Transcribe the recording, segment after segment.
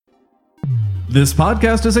This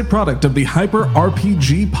podcast is a product of the Hyper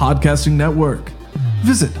RPG Podcasting Network.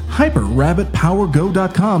 Visit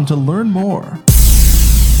hyperrabbitpowergo.com to learn more.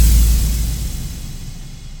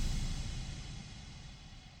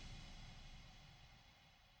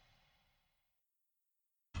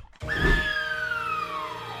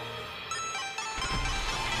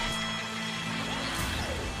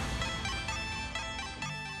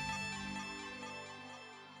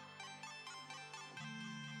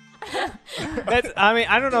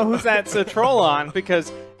 I don't know who's that's a troll on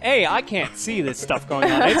because, A, I can't see this stuff going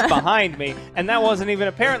on. It's behind me, and that wasn't even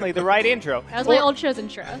apparently the right intro. That was my old show's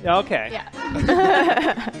intro. Okay.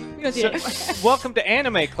 Yeah. We don't see it anymore. Welcome to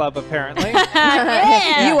Anime Club, apparently.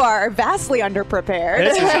 Yeah. You are vastly underprepared.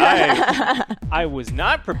 This is I was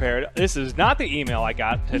not prepared. This is not the email I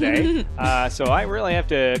got today, so I really have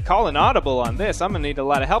to call an audible on this. I'm going to need a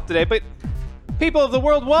lot of help today, but people of the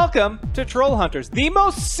world, welcome to Troll Hunters, the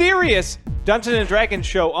most serious Dungeons & Dragons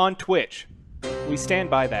show on Twitch. We stand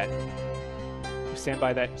by that. We stand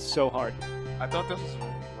by that so hard. I thought this was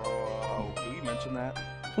Rogue. Did we mention that?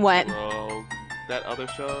 What? Rogue. That other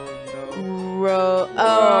show, you know?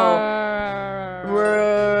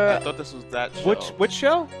 I thought this was that show. Which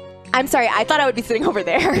show? I'm sorry. I thought I would be sitting over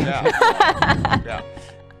there. Yeah. Yeah.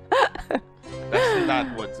 That's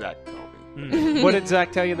not what Zach told me. What did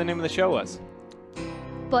Zach tell you the name of the show was?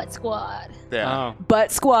 Butt Squad. Yeah. Oh. Butt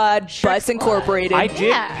Squad, Butts Incorporated. I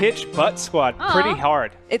did pitch Butt Squad pretty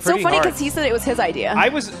hard. It's pretty so funny hard. because he said it was his idea. I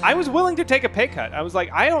was willing to take a pay cut. I was like,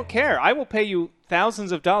 I don't care. I will pay you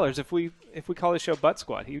thousands of dollars if we call this show Butt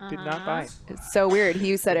Squad. He did not buy it. It's so weird.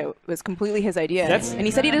 He said it was completely his idea. That's- and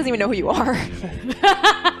he said he doesn't even know who you are.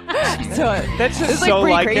 That's just It's, so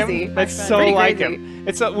pretty like crazy. him. That's so Pretty like crazy.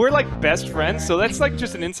 him. We're like best friends, so that's like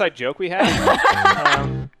just an inside joke we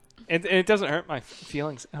have. And it doesn't hurt my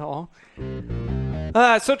feelings at all.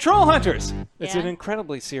 So Troll Hunters. It's an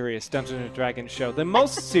incredibly serious Dungeons & Dragons show. The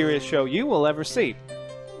most serious show you will ever see.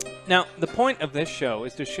 Now, the point of this show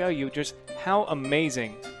is to show you just how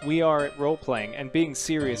amazing we are at role-playing and being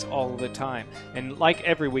serious all the time. And like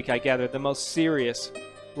every week, I gather the most serious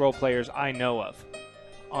role-players I know of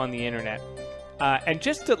on the internet. And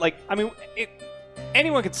just to,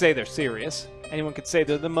 anyone could say they're serious. Anyone could say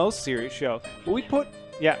they're the most serious show. But we put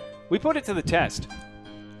it to the test.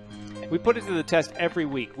 We put it to the test every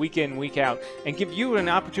week in, week out, and give you an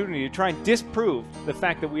opportunity to try and disprove the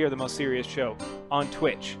fact that we are the most serious show on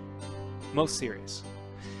Twitch. Most serious.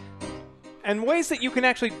 And ways that you can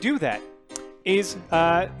actually do that is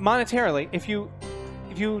monetarily. If you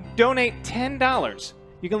donate $10,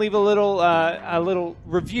 you can leave a little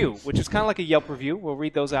review, which is kind of like a Yelp review. We'll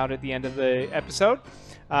read those out at the end of the episode.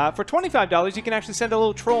 For $25, you can actually send a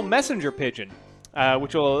little troll messenger pigeon.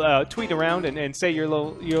 Which will tweet around and say your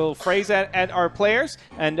little phrase at our players,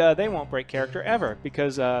 and they won't break character ever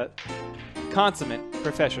because consummate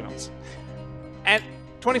professionals. At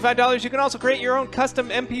 $25, you can also create your own custom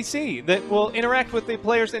NPC that will interact with the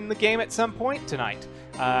players in the game at some point tonight.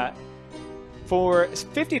 For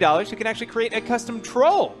 $50, you can actually create a custom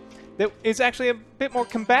troll that is actually a bit more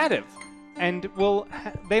combative, and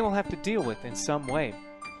they will have to deal with in some way.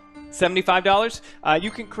 $75,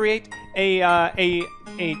 you can create a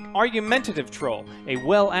argumentative troll, a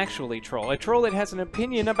actually troll, a troll that has an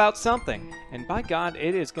opinion about something, and by God,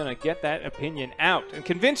 it is going to get that opinion out and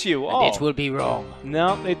convince you all. It will be wrong.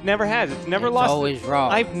 No, it never has. It's never It's lost. always wrong.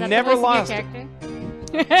 I've Is that never the voice lost. of it.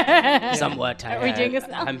 your character? Somewhat. Are we doing this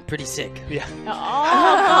now? I'm pretty sick. Yeah. Oh,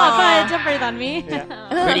 God, don't breathe on me.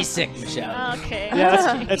 Pretty sick, Michelle. Okay.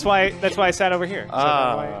 Yeah, that's why I sat over here. So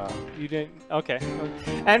Ah. you didn't. Okay.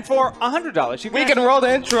 And for $100, you can. We can roll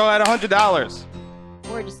the intro at $100.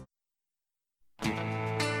 Or just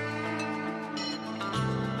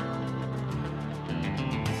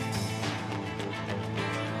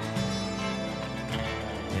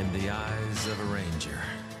In the eyes of a ranger,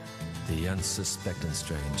 the unsuspecting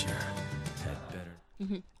stranger had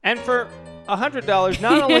better. And for $100,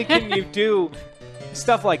 not only can you do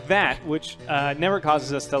stuff like that, which never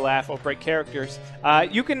causes us to laugh or break characters,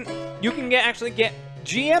 you can actually get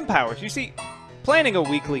GM powers. You see, planning a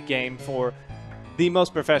weekly game for the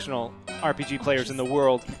most professional RPG players in the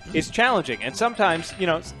world is challenging, and sometimes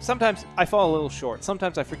I fall a little short.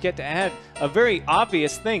 Sometimes I forget to add a very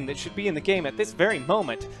obvious thing that should be in the game at this very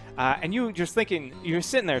moment, and you're sitting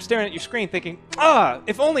there staring at your screen thinking,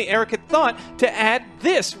 if only Eric had thought to add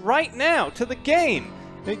this right now to the game.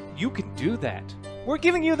 You can do that. We're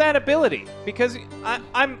giving you that ability because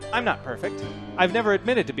I'm not perfect. I've never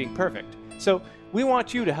admitted to being perfect. So we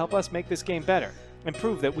want you to help us make this game better and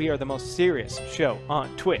prove that we are the most serious show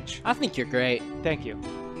on Twitch. I think you're great. Thank you.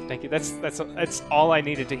 Thank you. That's all I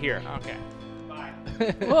needed to hear. Okay.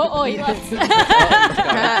 Oh, he left.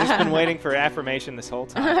 I've just been waiting for affirmation this whole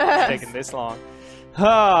time. It's taken this long.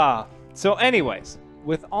 So anyways,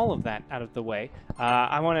 with all of that out of the way,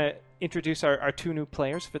 I want to introduce our 2 new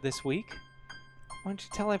players for this week. Why don't you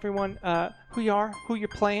tell everyone who you are, who you're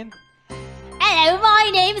playing? Hello, my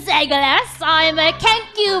name's Egolas. I'm a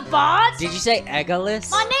Kenku bot. Did you say Egolas?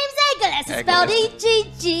 My name's Egolas. It's spelled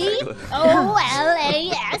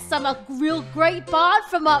E-G-G-O-L-A-S. I'm a real great bard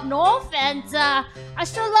from up north, and I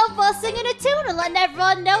sure love singing a tune and letting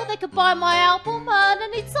everyone know they could buy my album at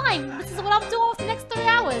any time. This is what I'm doing for the next 3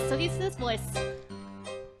 hours, so use this voice.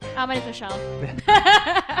 My name's Michelle.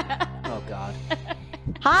 Oh, God.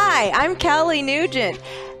 Hi, I'm Kelly Nugent,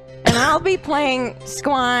 and I'll be playing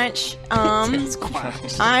Squanch.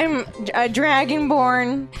 Squanch. I'm a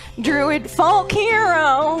Dragonborn Druid folk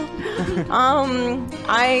hero.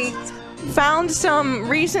 I found some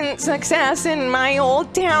recent success in my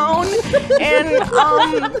old town, and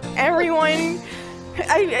everyone.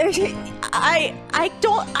 I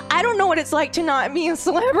don't know what it's like to not be a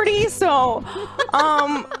celebrity, so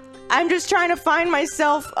I'm just trying to find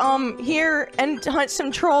myself here and hunt some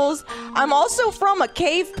trolls. I'm also from a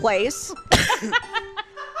cave place.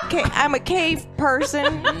 I'm a cave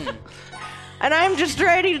person. And I'm just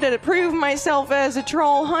ready to prove myself as a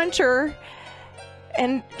troll hunter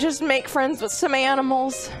and just make friends with some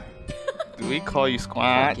animals. Do we call you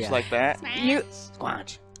Squanch Yeah. like that? You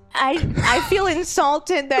Squanch. I feel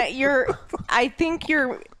insulted that I think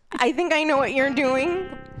I know what you're doing.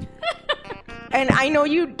 And I know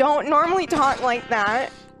you don't normally talk like that.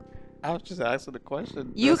 I was just asking the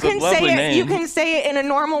question. You That's a can say lovely it. name. You can say it in a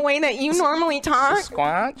normal way that you normally talk.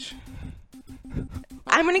 Squanch?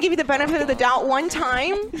 I'm gonna give you the benefit of the doubt 1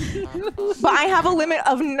 time, but I have a limit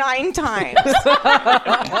of 9 times.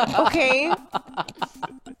 Okay.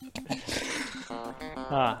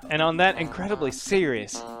 And on that incredibly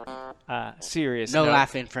serious No note,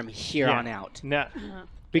 laughing from here Yeah. on out. No,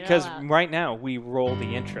 because Yeah. right now we roll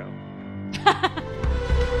the intro.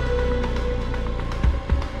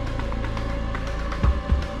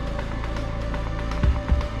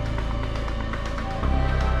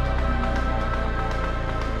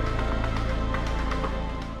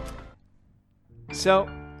 So,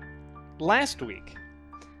 last week,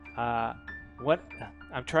 what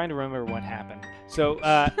I'm trying to remember what happened. So,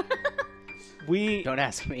 we Don't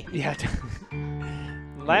ask me. yeah.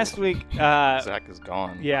 Last week, Zach is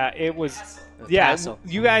gone. yeah, it was The yeah. castle.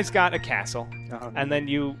 You guys got a castle, Um, and then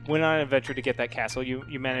you went on an adventure to get that castle.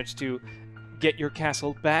 You managed to get your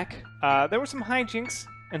castle back. There were some hijinks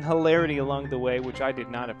and hilarity along the way, which I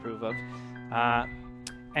did not approve of.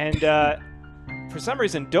 For some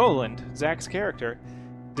reason, Doland, Zach's character,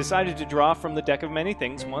 decided to draw from the deck of many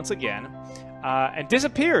things once again, and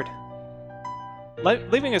disappeared,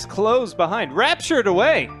 leaving his clothes behind, raptured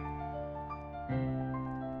away.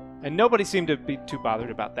 And nobody seemed to be too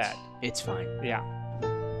bothered about that. It's fine. Yeah.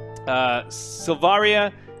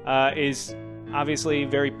 Silvaria is obviously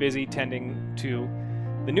very busy tending to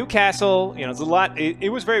the new castle. You know, there's a lot. It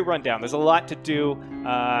was very run down. There's a lot to do.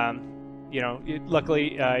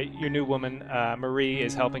 Luckily, your new woman, Marie,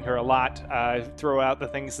 is helping her a lot. Throw out the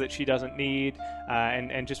things that she doesn't need,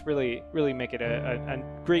 and just really make it a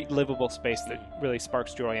great livable space that really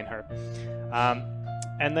sparks joy in her.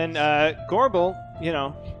 And then Gorbel,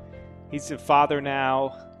 he's a father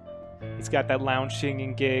now. He's got that lounge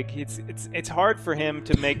singing gig. It's hard for him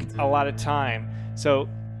to make a lot of time. So,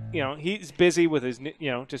 he's busy with his,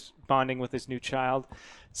 just bonding with his new child.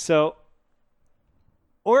 So,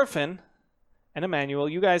 Orphan and Emmanuel,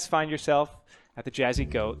 you guys find yourself at the Jazzy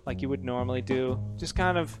Goat like you would normally do. Just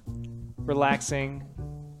kind of relaxing,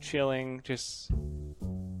 chilling, just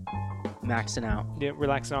Maxing out.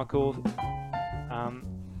 relaxing, all cool.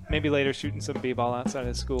 Maybe later shooting some b-ball outside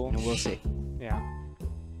of school. And we'll see. Yeah.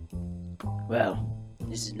 Well,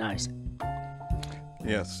 this is nice.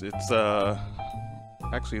 Yes, it's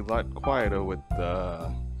actually a lot quieter with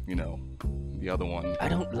the other one. I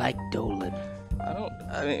don't like Dolan.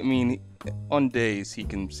 I mean, on days he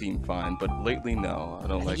can seem fine, but lately no, I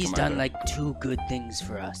don't I like think he's him done either. like 2 good things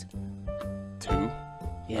for us. 2? I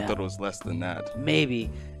Yeah, thought it was less than that. maybe.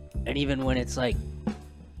 And even when it's like,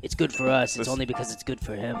 it's good for us, it's Listen. only because it's good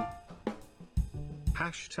for him.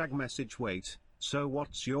 Hashtag message wait. So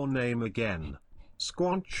what's your name again?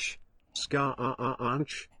 Squanch?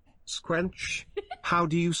 Scar-anch? Squench? How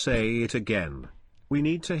do you say it again? We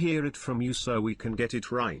need to hear it from you so we can get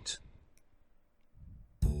it right.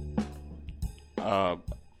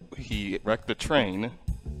 He wrecked the train,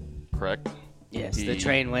 correct? Yes, the He-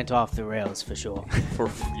 train went off the rails for sure.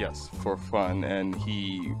 For fun, and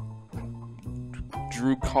he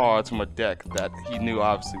drew cards from a deck that he knew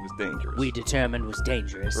obviously was dangerous. We determined was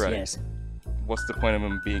dangerous, Right. yes. What's the point of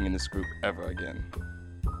him being in this group ever again?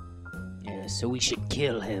 Yeah, so we should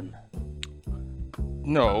kill him.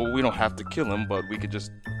 No, we don't have to kill him, but we could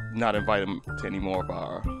just not invite him to any more of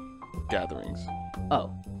our gatherings.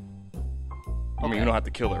 Oh. I mean, we don't have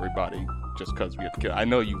to kill everybody just because we have to kill. I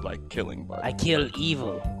know you like killing, but I kill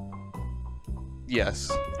evil.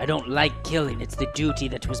 yes, I don't like killing. It's the duty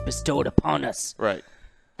that was bestowed upon us right.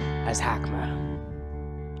 as Hackmer.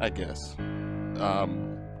 I guess.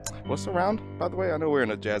 What's around, by the way? I know we're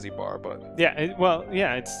in a jazzy bar, but Yeah,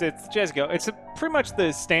 it's Jazzy Go. It's pretty much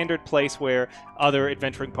the standard place where other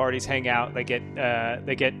adventuring parties hang out. They get,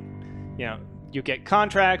 you get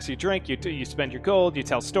contracts, you drink, you spend your gold, you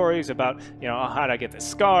tell stories about, oh, how'd I get this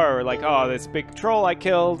scar, or like, oh, this big troll I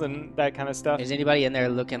killed, and that kind of stuff. Is anybody in there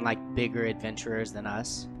looking like bigger adventurers than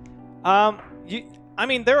us? There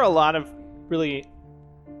are a lot of really,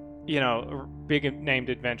 big named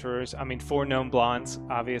adventurers. I mean, 4 Gnome Blondes,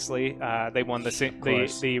 obviously. They won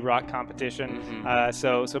the rock competition. Mm-hmm.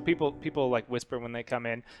 So people like whisper when they come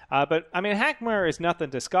in. But I mean, Hackmer is nothing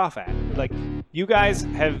to scoff at. Like, you guys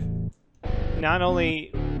have not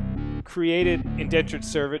only created indentured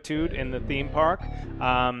servitude in the theme park.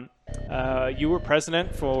 You were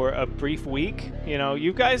president for a brief week.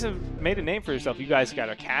 You guys have made a name for yourself. You guys got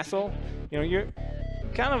a castle. You're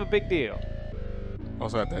kind of a big deal.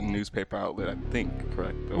 also at that newspaper outlet, I think,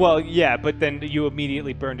 correct? Well, yeah, but then you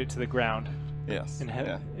immediately burned it to the ground yes. and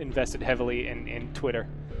yeah. invested heavily in Twitter.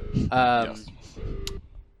 Yes.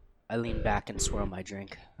 I lean back and swirl my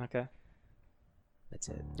drink. Okay. That's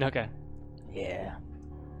it. Okay. Yeah.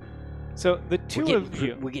 So the two of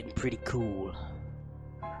you... We're getting pretty cool.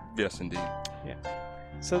 Yes, indeed. Yeah.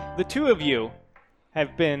 So the two of you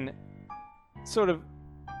have been sort of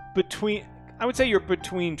between... I would say you're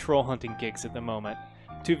between troll hunting gigs at the moment.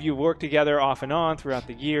 Two of you work together off and on throughout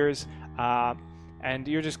the years, and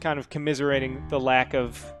you're just kind of commiserating the lack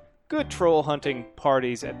of good troll hunting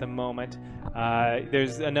parties at the moment.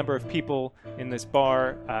 There's a number of people in this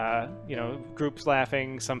bar, groups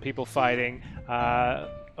laughing, some people fighting, a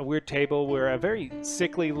weird table where a very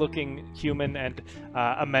sickly-looking human and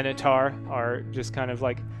a minotaur are just kind of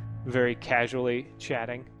like very casually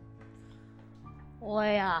chatting. Oh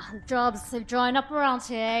yeah, the jobs have drying up around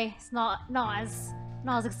here, eh? It's not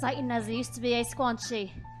as exciting as it used to be, eh,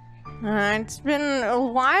 Squanchy? It's been a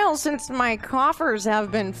while since my coffers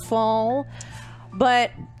have been full,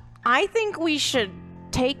 but I think we should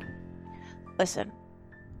Listen,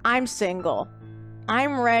 I'm single.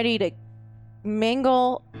 I'm ready to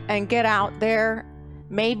mingle and get out there,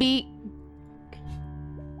 maybe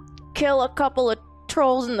kill a couple of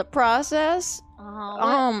trolls in the process.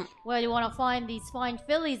 Where do you want to find these fine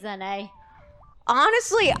fillies then, eh?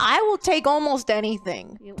 Honestly, I will take almost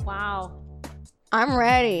anything. Wow. I'm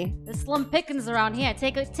ready. There's slim pickings around here.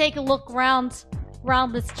 Take a look around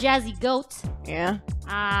this jazzy goat. Yeah.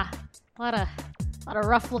 A lot of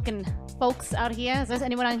rough-looking folks out here. Is there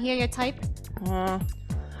anyone on here your type?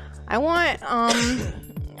 I want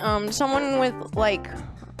someone with like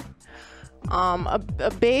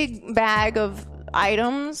a big bag of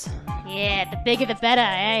items. Yeah, the bigger the better,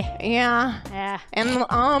 eh? Yeah. Yeah. And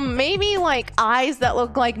maybe like eyes that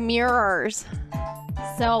look like mirrors.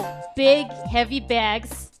 So big, heavy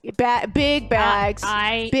bags. Big bags.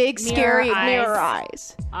 Big, scary mirror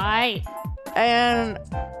eyes. Aye. And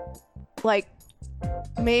like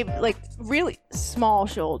maybe like really small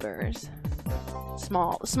shoulders.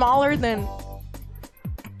 Smaller than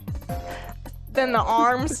the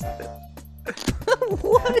arms.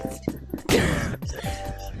 What?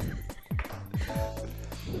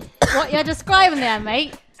 What you're describing there,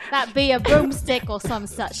 mate? That'd be a broomstick or some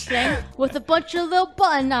such thing with a bunch of little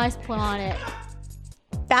button knives put on it.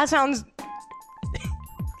 That sounds...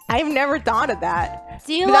 I've never thought of that.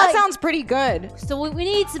 That sounds pretty good. So what we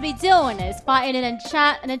need to be doing is fighting an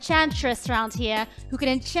enchantress around here who can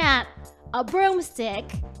enchant a broomstick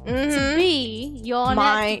to be your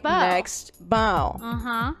next bow.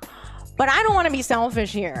 Uh-huh. But I don't want to be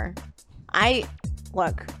selfish here.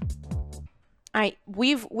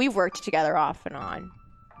 We've worked together off and on.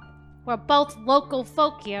 We're both local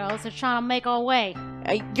folk heroes are trying to make our way.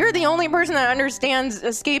 You're the only person that understands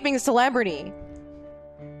escaping celebrity.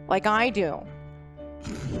 Like I do.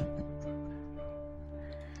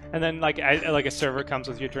 And then, like a server comes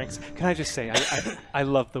with your drinks. Can I just say, I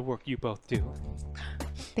love the work you both do.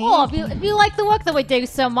 If you like the work that we do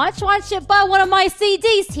so much, why don't you buy one of my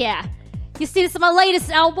CDs here? You see, this is my latest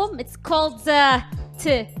album. It's called To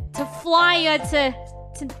Fly or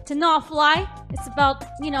to Not Fly. It's about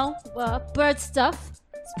bird stuff.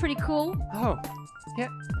 It's pretty cool. Oh, Yeah.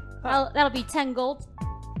 That'll be 10 gold.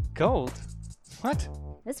 Gold? What?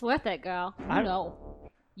 It's worth it, girl. I-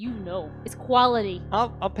 You know. It's quality.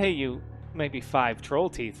 I'll pay you maybe 5 troll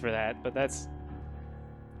teeth for that, but that's...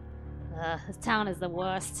 This town is the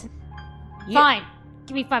worst. Yeah. Fine.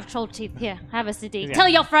 Give me 5 troll teeth. Here, have a CD. Yeah. Tell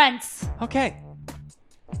your friends. Okay.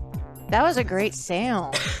 That was a great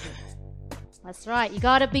sale. That's right. You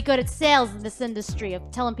gotta be good at sales in this industry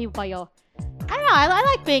of telling people about your... I don't know. I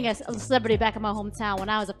like being a celebrity back in my hometown when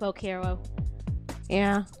I was a folk hero.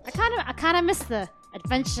 Yeah. I kind of miss the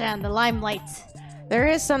adventure and the limelight. There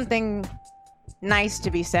is something nice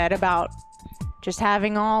to be said about just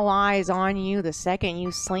having all eyes on you the second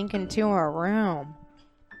you slink into a room.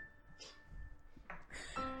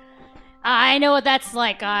 I know what that's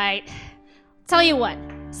like. I tell you what.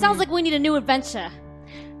 Sounds like we need a new adventure.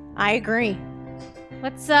 I agree.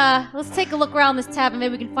 Let's take a look around this tavern.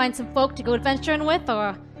 Maybe we can find some folk to go adventuring with,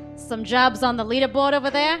 or some jobs on the leaderboard over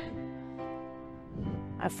there.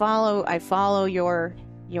 I follow your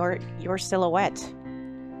silhouette.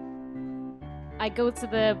 I go to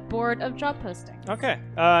the board of job posting. Okay.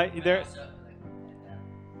 There...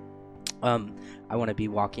 I want to be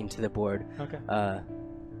walking to the board. Okay.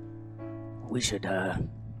 We should,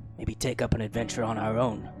 maybe take up an adventure on our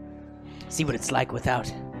own. See what it's like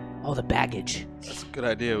without all the baggage. That's a good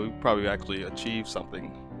idea. We probably actually achieve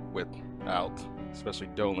something without, especially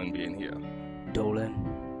Dolan being here.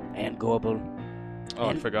 Dolan and Gorbel. Oh,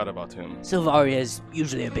 I And- forgot about him. Sylvaria is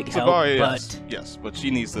usually a big help, Savaria, but yes, but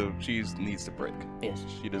she needs to break. yes.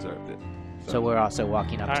 She deserved it. So we're also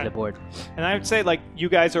walking up to Alright. the board. And I would say, like, you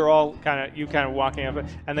guys are all kind of walking up,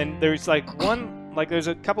 and then there's there's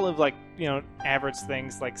a couple of average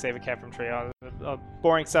things, like save a cat from tree,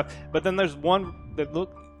 boring stuff. But then there's one that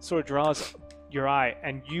sort of draws your eye,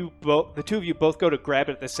 and the two of you both go to grab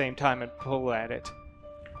it at the same time and pull at it.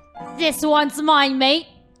 This one's mine, mate.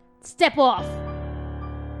 Step off.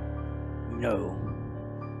 No.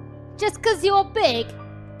 Just 'cause you're big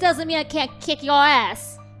doesn't mean I can't kick your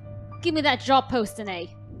ass. Give me that job posting, eh?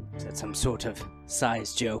 Is that some sort of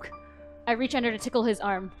size joke? I reach under to tickle his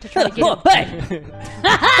arm to try to get him.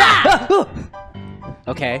 Hey!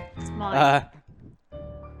 Okay. It's mine. Uh,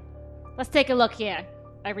 Let's take a look here.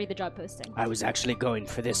 I read the job posting. I was actually going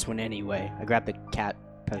for this one anyway. I grabbed the cat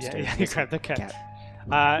poster. Yeah, you grab the cat.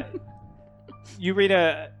 You read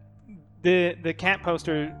the cat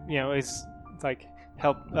poster. Is like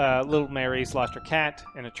help. Little Mary's lost her cat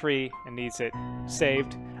in a tree and needs it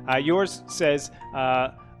saved. Yours says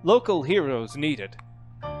local heroes needed.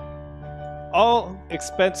 All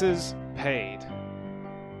expenses paid.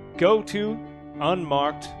 Go to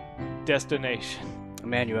unmarked destination.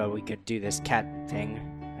 Emmanuel, we could do this cat thing,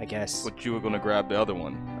 I guess. But you were gonna grab the other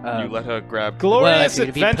one. Um, You let her grab. Glorious if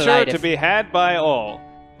you'd be adventure polite to if- be had by all.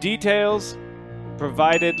 Details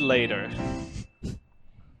provided later.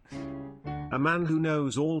 A man who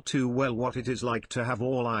knows all too well what it is like to have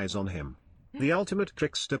all eyes on him. The ultimate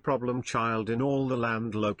trickster problem child in all the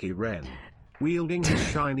land, Loki Wren. Wielding his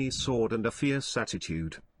shiny sword and a fierce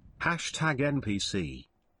attitude. #NPC.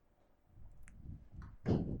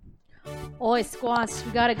 Oi, Squash,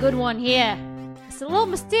 we got a good one here. It's a little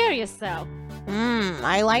mysterious, though.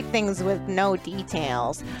 I like things with no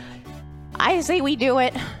details. I say we do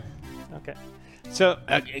it. Okay. So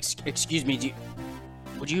Excuse me,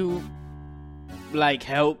 would you like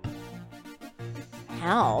help?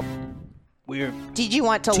 Help. We're Did you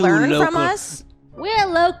want to Too learn from local. us? We're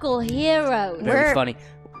local heroes. very We're funny.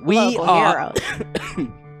 We local are heroes.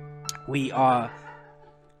 we are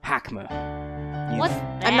Hackmer. What's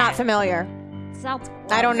that? I'm not familiar. Sounds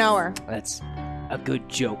I don't gross. know her. That's a good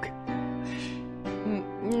joke.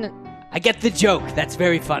 Mm. I get the joke. That's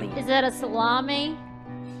very funny. Is that a salami?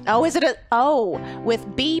 Oh, is it a... Oh,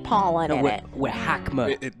 with bee pollen No, in it. we're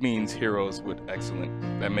Hackmer. It means heroes with excellent.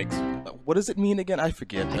 That makes. What does it mean again? I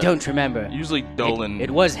forget. I don't remember. Usually Dolan. It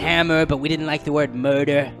was hammer, but we didn't like the word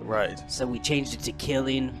murder, Right. so we changed it to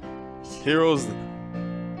killing. Heroes.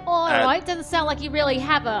 Alright, doesn't sound like you really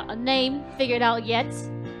have a name figured out yet.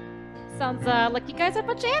 Sounds like you guys are a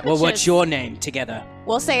bunch of amateurs. Well, what's your name together?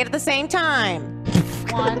 We'll say it at the same time.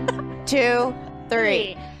 1, 2,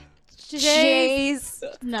 3. 3. Jay's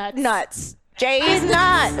Nuts. nuts. Jay's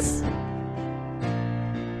nuts.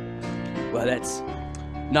 Well, that's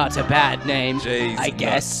not a bad name, Jay's I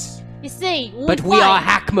guess. You see, when But we we are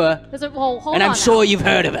fight- Hackmer, There's a, hold and on I'm sure now. you've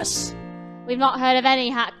heard of us. We've not heard of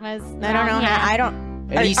any Hackmers. I don't know how. I don't.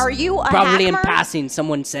 At least Are you a probably in Hackmer? passing,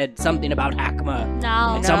 someone said something about Hackmer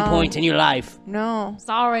No. at some No. point in your life. No.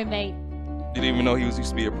 Sorry, mate. Didn't even know he used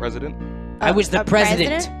to be a president. I was the A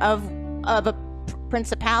president of a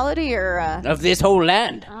principality or of this whole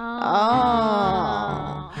land. Oh.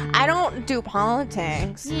 I don't do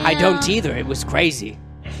politics. I don't either. It was crazy.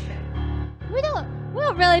 We don't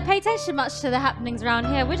really pay attention much to the happenings around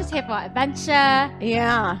here. We're just here for adventure.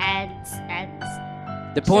 Yeah.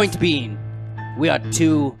 And The point being, we are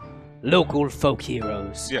two local folk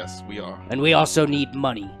heroes. Yes, we are. And we also need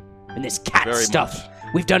money. And this cat Very stuff,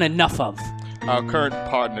 we've done enough of. Our current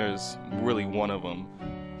partner's really one of them.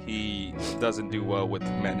 He doesn't do well with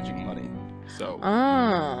managing money. So,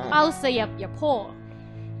 also you're poor.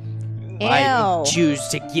 I choose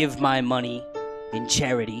to give my money in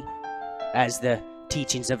charity, as the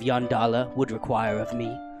teachings of Yondala would require of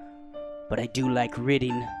me. But I do like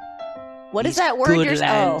ridding What is these that word good you're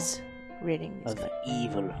lands ridding of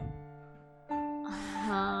evil.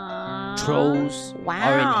 Uh, Trolls are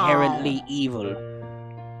Wow. inherently evil,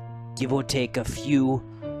 give or take a few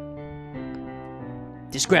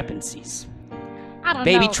discrepancies. I don't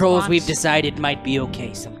Baby know, trolls, Squanch. we've decided, might be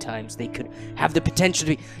okay sometimes. They could have the potential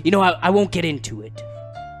to be. You know, I won't get into it.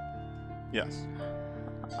 yes.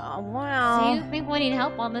 Do Wow. you think we need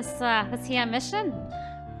help on this here mission?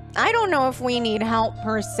 I don't know if we need help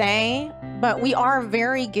per se, but we are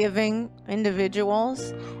very giving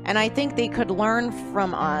individuals, and I think they could learn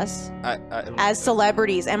from us as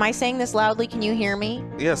celebrities. Am I saying this loudly? Can you hear me?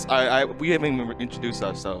 Yes, we haven't even introduced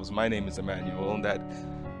ourselves. My name is Emmanuel, and that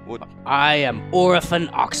would. I am Orphan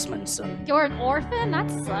Oxmanson. You're an orphan? That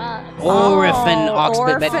sucks. Orphan Oxman.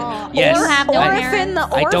 orphan. Yes, You have no Orphan, the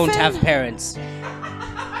I don't orphan? have parents.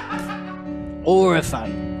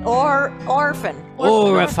 Orphan. Orphan.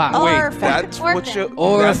 Orphan. Wait, Orphan. that's what you.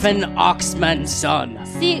 Orphan Oxmanson.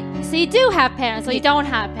 So you do have parents, or you don't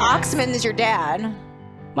have parents? Oxman is your dad.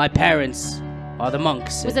 My parents are the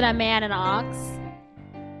monks. Was it a man and an ox?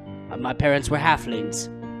 My parents were halflings.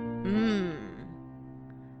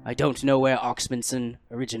 I don't know where Oxmanson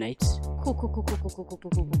originates. Cool.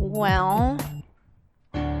 Well,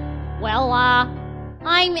 Well,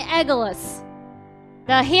 I'm Egolas,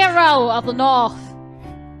 the hero of the North.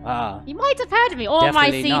 Ah, You might have heard of me, or my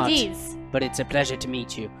Definitely not. CDs. but it's a pleasure to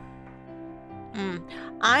meet you.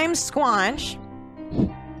 I'm Squanch.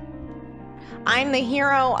 I'm the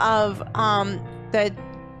hero of the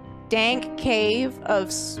dank cave of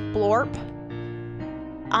Splorp.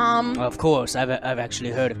 Of course, I've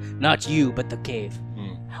actually heard of not you, but the cave.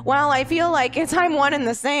 Well, I feel like I'm one and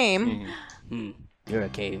the same. You're a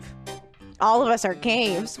cave. All of us are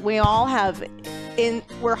caves. We all have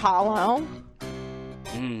we're hollow,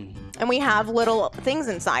 and we have little things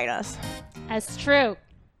inside us. That's true.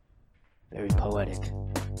 Very poetic.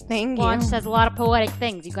 Thank you. Watch says a lot of poetic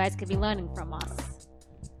things you guys could be learning from us.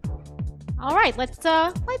 All right, let's go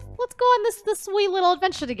on this sweet little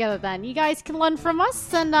adventure together then. You guys can learn from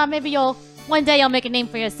us, and maybe one day you'll make a name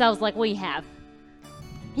for yourselves like we have.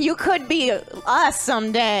 You could be us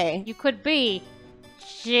someday. You could be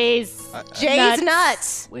Jay's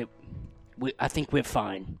nuts. I think we're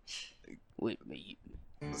fine.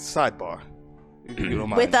 Sidebar. If you don't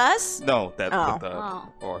mind. With us? No, that Oh. with the Oh.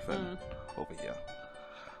 orphan over here.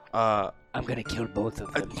 I'm gonna kill both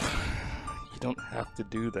of them. You don't have to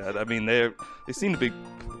do that. I mean, they seem to be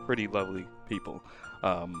pretty lovely people.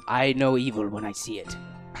 I know evil when I see it.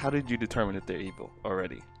 How did you determine that they're evil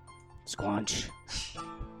already? Squanch.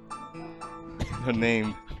 Her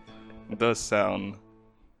name does sound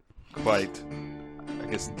quite, I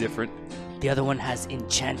guess, different. The other one has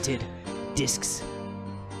enchanted discs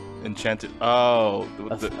Enchanted. Oh,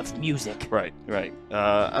 of music. right.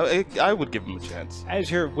 I would give him a chance. As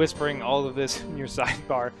you're whispering all of this in your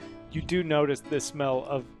sidebar, you do notice the smell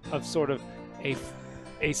of sort of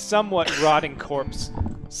a somewhat rotting corpse,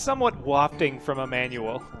 somewhat wafting from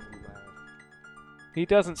Emmanuel. He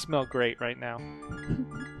doesn't smell great right now.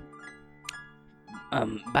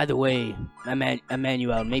 By the way,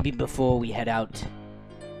 Emmanuel, maybe before we head out,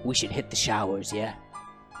 we should hit the showers, yeah?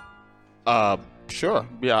 Sure.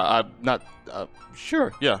 Yeah, I'm not.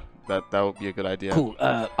 Sure. Yeah, that would be a good idea. Cool.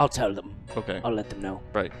 I'll tell them. Okay. I'll let them know.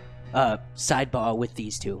 Right. Sidebar with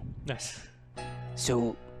these two. Nice.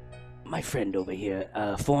 So, my friend over here,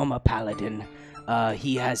 former paladin,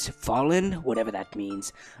 he has fallen, whatever that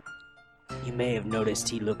means. You may have noticed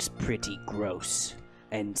he looks pretty gross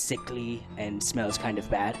and sickly and smells kind of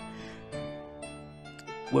bad.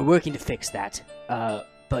 We're working to fix that,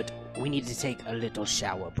 but we need to take a little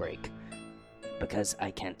shower break because I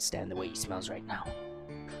can't stand the way he smells right now.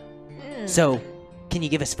 So, can you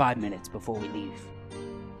give us 5 minutes before we leave?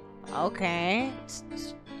 Okay.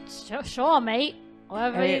 Sure, mate.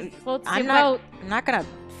 Whatever floats your I'm boat. not gonna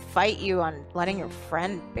fight you on letting your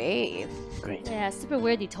friend bathe. Great. Yeah, it's super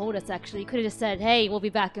weird you told us, actually. You could have just said, hey, we'll be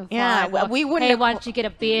back in 5. Yeah, well, or, we wouldn't hey, have- why don't you get a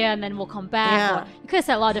beer and then we'll come back. Yeah. Or you could have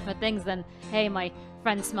said a lot of different things than, hey, my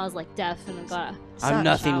friend smells like death and I got I'm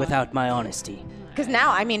nothing without my honesty. Because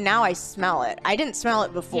now I smell it. I didn't smell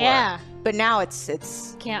it before. Yeah. But now it's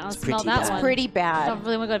Can't unsmell pretty that bad. one. pretty I bad. don't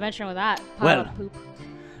really want to go adventuring with that. Pile Well. of poop.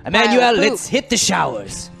 Emmanuel, poop. let's hit the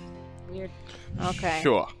showers. Weird. Okay.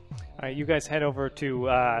 Sure. All right, you guys head over to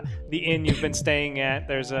the inn you've been staying at.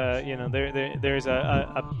 There's there's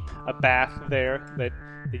a bath there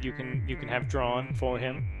that you can have drawn for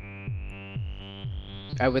him.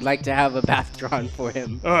 I would like to have a bath drawn for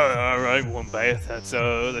him. All right, 1 bath. That's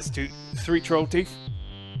 3 troll teeth.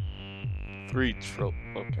 3 troll.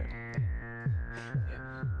 Okay.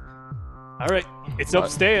 All right, it's What?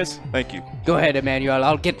 upstairs. Thank you. Go ahead, Emmanuel.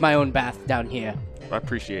 I'll get my own bath down here. I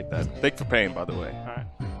appreciate that. Thanks for paying, by the way. All right.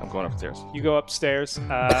 I'm going upstairs. You go upstairs,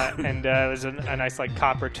 and there's a nice like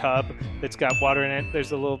copper tub that's got water in it.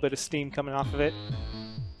 There's a little bit of steam coming off of it.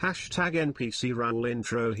 Hashtag NPC Raul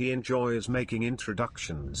intro. He enjoys making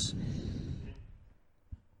introductions.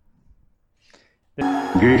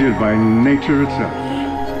 Gated by nature itself.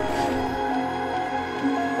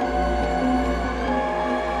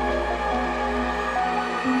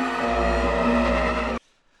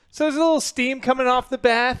 So there's a little steam coming off the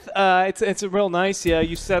bath. It's real nice. Yeah,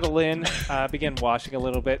 you settle in, begin washing a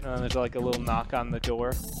little bit, and then there's like a little knock on the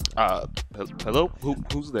door, Hello?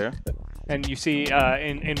 Who's there? and you see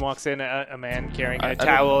in walks in a man carrying a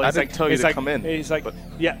towel. I He's didn't like, tell you he's to like, come in, He's like, but-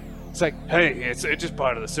 yeah. It's like, hey, it's just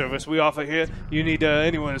part of the service we offer here. You need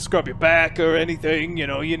anyone to scrub your back or anything? You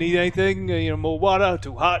know, you need anything? More water?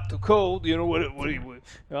 Too hot? Too cold? You know what do you?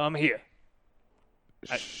 I'm here.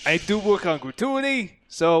 I do work on gratuity,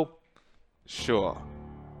 so. Sure.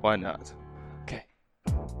 Why not? Okay.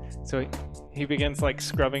 So he begins like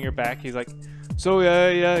scrubbing your back. He's like, so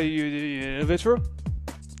yeah, you an adventurer?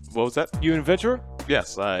 What was that? You an adventurer?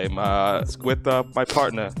 Yes, I'm with my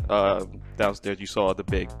partner downstairs. You saw the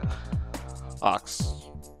big ox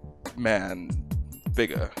man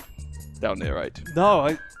figure down there, right?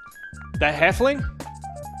 No, that halfling?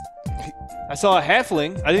 I saw a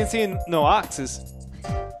halfling. I didn't see no oxes.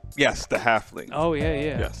 Yes, the halfling. Oh yeah.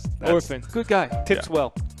 Yes, that's- Orphan, good guy. Tips Yeah.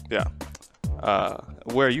 well. Yeah.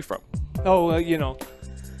 Where are you from? Oh, I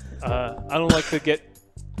don't like to get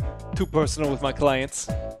too personal with my clients.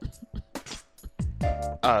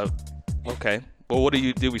 Okay. Well, what do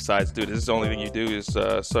you do besides do this? This is the only thing you do is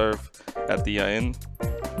serve at the inn.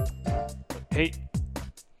 Hey,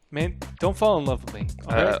 man, don't fall in love with me.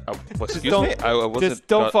 all right? Excuse don't- me? I wasn't. Just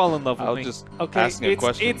don't fall in love with I was me. just okay, asking a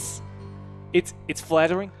question. It's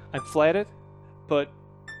flattering. I'm flattered, but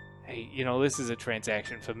hey, this is a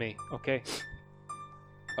transaction for me. Okay.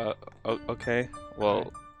 Okay.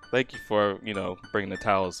 Well, thank you for bringing the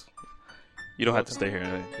towels. You don't have to stay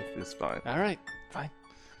here. It's fine. All right. Fine.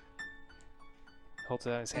 Holds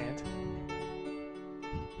out his hand.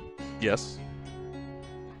 Yes.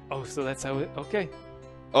 Oh, so that's how it. Okay.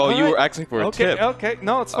 Oh, All you right. were asking for a Okay. tip. Okay.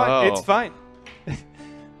 No, it's fine. It's Oh. fine.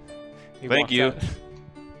 He Thank walks you. out.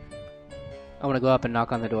 I want to go up and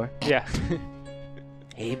knock on the door. Yeah.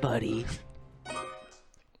 Hey, buddy.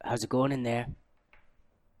 How's it going in there?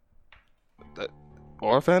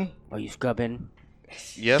 Orphan? Are you scrubbing?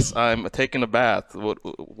 Yes, I'm taking a bath. What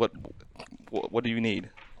do you need?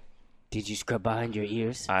 Did you scrub behind your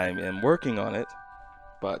ears? I am working on it,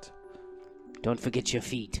 but Don't forget your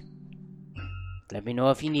feet. Let me know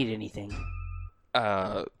if you need anything.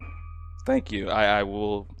 thank you. I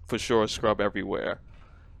will for sure scrub everywhere.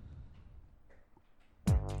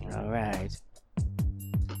 All right.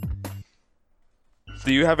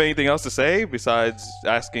 Do you have anything else to say besides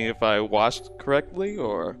asking if I washed correctly,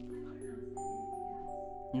 or?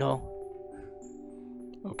 No,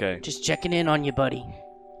 Okay. just checking in on you, buddy.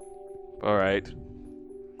 All right.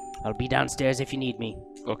 I'll be downstairs if you need me.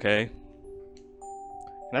 Okay.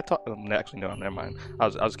 Can I talk? Actually, no. Never mind. I'll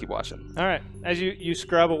just keep watching. All right. As you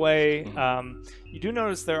scrub away, you do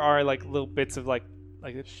notice there are like little bits of like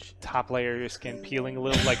the top layer of your skin peeling a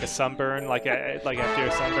little, like a sunburn, like after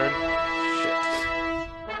a sunburn.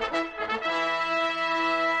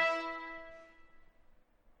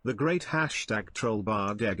 The great hashtag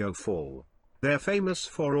Trollbardego Fall. They're famous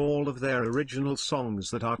for all of their original songs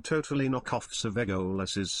that are totally knockoffs of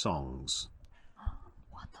Egoless's songs.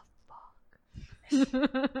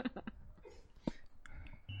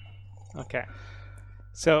 Okay.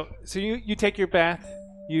 So you take your bath.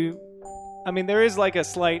 There is like a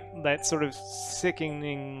slight, that sort of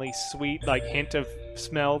sickeningly sweet like hint of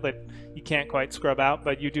smell that you can't quite scrub out,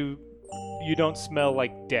 but you don't smell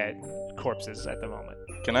like dead corpses at the moment.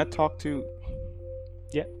 Can I talk to?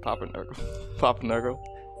 Yeah. Papa Nurgle. Papa Nurgle.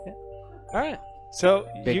 All right. So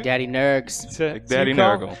Big Daddy Nurgs. Big Daddy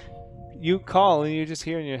Nurgle. You call and you just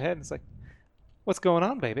hear in your head. It's like, what's going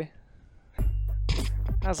on, baby?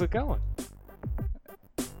 How's it going?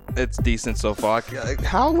 It's decent so far.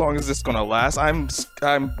 How long is this gonna last?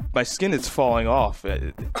 My skin is falling off.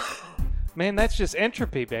 Man, that's just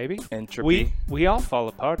entropy, baby. Entropy. We all fall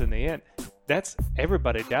apart in the end. That's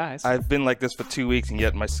everybody dies. I've been like this for 2 weeks, and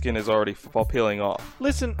yet my skin is already peeling off.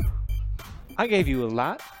 Listen, I gave you a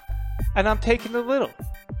lot, and I'm taking a little.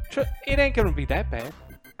 It ain't gonna be that bad.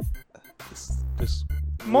 This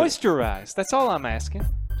Moisturize. That's all I'm asking.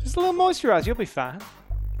 Just a little moisturize. You'll be fine.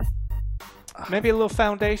 Maybe a little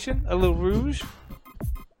foundation, a little rouge.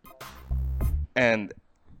 And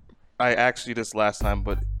I asked you this last time,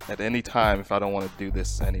 but at any time, if I don't want to do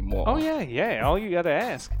this anymore. Oh yeah. All you gotta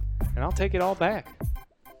ask, and I'll take it all back.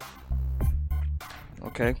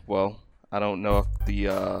 Okay. Well, I don't know if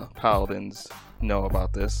the paladins know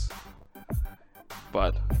about this,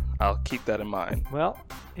 but I'll keep that in mind. Well,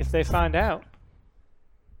 if they find out,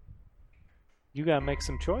 you gotta make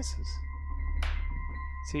some choices.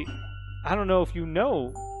 See, I don't know if you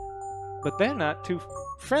know, but they're not too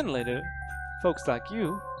friendly to folks like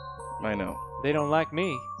you. I know. They don't like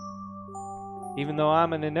me, even though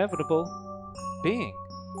I'm an inevitable being.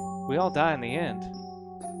 We all die in the end.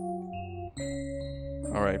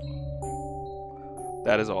 All right.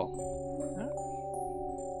 That is all.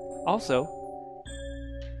 Also,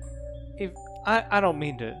 if I don't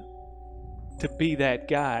mean to be that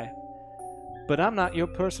guy, but I'm not your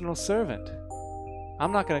personal servant.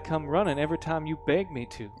 I'm not going to come running every time you beg me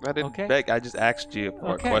to. I didn't okay? beg. I just asked you for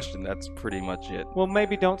Okay. a question. That's pretty much it. Well,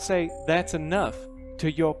 maybe don't say that's enough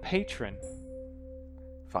to your patron.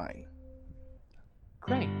 Fine.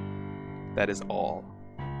 Great. That is all.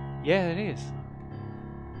 Yeah, it is.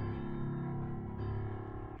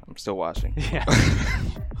 I'm still watching. Yeah.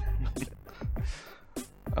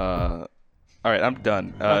 All right, I'm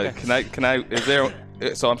done. Okay. Can I? Is there?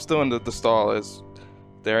 So I'm still in the stall. Is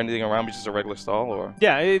there anything around me? Just a regular stall, or?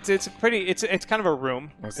 Yeah, it's kind of a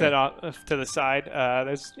room Okay. set off to the side.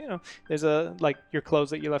 There's a like your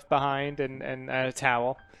clothes that you left behind and a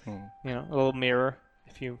towel. A little mirror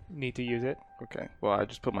if you need to use it. Okay. Well, I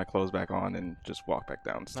just put my clothes back on and just walk back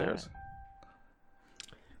downstairs.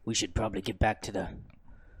 We should probably get back to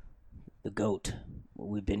the goat.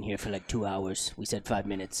 We've been here for like 2 hours. We said 5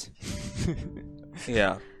 minutes.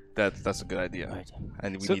 Yeah, that's a good idea. Right.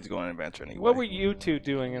 And we So- need to go on an adventure anyway. What were you two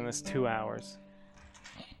doing in this 2 hours?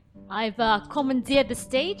 I've commandeered the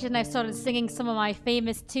stage and I've started singing some of my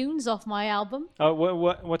famous tunes off my album. Oh,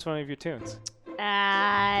 what's one of your tunes?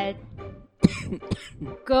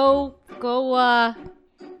 Go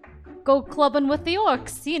clubbing with the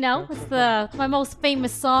orcs. You know, it's my most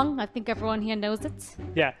famous song. I think everyone here knows it.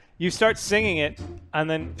 Yeah, you start singing it, and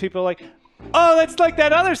then people are like, "Oh, that's like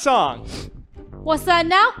that other song. What's that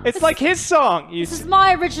now? It's like his song." This is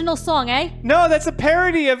my original song, eh? No, that's a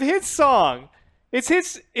parody of his song. It's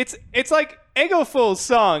his. It's like Egoful's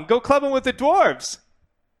song. Go clubbing with the dwarves.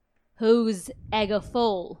 Who's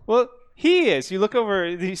Egoful? Well, he is. You look over.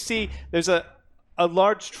 You see, there's a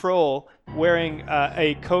large troll wearing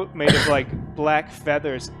a coat made of like black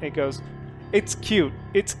feathers. It goes, "It's cute.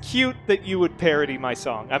 It's cute that you would parody my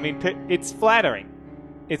song. I mean, it's flattering.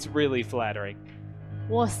 It's really flattering."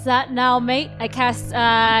 What's that now, mate? I cast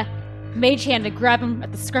Mage Hand to grab him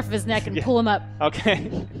at the scruff of his neck and pull him up.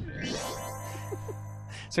 Okay.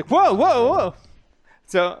 It's like, whoa.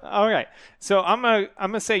 So, all right. So I'm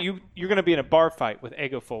gonna say you're gonna be in a bar fight with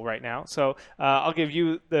Egoful right now. So I'll give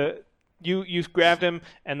you you grabbed him,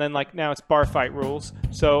 and then like now it's bar fight rules.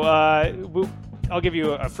 So I'll give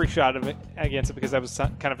you a free shot of it against it because that was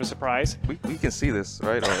kind of a surprise. We can see this,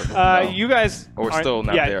 right? Or, no? You guys Or we're aren't- still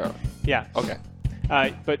not yeah, there. Yeah. Okay.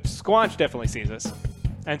 But Squanch definitely sees us,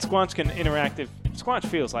 and Squanch can interact if Squanch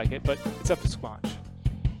feels like it, but it's up to Squanch.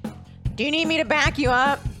 Do you need me to back you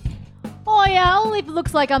up? Oh yeah, only if it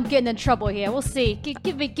looks like I'm getting in trouble here. We'll see.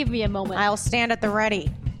 Give me a moment. I'll stand at the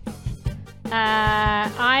ready.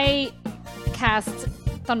 I cast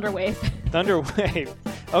Thunderwave. Thunderwave.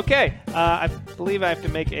 Okay. I believe I have to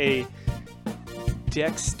make a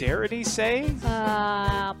dexterity save.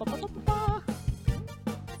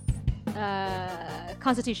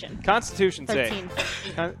 Constitution. Constitution 13.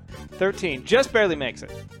 save. 13. Just barely makes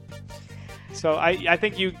it. So I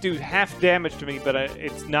think you do half damage to me, but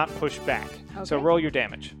it's not pushed back. So Okay. roll your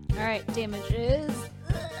damage. All right, damage is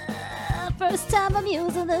first time I'm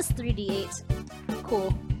using this 3d8.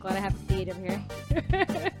 Cool. Glad I have the 8 over here.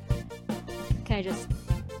 Can I just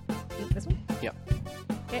use this one? Yep.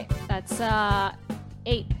 Okay, that's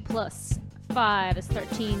 8 plus 5 is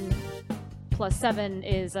 13. Plus 7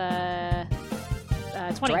 is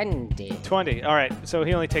 20. 20. All right. So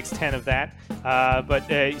he only takes 10 of that.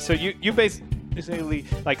 So you basically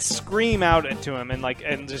like scream out into him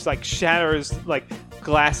and just like shatters like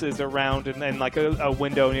glasses around and like a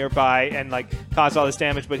window nearby and like cause all this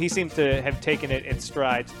damage. But he seems to have taken it in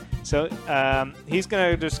strides. So he's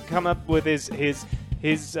gonna just come up with his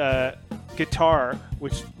guitar,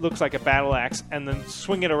 which looks like a battle axe, and then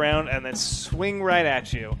swing it around and then swing right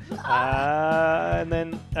at you. And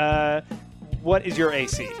then what is your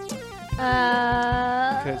AC?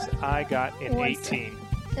 Because I got an 18.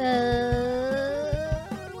 Where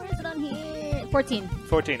is it on here? 14.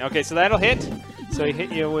 14. Okay, so that'll hit. So he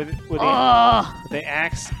hit you with the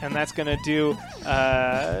axe, and that's gonna do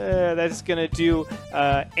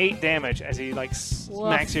 8 damage as he like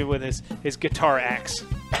smacks you with his guitar axe.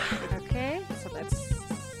 Okay, so that's.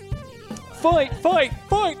 Fight! All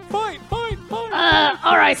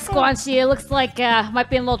right, Squanchy. It looks like might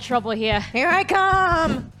be in a little trouble here. Here I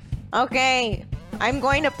come. Okay, I'm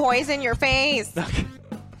going to poison your face. Okay.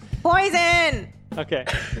 Poison. Okay,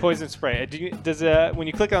 poison spray. Does when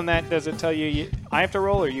you click on that, does it tell you I have to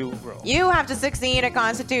roll or you roll? You have to succeed a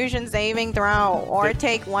Constitution saving throw or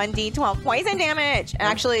take 1d12 poison damage.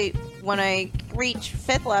 Actually, when I reach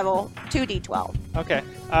 5th level, 2d12. Okay,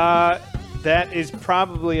 that is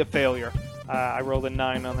probably a failure. I rolled a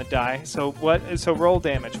 9 on the die. So So roll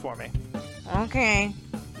damage for me. Okay.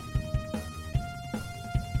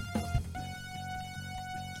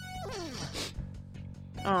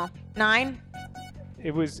 Oh, 9.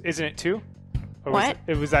 Isn't it 2? Or What?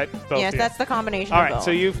 Was that both? Yes, of you? that's the combination. All of right, both.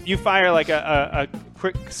 so you fire like a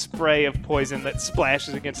quick spray of poison that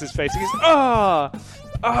splashes against his face. He goes,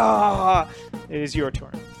 ah! It is your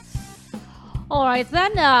turn. All right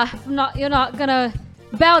then. You're not gonna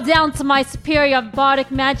bow down to my superior bardic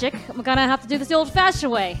magic. I'm gonna have to do this the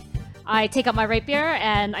old-fashioned way. I take out my rapier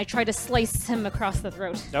and I try to slice him across the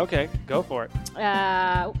throat. Okay, go for it.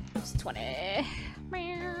 It's 20.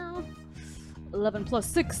 Meow. 11 plus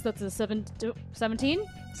 6, that's a 17. 17.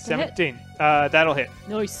 That'll hit.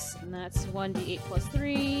 Nice. And that's 1d8 plus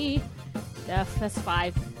 3. That's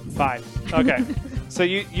 5. 5. Okay. So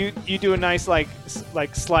you do a nice like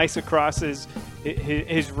slice across his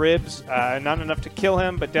ribs. Not enough to kill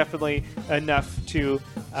him, but definitely enough to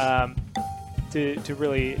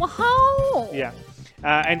really. Wow. Yeah.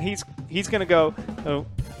 And he's gonna go.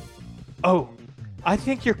 Oh. I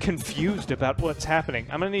think you're confused about what's happening.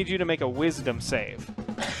 I'm going to need you to make a wisdom save.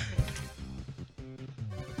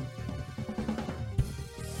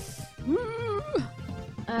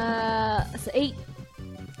 It's 8.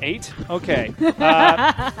 8? Okay.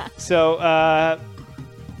 So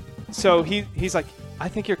he's like, I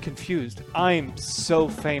think you're confused. I'm so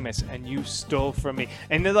famous, and you stole from me.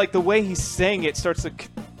 And then, like, the way he's saying it starts to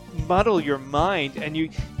muddle your mind, and you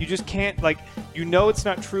just can't, like, you know it's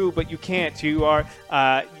not true, but you can't. You are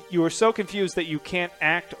so confused that you can't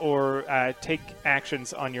act or take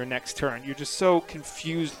actions on your next turn. You're just so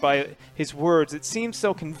confused by his words. It seems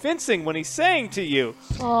so convincing when he's saying to you.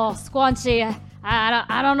 Oh, Squanchy,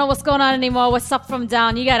 I don't know what's going on anymore. What's up from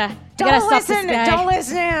down? You gotta stop this guy. Don't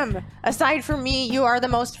listen to him. Aside from me, you are the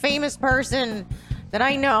most famous person that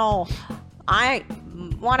I know. I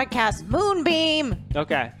want to cast Moonbeam.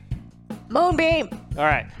 Okay. Moonbeam. All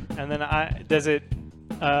right. And then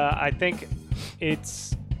I think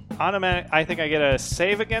it's automatic. I think I get a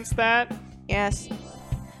save against that. Yes.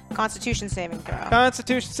 Constitution saving throw.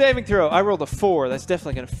 Constitution saving throw. I rolled a 4. That's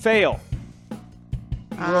definitely going to fail.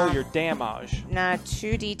 You roll your damage. Nah,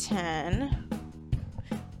 2d10.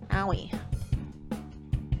 Owie.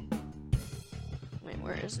 Wait,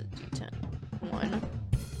 where is it? D10. 1.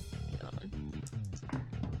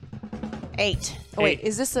 8. Oh, wait,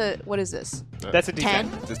 is this a... What is this? That's a D10.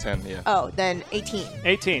 10? It's 10, yeah. Oh, then 18.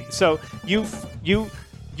 18. So you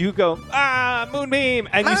go, Moonbeam!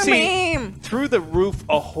 And you see through the roof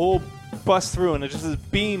a hole bust through, and there's just this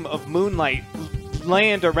beam of moonlight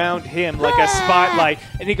land around him like a spotlight,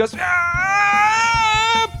 and he goes,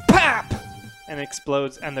 pap! And it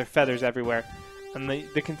explodes, and there are feathers everywhere. And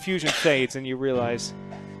the confusion fades, and you realize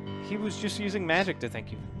he was just using magic to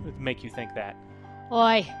make you think that.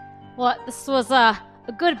 Oi. What? This was a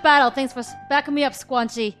good battle. Thanks for backing me up,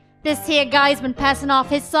 Squanchy. This here guy's been passing off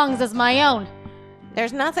his songs as my own.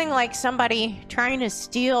 There's nothing like somebody trying to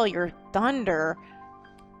steal your thunder.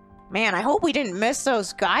 Man, I hope we didn't miss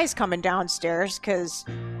those guys coming downstairs, because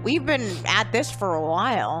we've been at this for a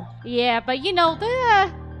while. Yeah, but you know,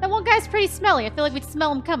 that one guy's pretty smelly. I feel like we'd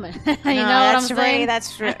smell him coming. You know what I'm that's saying? Right,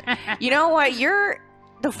 that's right. You know what? You're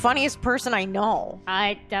the funniest person I know.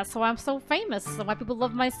 That's why I'm so famous. That's why people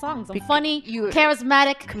love my songs. I'm Bec- funny, you-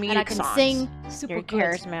 charismatic, Comedic and I can songs. sing super You're good.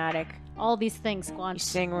 charismatic. All these things, You Squanch.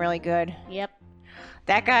 sing really good. Yep.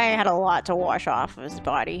 That guy had a lot to wash off of his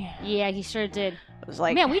body. Yeah, he sure did. It was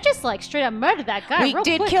like Man, we just like straight up murdered that guy. we real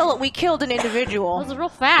did quick. kill. We killed an individual. That was real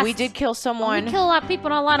fast. We did kill someone. We killed a lot of people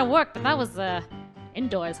in our line of work, but that was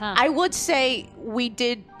indoors, huh? I would say we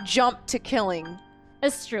did jump to killing.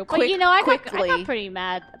 It's true, but Quick- you know, I quickly. got pretty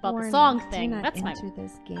mad about Warren, the song do thing. not That's my enter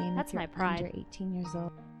this game that's if you're my pride. Under 18 years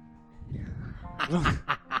old.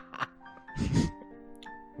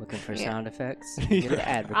 Looking for sound effects? Yeah. Get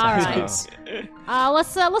advertisements.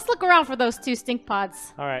 Let's look around for those two stink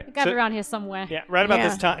pods. All right. We got it around here somewhere. Yeah, right about Yeah.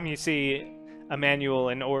 this time you see Emmanuel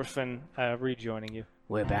and Orphan rejoining you.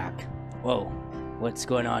 We're back. Whoa. What's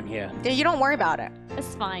going on here? Yeah, you don't worry about it.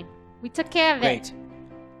 It's fine. We took care of it. Great.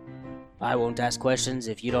 I won't ask questions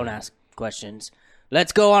if you don't ask questions.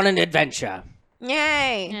 Let's go on an adventure.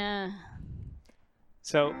 Yay! Yeah.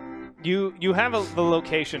 So you have the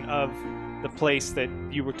location of the place that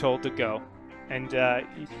you were told to go, and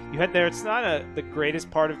you head there. It's not the greatest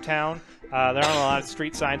part of town. There aren't a lot of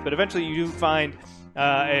street signs, but eventually you do find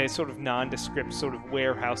a sort of nondescript, sort of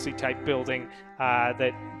warehousey type building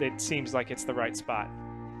that seems like it's the right spot.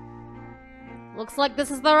 Looks like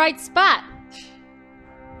this is the right spot.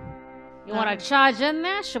 You want to charge in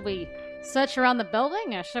there? Should we search around the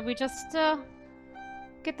building, or should we just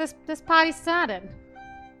get this party started?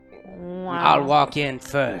 Wow. I'll walk in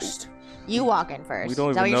first. You walk in first. We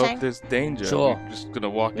don't Is that even what know you're if there's danger. Sure. We're just gonna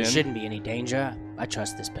walk There in. shouldn't be any danger. I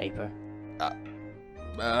trust this paper.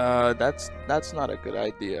 That's not a good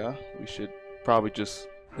idea. We should probably just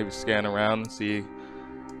maybe scan around and see,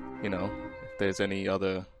 if there's any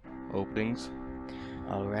other openings.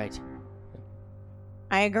 All right.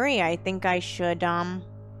 I agree. I think I should,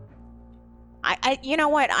 you know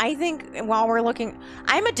what? I think while we're looking,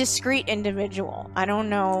 I'm a discreet individual. I don't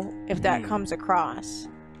know if that comes across.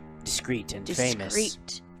 Discreet and famous.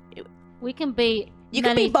 Discreet. We can be. You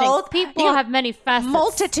can many be both. things. People You can- have many facets.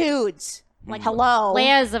 Multitudes. Like Hello.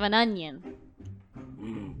 layers of an onion.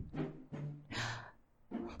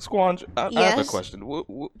 Squanch, I have a Yes? question.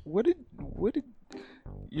 What did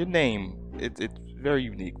your name? It's very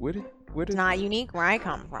unique. Where did It's not unique where I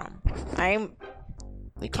come from. I'm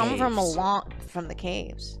The come from the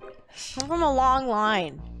caves. Come from a long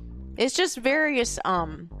line. It's just various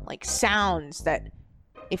like sounds that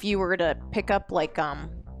if you were to pick up like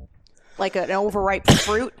an overripe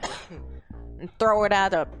fruit and throw it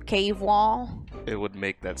at a cave wall. it would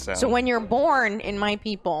make that sound? So when you're born in my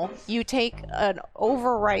people, you take an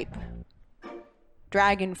overripe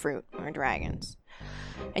dragon fruit or dragons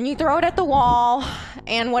and you throw it at the wall,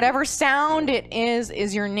 and whatever sound it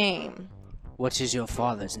is your name. What is your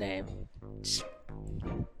father's name?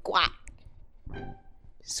 Squat.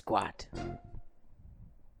 Squat.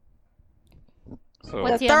 So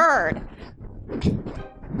What's The your- third.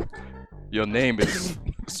 your name is.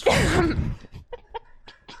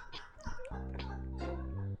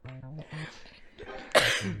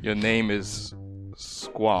 Your name is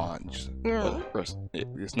Squanch.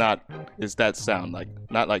 It's not. Is that sound like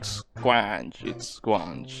not like Squanch? It's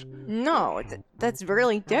Squanch. No, that's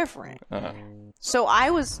really different. Uh, So I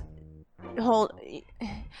was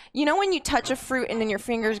you know when you touch a fruit and then your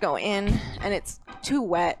fingers go in and it's too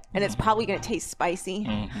wet and it's probably gonna taste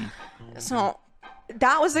spicy. So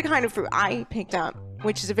that was the kind of fruit I picked up,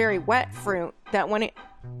 which is a very wet fruit that when it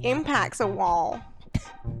impacts a wall,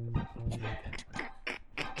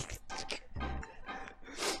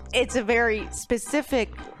 it's a very specific,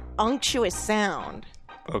 unctuous sound.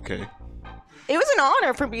 okay. It was an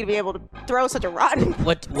honor for me to be able to throw such a rotten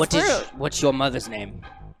fruit. What's your mother's name?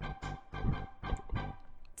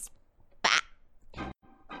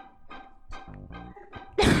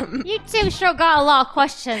 You two sure got a lot of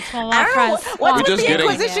questions from I our don't know friends. what's We're with just the getting.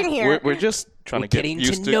 Inquisition here. We're just trying We're to get getting to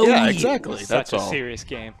used to. know Yeah, you. exactly. That's Such a all. serious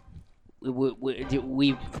game.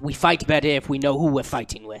 We fight better if we know who we're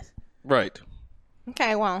fighting with. Right.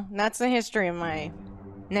 Okay, well, that's the history of my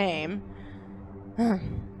name. And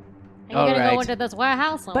you're gonna Alright. go into this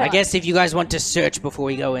warehouse? Or I what? guess if you guys want to search before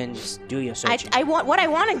we go in, just do your searching. What I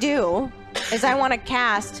want to do is I want to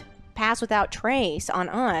cast Pass Without Trace on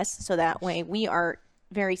us, so that way we are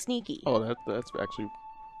very sneaky. Oh, that's actually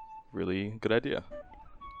really good idea.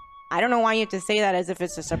 I don't know why you have to say that as if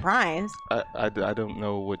it's a surprise. I don't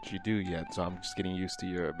know what you do yet, so I'm just getting used to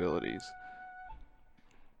your abilities.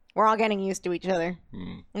 We're all getting used to each other.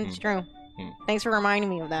 It's true. Thanks for reminding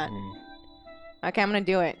me of that. Okay, I'm gonna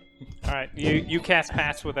do it. All right, you cast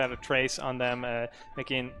Pass Without a Trace on them,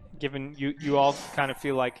 making given you all kind of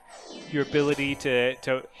feel like your ability to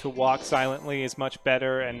walk silently is much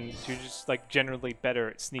better, and you're just like generally better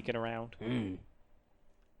at sneaking around.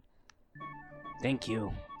 Thank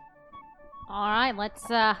you. All right, let's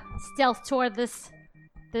stealth toward this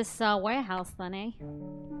warehouse then, eh?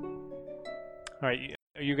 All right,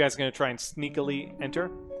 are you guys gonna try and sneakily enter?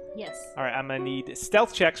 Yes. All right, I'm gonna need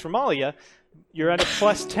stealth checks from all of you. You're at a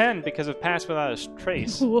 +10 because of pass without a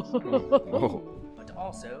trace. But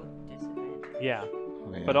also disadvantage. Yeah.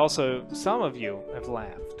 Oh, yeah. But also, some of you have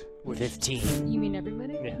laughed. 15. You mean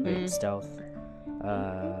everybody? Yeah. Stealth.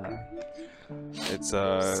 It's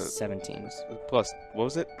 17. plus. What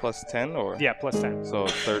was it? +10 or? Yeah, +10. So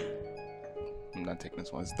I'm not taking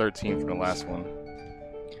this one. It's 13 from the last one.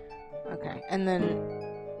 Okay, and then...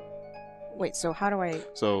 Wait, so how do I...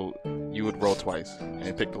 So you would roll twice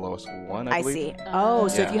and pick the lowest one, I I believe. see. Oh,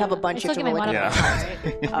 so if you have a bunch, I you still have get to my roll it. modifier,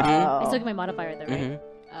 right? I Oh. still get my modifier though,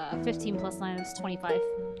 right? 15 plus 9 is 25.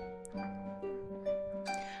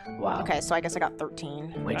 Wow. Okay, so I guess I got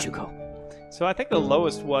 13. Where'd you go? So I think the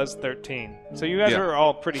lowest was 13. So you guys Yeah. are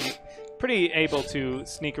all pretty able to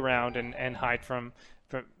sneak around and hide from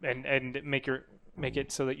and make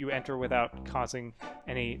it so that you enter without causing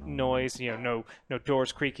any noise. You know, no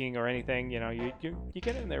doors creaking or anything. You know, you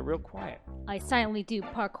get in there real quiet. I silently do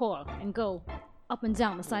parkour and go up and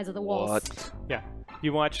down the sides of the walls. What? Yeah,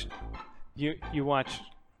 you watch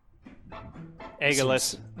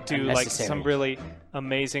Aeolus do like unnecessary. some really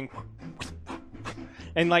amazing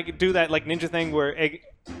and like do that like ninja thing where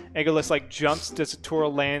Aeolus like jumps, does a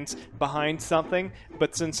twirl, lands behind something,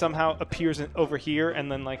 but then somehow appears over here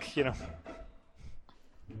and then like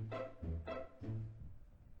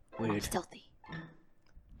Weird. Stealthy.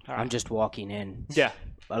 I'm just walking in. Yeah.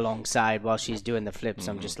 Alongside while she's doing the flips.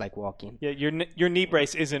 I'm just like walking. Yeah, your knee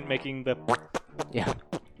brace isn't making the Yeah.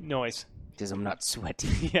 noise. Because I'm not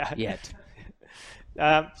sweaty Yeah. yet.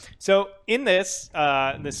 So in this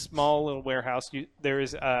small little warehouse, there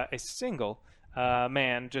is a single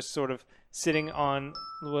man just sort of sitting on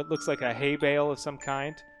what looks like a hay bale of some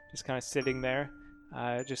kind, just kind of sitting there,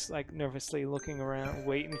 just like nervously looking around,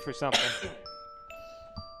 waiting for something.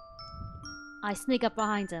 I sneak up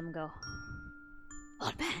behind him and go,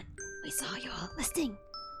 Old man, we saw your listing.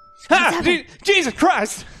 Ha! Jesus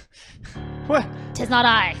Christ! What? 'Tis not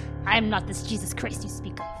I. I am not this Jesus Christ you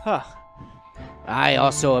speak of. Huh. I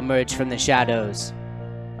also emerged from the shadows.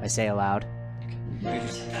 I say aloud.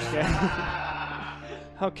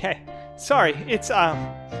 Okay. Sorry, it's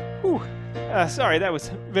sorry, that was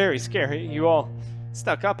very scary. You all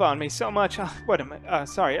stuck up on me so much. What am I?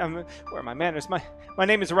 Sorry, where are my manners? My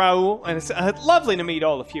name is Raoul, and it's lovely to meet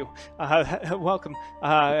all of you. Welcome.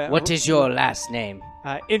 What is your last name?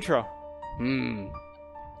 Intro.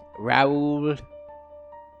 Raoul.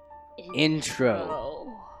 Intro. Oh.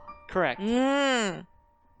 Correct.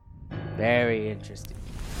 Very interesting.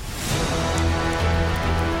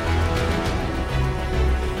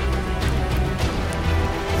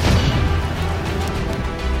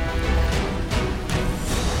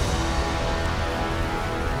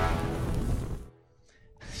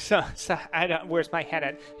 So I don't. Where's my head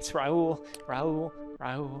at? It's Raoul.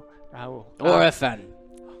 Orphan.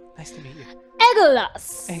 Nice to meet you.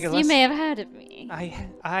 Aeolus! Aeolus? You may have heard of me. I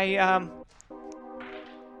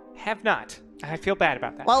have not. I feel bad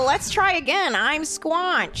about that. Well, let's try again. I'm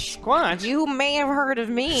Squanch. Squanch. You may have heard of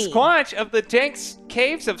me. Squanch of the Danks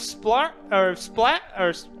Caves of Splat.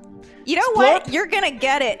 You know what? You're gonna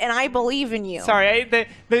get it, and I believe in you. Sorry, the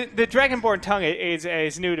Dragonborn tongue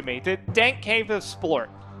is new to me. The Dank Cave of Splort.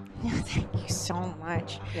 Thank you so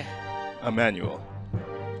much. Emmanuel.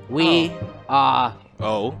 We are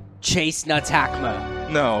Oh. Chase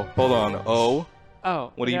Nutakma. No, hold on. Oh.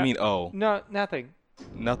 Oh. What do you mean, oh? No, nothing.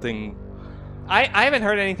 Nothing. I haven't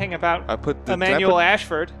heard anything about I put the. Emmanuel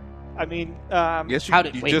Ashford. I mean, Yes, you, How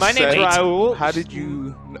did- you wait, just my name's said. Raoul. How did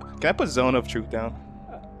you? Can I put Zone of Truth down?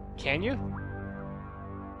 Can you?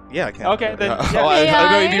 Yeah, I can. Okay, then, Oh, yeah.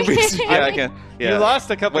 I know you do. Yeah, I can. Yeah. You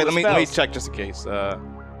lost a couple Wait, of let me spells. check just in case.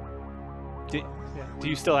 Do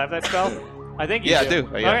you still have that spell? I think you Yeah, I do. do.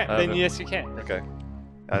 Yeah, Okay, I then have it. yes, you can. Okay.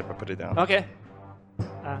 I put it down. Okay.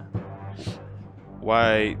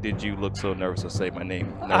 Why did you look so nervous to say my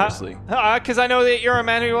name nervously? Because I know that you're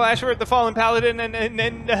Emmanuel Ashford, the Fallen Paladin,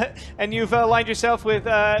 and you've aligned yourself with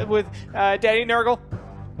Daddy Nurgle.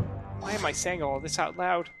 Why am I saying all this out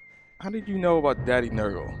loud? How did you know about Daddy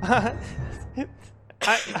Nurgle?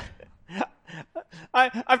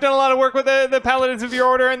 I've done a lot of work with the Paladins of your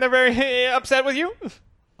order, and they're very upset with you.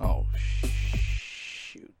 Oh,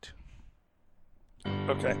 shoot.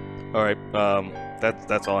 Okay. All right.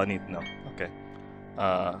 That's all I need to know. Okay.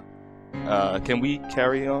 Can we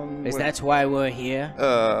carry on? Is that why we're here?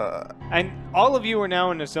 And all of you are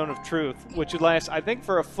now in a zone of truth, which would last, I think,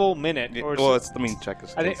 for a full minute. Or well, check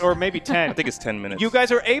this. I think, or maybe 10. I think it's 10 minutes. You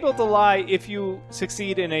guys are able to lie if you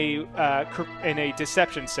succeed in a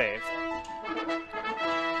deception save,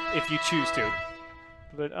 if you choose to,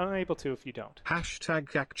 but unable to if you don't.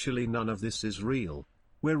 Hashtag actually none of this is real.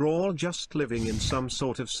 We're all just living in some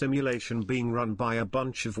sort of simulation being run by a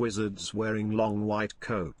bunch of wizards wearing long white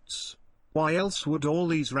coats. Why else would all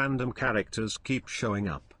these random characters keep showing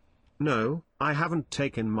up? No, I haven't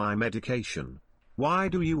taken my medication. Why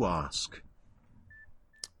do you ask?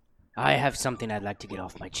 I have something I'd like to get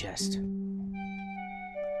off my chest.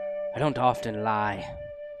 I don't often lie,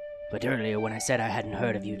 but earlier when I said I hadn't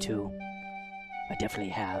heard of you two, I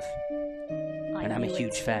definitely have. And I'm a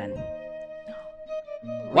huge fan.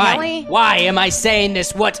 Why? Really? Why am I saying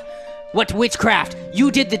this? What witchcraft? You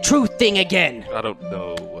did the truth thing again. I don't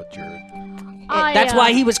know what you're... That's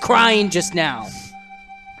why he was crying just now.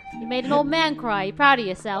 You made an old man cry. You proud of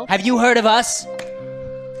yourself? Have you heard of us?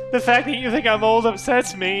 The fact that you think I'm old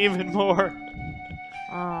upsets me even more.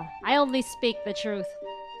 I only speak the truth.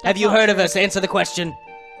 Have you heard of us? Answer the question.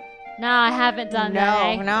 No, I haven't done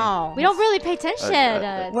that. No. We don't really pay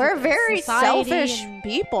attention. We're to very society selfish and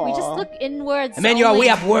people. We just look inwards. Emmanuel, only. we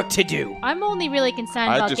have work to do. I'm only really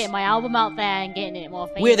concerned about getting my album out there and getting it more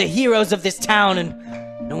famous. We're the heroes of this town,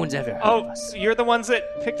 and no one's ever heard of us. You're the ones that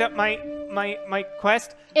picked up my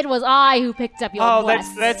quest? It was I who picked up your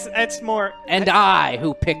quest. That's more... And I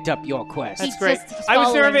who picked up your quest. That's great. I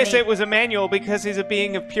was nervous it was Emmanuel because he's a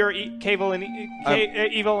being of pure evil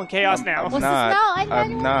and chaos now. What's this now?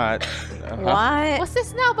 I'm not. What? What's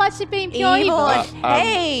this now about you being pure evil?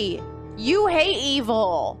 Hey, you hate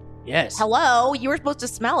evil. Yes. Hello, you were supposed to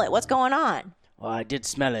smell it. What's going on? Well, I did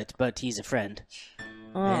smell it, but he's a friend.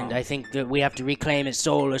 And I think that we have to reclaim his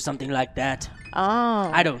soul or something like that.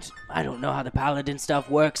 I don't know how the paladin stuff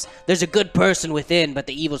works. There's a good person within, but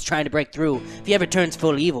the evil's trying to break through. If he ever turns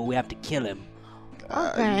full evil, we have to kill him.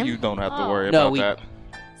 Okay. You don't have to worry about that.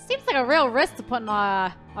 Seems like a real risk to put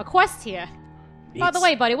on a quest here. By the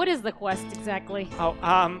way, buddy, what is the quest exactly?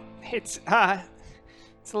 It's a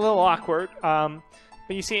little awkward. But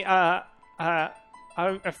you see, a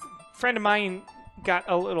friend of mine got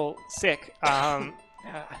a little sick.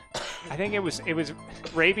 I think it was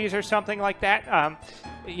rabies or something like that.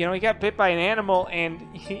 He got bit by an animal, and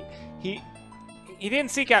he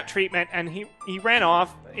didn't seek out treatment, and he ran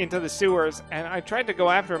off into the sewers. And I tried to go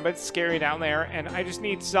after him, but it's scary down there, and I just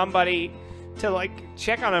need somebody to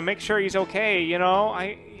check on him, make sure he's okay.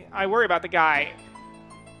 I worry about the guy.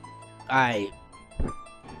 I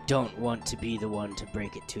don't want to be the one to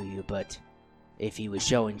break it to you, but if he was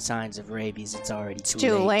showing signs of rabies, it's already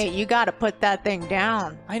too late. You gotta put that thing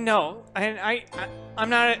down. I know, and I'm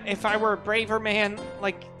not. If I were a braver man,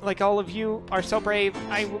 like all of you are so brave,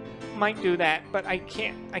 I might do that, but I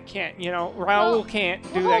can't. Raul can't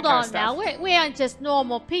do that kind of stuff. Hold on now. We aren't just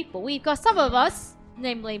normal people. We've got some of us,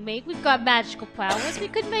 namely me. We've got magical powers. We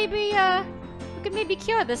could maybe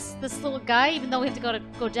cure this little guy, even though we have to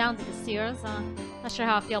go down to the sewers. Not sure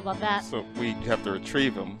how I feel about that. So we have to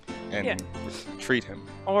retrieve him and treat him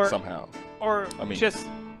somehow. Or just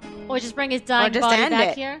bring his dying body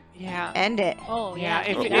back here. Yeah. End it. Oh yeah.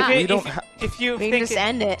 If you we think can just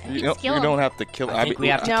end it. You don't have to kill him. I think we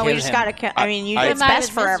have to kill we him. just gotta kill. I mean, it's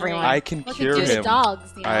best for everyone. I can cure him.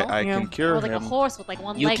 Dogs, I can cure him. Or him. a horse with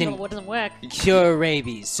one leg that doesn't work. Cure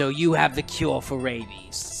rabies, so you have the cure for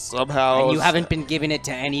rabies. Somehow. And you haven't been giving it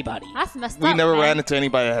to anybody. That's messed up. We never ran into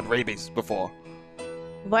anybody that had rabies before.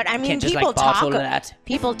 But I mean, people talk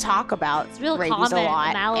about rabies a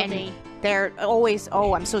lot, and they're always,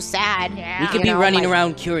 I'm so sad. Yeah. We could be running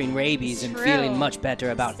around curing rabies and feeling much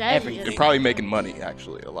better about everything. You're probably making money,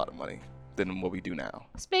 actually, a lot of money, than what we do now.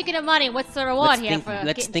 Speaking of money, what's the reward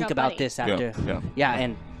Let's think about this after. Yeah,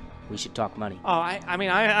 and we should talk money. Oh,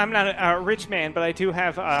 I'm not a rich man, but I do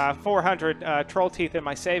have 400 troll teeth in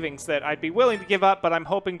my savings that I'd be willing to give up, but I'm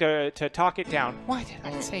hoping to talk it down. Why did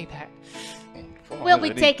I say that? We'll be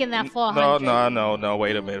taking that 400. No,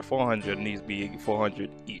 wait a minute. 400 needs to be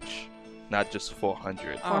 400 each, not just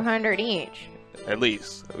 400. 400 each. At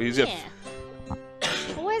least. Yeah.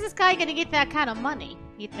 Well, where's this guy gonna get that kind of money,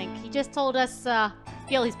 you think? He just told us,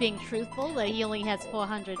 feel he's being truthful, that he only has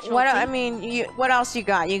 400 troll teeth. What else you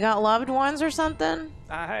got? You got loved ones or something?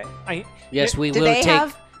 Yes, we will take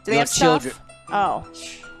your children. Oh.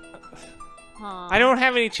 I don't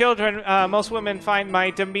have any children. Most women find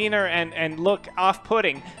my demeanor and look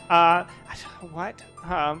off-putting. What?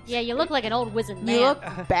 Yeah, you look like an old wizard man. You look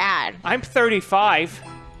bad. I'm 35.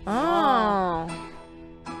 Oh.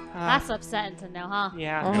 That's upsetting to know, huh?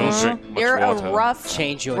 Yeah. You don't drink much You're water. a rough,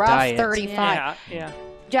 Change your rough diet. 35. Yeah.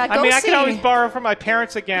 Yeah, go I mean, I see. can always borrow from my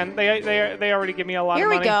parents again. They already give me a lot Here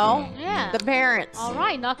of we money. go. Yeah. The parents. All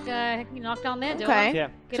right, knock on their door. Okay. Yeah.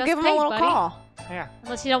 Get So us give them paid, a little buddy. call. Yeah.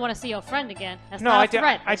 Unless you don't want to see your friend again. That's No, not I a do.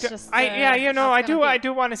 threat. I It's do. just, Yeah, you know, how I it's do. gonna I be.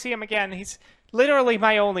 do want to see him again. He's literally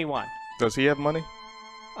my only one. Does he have money?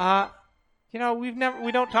 You know,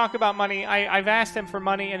 we don't talk about money. I've asked him for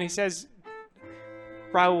money, and he says,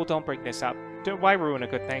 Raul, don't bring this up. Why ruin a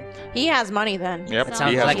good thing? He has money then. Yep.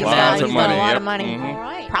 Sounds He has like a lots man. of He's got money. a lot Yep. of money. Mhm. All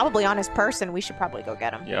right. Probably on his person. We should probably go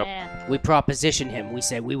get him. Yep. Yeah. We proposition him. We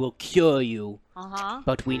say we will cure you, Uh-huh.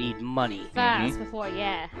 but we need money. Fast before,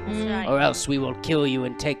 yeah. That's right. Or else we will kill you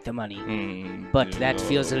and take the money. But that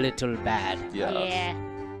feels a little bad. Yeah.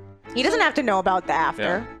 He doesn't have to know about the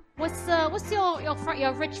after. What's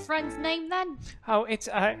your rich friend's name then? Oh, it's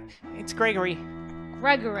Gregory.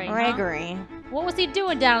 Gregory. huh? Gregory. What was he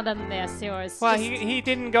doing down in there, sewers? Well, Just- he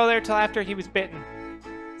didn't go there till after he was bitten.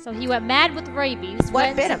 So he went mad with rabies. What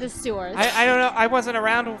went bit to him? the sewers. I don't know. I wasn't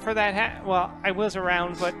around for that. Well, I was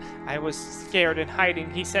around, but I was scared and hiding.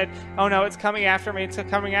 He said, "Oh no, it's coming after me! It's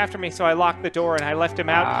coming after me!" So I locked the door and I left him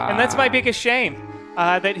out. And that's my biggest shame.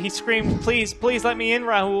 That he screamed, "Please, please let me in,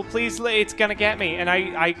 Raul! Please, it's gonna get me!" And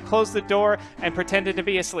I closed the door and pretended to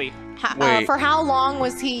be asleep. Wait. For how long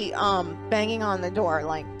was he banging on the door?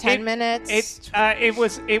 Like 10 minutes?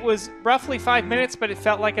 It was roughly 5 minutes, but it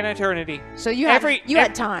felt like an eternity. So you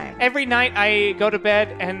had time. Every night I go to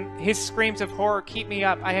bed and his screams of horror keep me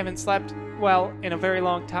up. I haven't slept well in a very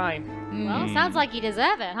long time. Well, sounds like you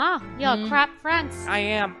deserve it, huh? You're a crap friend. I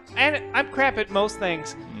am, and I'm crap at most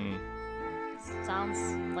things. Sounds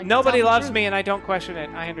like Nobody you're telling loves the me, and I don't question it.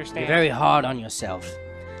 I understand. You're very hard on yourself,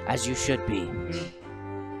 as you should be. truth.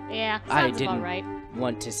 Yeah, I sounds didn't about right.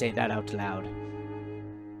 want to say that out loud.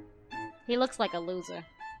 He looks like a loser.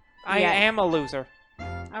 I Yeah. am a loser.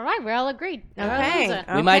 All right, we're all agreed. You're a Okay. loser.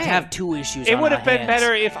 We might Okay. have two issues It on would our have been hands.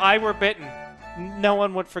 better if I were bitten. No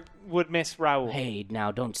one would miss Raul. Hey,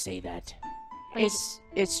 now don't say that.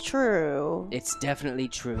 It's true. It's definitely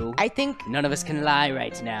true. I think None of us can lie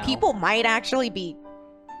right now. people might actually be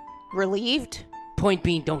relieved. Point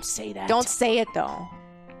being, don't say that. Don't say it though.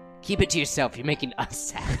 Keep it to yourself. You're making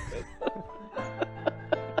us sad.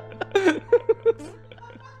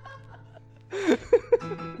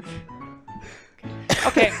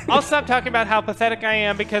 Okay, I'll stop talking about how pathetic I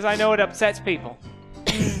am because I know it upsets people.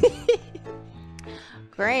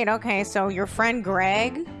 Great. Okay. So your friend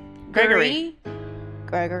Gregory.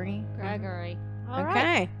 Gregory. Gregory. All right.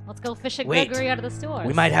 Okay. Let's go fishing Wait. Gregory out of the stores.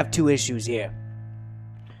 We might have two issues here.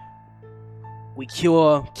 We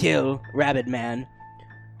kill Rabbit Man,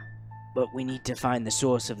 but we need to find the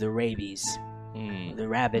source of the rabies, the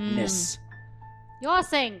rabidness. You're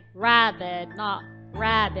saying rabid, not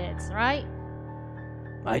rabbits, right?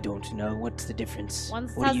 I don't know. What's the difference?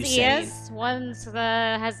 One's what has are you the saying? ears, one's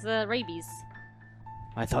has the rabies.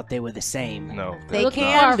 I thought they were the same. No. They Look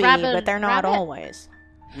can for be, rabbit- but they're not rabbit. always.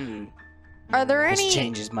 Hmm. Are there This any?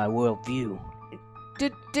 changes my worldview.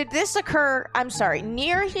 Did this occur? I'm sorry,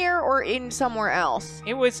 near here or in somewhere else?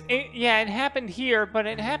 It happened here, but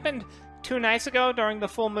it happened 2 nights ago during the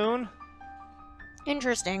full moon.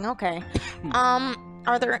 Interesting. Okay.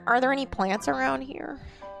 Are there any plants around here?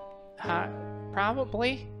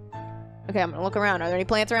 Probably. Okay, I'm gonna look around. Are there any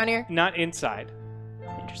plants around here? Not inside.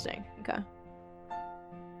 Interesting. Okay.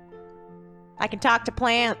 I can talk to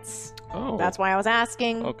plants. Oh. That's why I was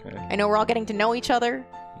asking. Okay. I know we're all getting to know each other.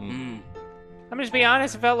 Hmm. I'm just being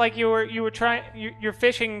honest. It felt like you're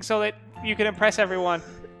fishing so that you could impress everyone.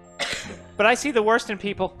 But I see the worst in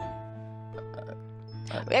people.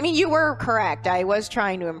 I mean, you were correct. I was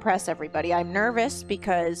trying to impress everybody. I'm nervous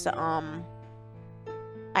because I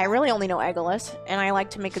really only know Egolas, and I like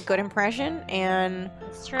to make a good impression. And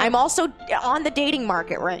It's true. I'm also on the dating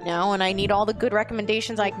market right now, and I need all the good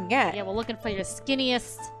recommendations I can get. Yeah, we're looking for your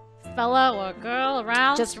skinniest fella or girl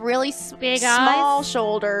around. Just really Big small eyes.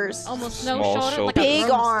 shoulders, almost no Small shoulder, like big a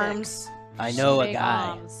broomstick. arms. I know a Big guy.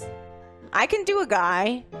 arms. I can do a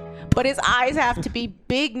guy, but his eyes have to be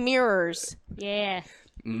big mirrors. Yeah,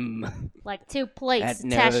 Mm. like 2 plates That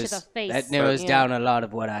attached narrows, to the face. that narrows Yeah. down a lot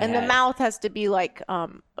of what I And had. the mouth has to be like a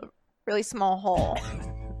really small hole.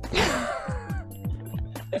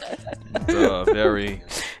 Very.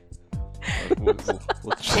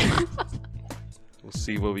 We'll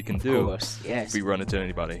see what we can Of do course, yes. if we run into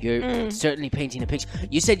anybody. You're certainly painting a picture.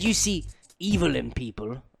 You said you see evil in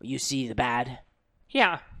people. You see the bad.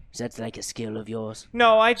 Yeah. Is that like a skill of yours?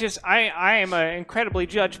 No, I am an incredibly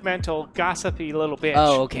judgmental, gossipy little bitch.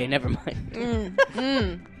 Oh, okay, never mind.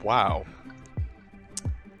 Wow.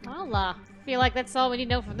 Well, feel like that's all we need to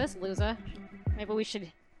know from this loser. Maybe we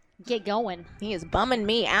should get going. He is bumming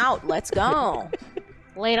me out. Let's go.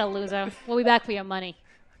 Later, loser. We'll be back for your money.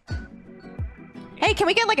 Hey, can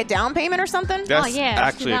we get like a down payment or something? That's yeah,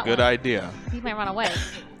 let's do actually a that good one. idea. He might run away.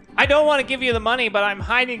 I don't want to give you the money, but I'm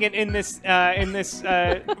hiding it in this underneath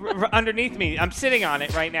me. I'm sitting on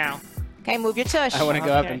it right now. Okay, move your tush. I want to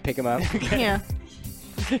go up Okay. and pick him up. Yeah.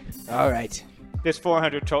 All right. There's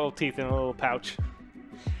 400 troll teeth in a little pouch.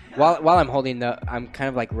 While I'm holding I'm kind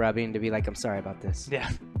of like rubbing to be like, I'm sorry about this. Yeah.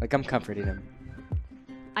 Like I'm comforting him.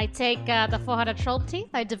 I take the 400 troll teeth.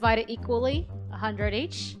 I divide it equally, 100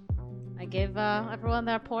 each. I give everyone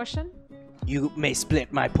their portion. You may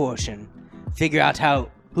split my portion. Figure out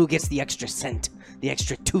who gets the extra cent, the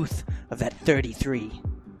extra tooth of that 33.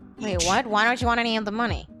 Wait, what? Why don't you want any of the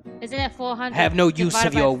money? Isn't it 400? I have no use divided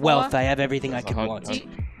of by your 4? wealth. I have everything I could hun- want.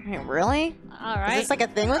 hun- Wait, really? All right. Is this like a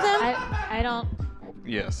thing with him? I don't.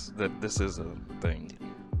 Yes, this is a thing.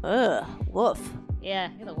 Ugh, woof. Yeah,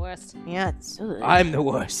 you're the worst. Yeah, it's. Ugh. I'm the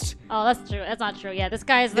worst. Oh, that's true. That's not true. Yeah, this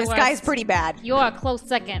guy is the This worst. guy's pretty bad. You're a close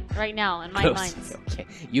second right now in my mind. Okay.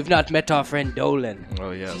 You've not met our friend Dolan.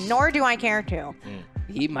 Oh yes. Nor do I care to.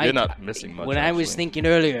 He might. You're not missing much. When I was actually. thinking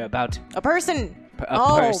earlier about A person. a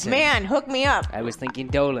Oh person, man, hook me up. I was thinking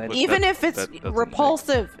Dolan. But Even that- if it's that doesn't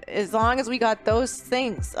repulsive, as long as we got those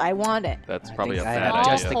things, I want it. That's probably a think I bad have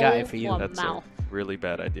just idea. the guy for you. Or That's mouth. a really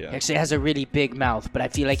bad He idea. actually has a really big mouth, but I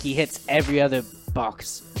feel like he hits every other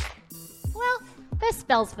box. Well, there's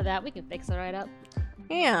spells for that. We can fix it right up.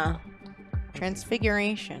 Yeah.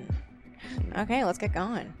 Transfiguration. Okay, let's get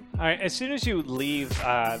going. All right. As soon as you leave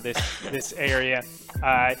this area,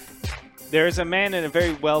 there's a man in a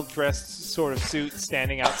very well-dressed sort of suit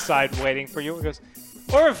standing outside waiting for you. He goes,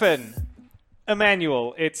 Orphan,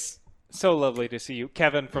 Emmanuel, it's so lovely to see you.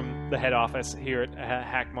 Kevin from the head office here at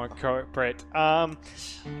Hackmore Corporate.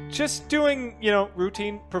 Just doing,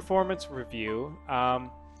 routine performance review.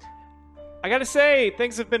 I gotta say,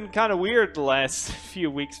 things have been kind of weird the last few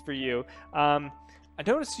weeks for you. I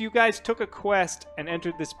noticed you guys took a quest and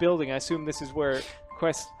entered this building. I assume this is where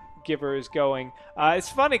Quest Giver is going. It's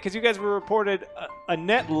funny because you guys were reported a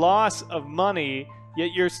net loss of money,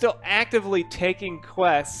 yet you're still actively taking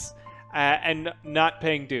quests and not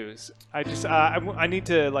paying dues. I need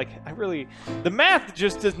to, the math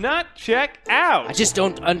just does not check out. I just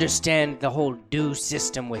don't understand the whole due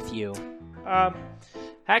system with you.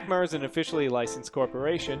 Hackmore is an officially licensed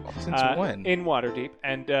corporation Since when? in Waterdeep,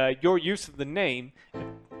 and your use of the name,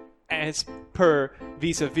 as per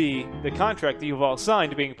vis-a-vis the contract that you've all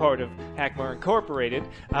signed being part of Hackmore Incorporated,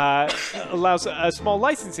 allows a small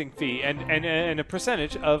licensing fee and a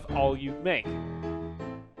percentage of all you make.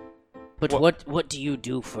 But what do you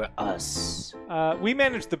do for us? We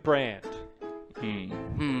manage the brand. We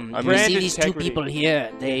Brand see these two integrity. people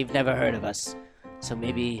here. They've never heard of us. So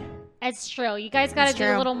maybe It's true. You guys got to It's do a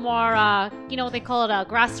true. little more, you know what they call it,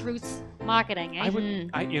 grassroots marketing, eh?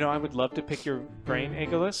 I would love to pick your brain,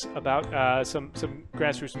 Aegolas, about some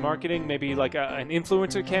grassroots marketing, maybe like an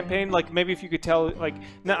influencer campaign. Like maybe if you could tell,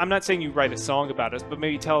 no, I'm not saying you write a song about us, but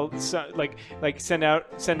maybe send out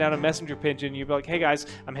a messenger pigeon. You'd be like, hey guys,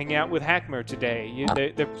 I'm hanging out with Hackmore today.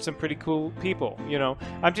 They're some pretty cool people.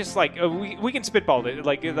 I'm just like we can spitball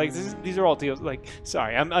it. These are all deals.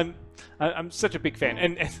 Sorry, I'm such a big fan,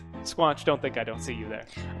 and Squanch, don't think I don't see you there,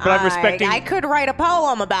 but I'm respecting. I could write a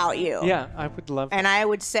poem about you. Yeah, I would love. And I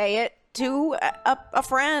would say it to a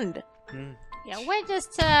friend. Yeah, we're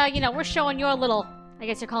just, we're showing your little, I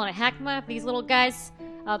guess you're calling it Hackma, these little guys,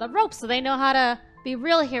 the ropes so they know how to be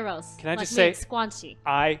real heroes. Can I like just me say- and Squanchy.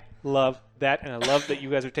 I love that, and I love that you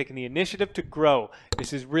guys are taking the initiative to grow.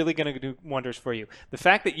 This is really going to do wonders for you. The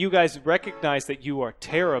fact that you guys recognize that you are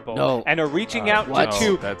terrible No. and are reaching out what? to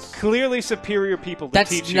No, that's- clearly superior people to That's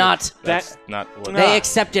teach you. not- That's not what. they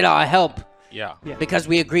accepted our help Yeah. because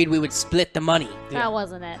we agreed we would split the money. That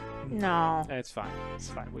wasn't it. No. It's fine. It's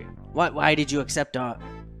fine. Why did you accept our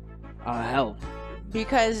help?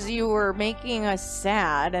 Because you were making us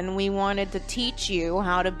sad and we wanted to teach you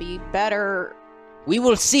how to be better. We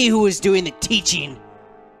will see who is doing the teaching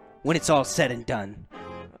when it's all said and done.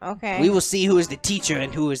 Okay. We will see who is the teacher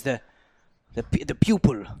and who is the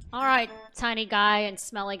pupil. All right, tiny guy and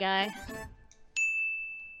smelly guy.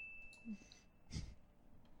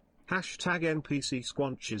 Hashtag NPC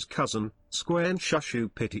Squanch's cousin, Squen Shushu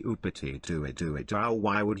Pity Oopity Do It Ow.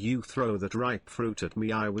 Why would you throw that ripe fruit at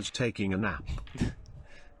me? I was taking a nap.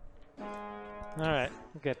 All right,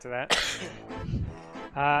 we'll get to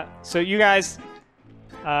that. So you guys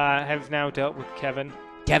have now dealt with Kevin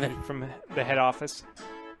from the head office.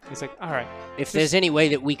 He's like, all right, If there's any way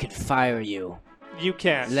that we could fire you, you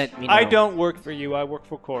can. Let me know. I don't work for you. I work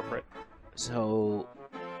for corporate. So,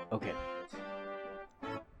 okay.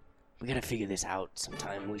 We gotta figure this out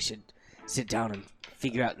sometime. We should sit down and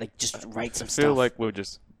figure out, like, just write some I stuff. feel like we're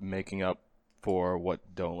just making up for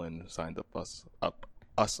what Dolan signed us up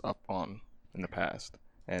on in the past.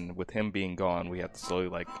 And with him being gone, we have to slowly,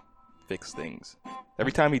 like, fix things.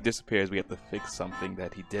 Every time he disappears, we have to fix something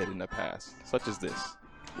that he did in the past, such as this.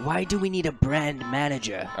 Why do we need a brand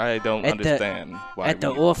manager? I don't understand why. At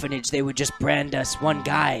the orphanage, they would just brand us one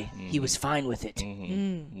guy. He was fine with it.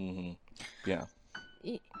 Yeah.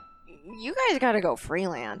 You guys gotta go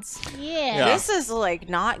freelance. Yeah. This is, like,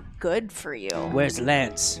 not good for you. Where's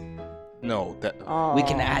Lance? No, that. We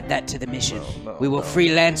can add that to the mission. No, we will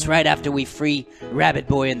freelance right after we free Rabbit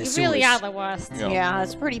Boy in the You sewers. really are the worst. You know, Yeah,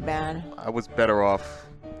 that's pretty bad. I was better off.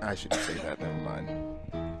 I shouldn't say that. Never mind.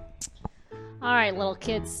 All right, little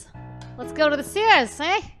kids. Let's go to the Sears,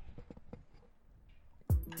 eh?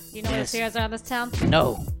 You know where the Yes. Sears are in this town?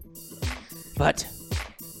 No. But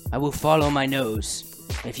I will follow my nose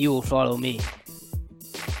if you will follow me.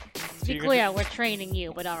 To be clear, we're training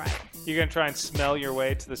you, but all right. You're gonna try and smell your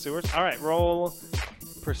way to the sewers? All right, roll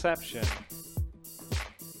perception.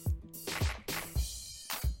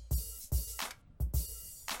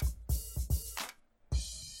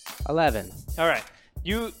 All right.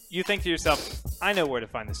 You think to yourself, I know where to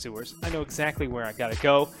find the sewers. I know exactly where I gotta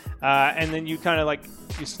go. And then you kind of like,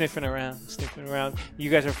 you're sniffing around. You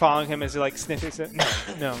guys are following him as he like sniffing.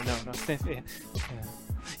 No, sniff it.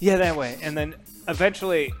 Yeah, that way. And then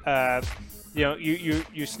eventually,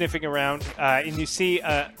 you're sniffing around, and you see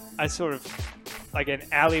a sort of like an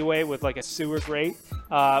alleyway with like a sewer grate,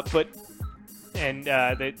 that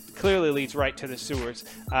clearly leads right to the sewers.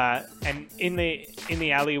 And in the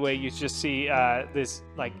alleyway, you just see this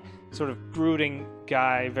like sort of brooding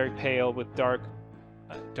guy, very pale with dark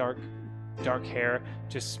hair,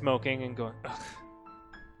 just smoking and going.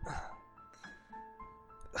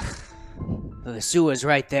 Well, the sewer's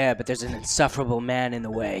right there, but there's an insufferable man in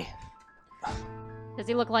the way. Does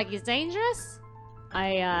he look like he's dangerous?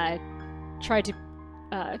 I try to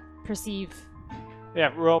perceive.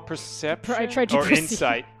 Yeah, roll perception I tried to or perceive.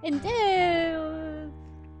 insight. And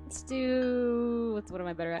let's do. What am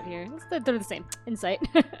I better at here? They're the same. Insight.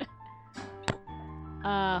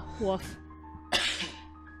 Woof.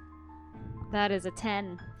 That is a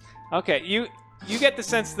 10. Okay, you get the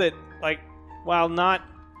sense that, like, while not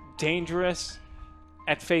dangerous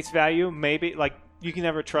at face value, maybe, like, you can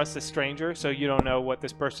never trust a stranger, so you don't know what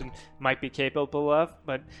this person might be capable of,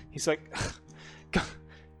 but he's like,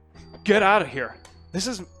 get out of here. This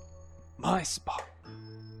is my spot.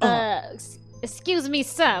 Excuse me,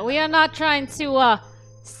 sir. We are not trying to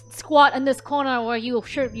squat in this corner where you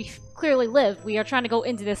clearly live. We are trying to go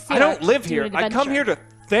into this. I don't live here. I come here to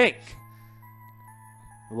think.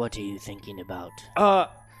 What are you thinking about?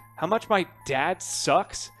 How much my dad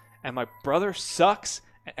sucks, and my brother sucks,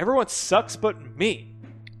 and everyone sucks but me.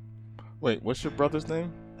 Wait, what's your brother's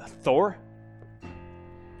name? Thor?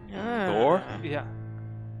 Thor? Yeah.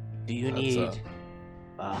 Do you need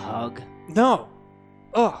a hug? No.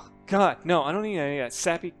 Oh, God, no, I don't need any of that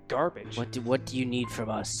sappy garbage. What do you need from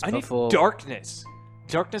us? I need darkness.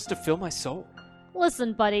 Darkness to fill my soul.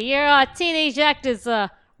 Listen, buddy, your teenage act is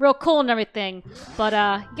real cool and everything, but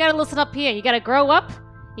you gotta listen up here. You gotta grow up.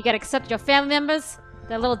 You gotta accept your family members.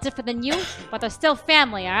 They're a little different than you, but they're still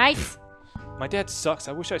family, alright? My dad sucks.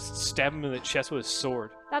 I wish I stabbed him in the chest with a sword.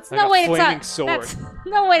 That's like no a way to flaming talk. sword. That's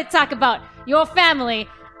no way to talk about your family.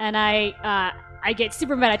 And I get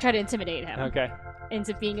super mad. I try to intimidate him Okay.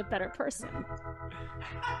 into being a better person.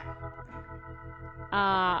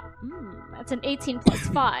 That's an 18 plus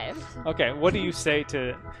 5. Okay, what do you say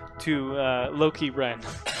to Loki Ren?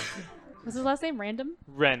 What's his last name? Random?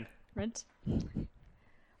 Ren. Rent?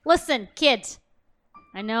 Listen, kid.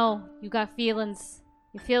 I know you got feelings.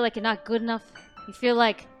 You feel like you're not good enough. You feel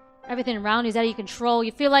like everything around you is out of your control.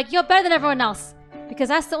 You feel like you're better than everyone else. Because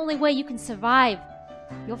that's the only way you can survive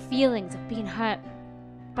your feelings of being hurt.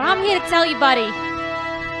 But I'm here to tell you, buddy.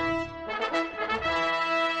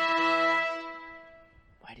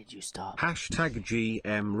 Why did you stop? Hashtag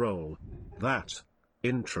GM roll. That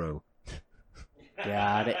intro.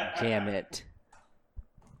 Got it. Damn it.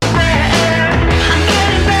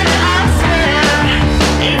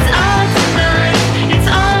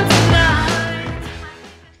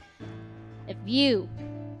 If you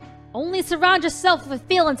only surround yourself with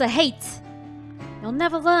feelings of hate, you'll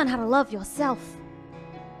never learn how to love yourself.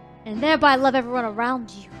 And thereby love everyone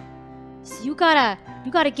around you. So you gotta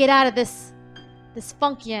get out of this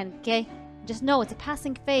funk you're in, okay? Just know it's a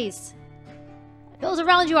passing phase. Those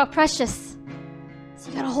around you are precious. So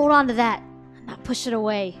you gotta hold on to that and not push it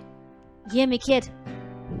away. You hear me, kid?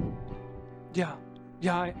 Yeah,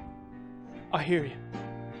 I hear you.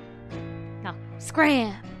 Now,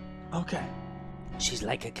 scram. Okay. She's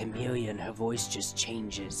like a chameleon. Her voice just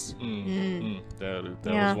changes. That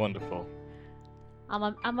Yeah. was wonderful.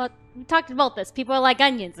 We talked about this. People are like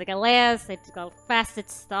onions. They got layers, they got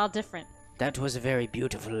facets, they're all different. That was a very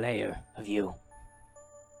beautiful layer of you.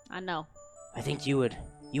 I know. I think you would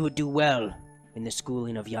do well in the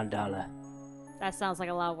schooling of Yandala. That sounds like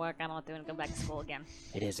a lot of work. I don't want to go back to school again.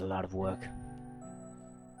 It is a lot of work.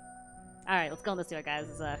 Alright, let's go in this way, guys.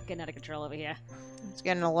 It's getting out of control over here. It's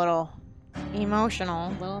getting a little emotional.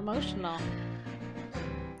 A little emotional.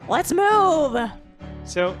 Let's move.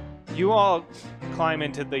 So you all climb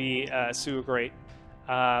into the sewer grate,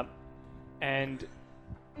 and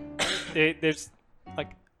there's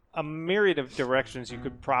like a myriad of directions you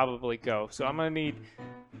could probably go. So I'm gonna need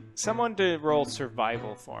someone to roll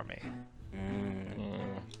survival for me.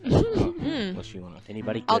 Unless you want to.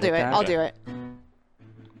 Anybody? I'll good do at it. that? I'll do it.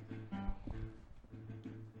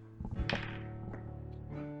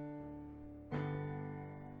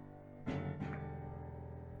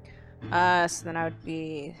 So then I would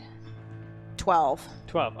be 12.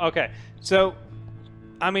 12. Okay. So,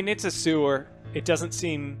 I mean, it's a sewer. It doesn't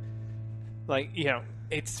seem like,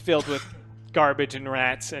 it's filled with garbage and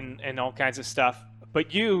rats and all kinds of stuff.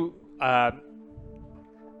 But you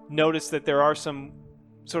notice that there are some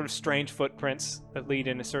sort of strange footprints that lead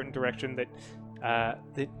in a certain direction that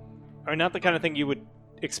are not the kind of thing you would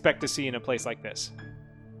expect to see in a place like this.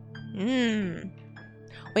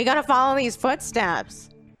 We gotta follow these footsteps.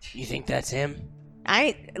 You think that's him?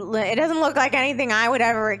 It doesn't look like anything I would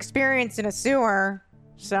ever experience in a sewer.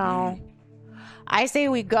 So I say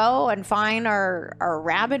we go and find our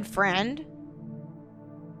rabid friend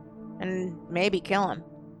and maybe kill him.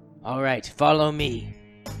 All right, follow me.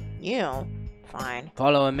 You. Fine.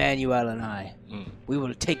 Follow Emmanuel and I. We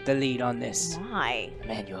will take the lead on this. Why?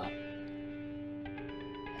 Emmanuel.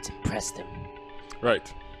 Let's impress them.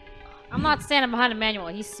 Right. I'm not standing behind Emmanuel.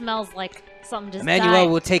 He smells like something just Emmanuel died.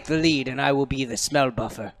 will take the lead, and I will be the smell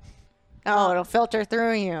buffer. Oh, it'll filter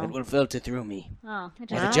through you. It will filter through me. Oh, I have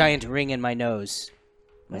interesting. a giant ring in my nose.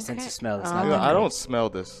 My sense of smell is not I good. don't smell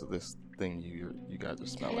this thing you guys are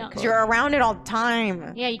smelling. Yeah. Because you're around it all the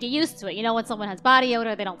time. Yeah, you get used to it. You know when someone has body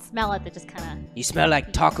odor, they don't smell it. They just kind of... You smell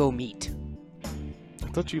like taco meat. I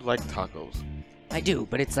thought you liked tacos. I do,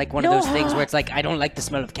 but it's like one of those things where it's like I don't like the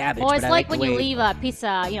smell of cabbage. Or it's but I like the when you way- leave a piece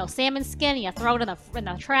of, salmon skin and you throw it in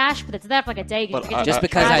the trash, but it's there for like a day. You But get Just the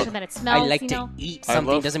because trash I, and then it smells, I like you to know? eat I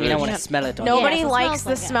something love doesn't mean I fish. want to smell it. All Nobody Yeah, it likes smells the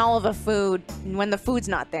like it. smell of a food when the food's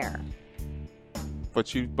not there.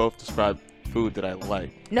 But you both described food that I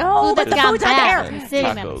like. No, Food but the that's gone food's not bad there. from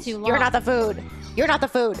sitting there Tacos. for too long. You're not the food. You're not the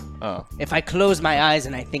food. Oh. If I close my eyes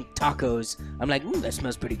and I think tacos, I'm like, ooh, that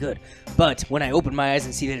smells pretty good. But when I open my eyes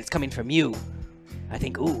and see that it's coming from you, I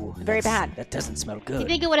think, ooh, Very bad. That doesn't smell You good.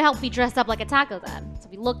 think it would help me dressed up like a taco then? So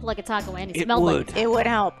if he looked like a taco and he It smelled would. like It would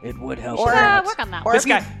help. It would help. Or- work on that. Or This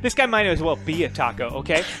if you- guy might as well be a taco,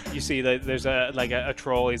 okay? You see, there's a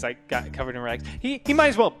troll. He's like got covered in rags. He might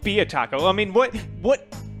as well be a taco. I mean,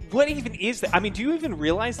 what even is that? I mean, do you even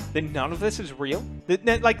realize that none of this is real?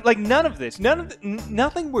 That like none of this,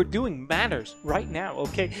 nothing we're doing matters right now,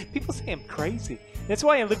 okay? People say I'm crazy. That's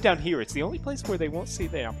why I live down here. It's the only place where they won't say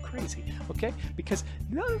that I'm crazy, okay? Because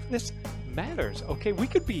none of this matters, okay? We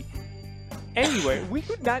could be anywhere. We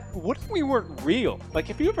could not. What if we weren't real? Like,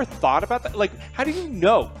 have you ever thought about that? Like, how do you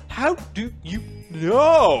know? How do you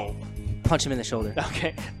know? Punch him in the shoulder.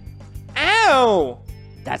 Okay. Ow!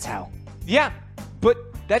 That's how. Yeah, but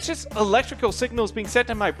that's just electrical signals being sent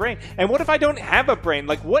to my brain. And what if I don't have a brain?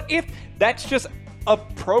 Like, what if that's just a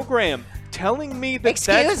program telling me that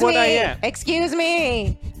that's what I am? Excuse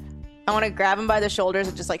me. I want to grab him by the shoulders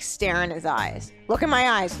and just like stare in his eyes. Look in my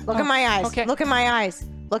eyes. Look in my eyes. okay. Look in my eyes.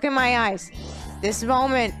 Look in my eyes. This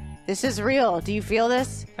moment, this is real. Do you feel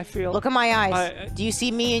this? I feel. Look in my eyes. I- Do you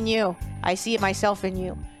see me in you? I see myself in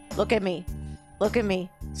you. Look at me. Look at me.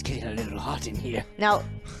 It's getting a little hot in here. Now,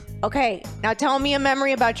 okay. Now tell me a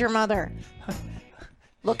memory about your mother.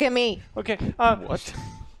 Look at me. Okay. What?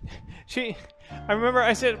 I remember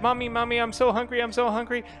I said, Mommy, I'm so hungry.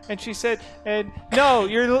 And she said, and no,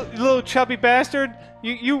 you're a little chubby bastard.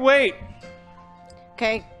 You wait.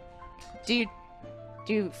 Okay. Do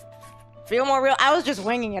you feel more real? I was just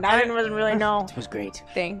winging it. I didn't really know. It was great.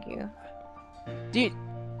 Thank you.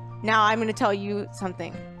 Now I'm gonna tell you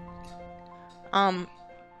something.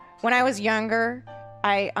 When I was younger,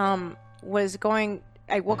 I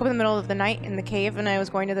woke up in the middle of the night in the cave and I was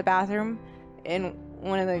going to the bathroom in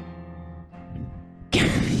one of the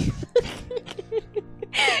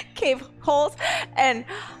cave holes, and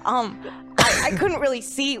I couldn't really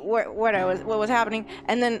see what was happening,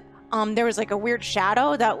 and then there was like a weird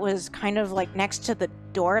shadow that was kind of like next to the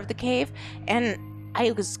door of the cave, and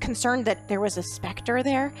I was concerned that there was a specter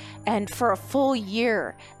there, and for a full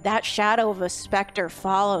year, that shadow of a specter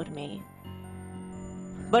followed me.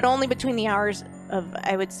 But only between the hours of,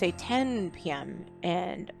 I would say, 10 p.m.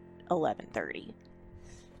 and 11:30.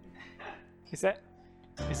 Is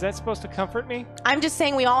that supposed to comfort me? I'm just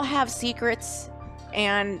saying we all have secrets,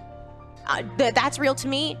 and that's real to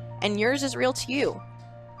me, and yours is real to you.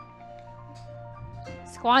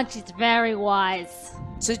 Squanchy's very wise.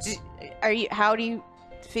 So, how do you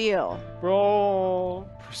feel? Roll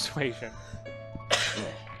persuasion.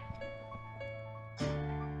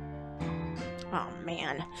 Oh,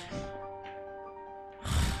 man.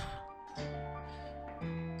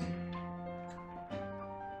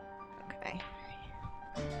 Okay.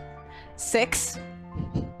 6.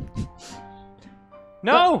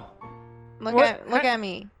 No! Look What? at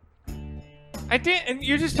me. I did, and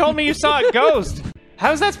you just told me you saw a ghost.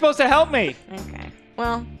 How's that supposed to help me? Okay.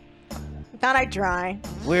 Well, thought I'd try.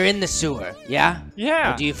 We're in the sewer, yeah?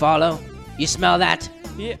 Yeah. Do you follow? You smell that?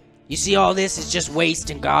 Yeah. You see all this is just waste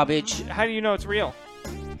and garbage? How do you know it's real?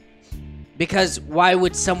 Because why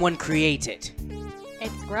would someone create it?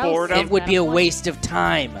 It's gross. Boredom. It would be a waste of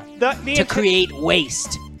time to create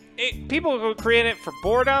waste. People who create it for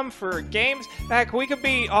boredom, for games. Heck, we could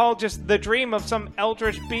be all just the dream of some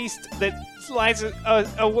eldritch beast that lies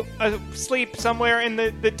asleep somewhere in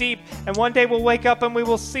the deep, and one day we'll wake up and we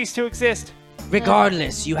will cease to exist.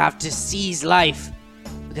 Regardless, you have to seize life,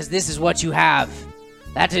 because this is what you have.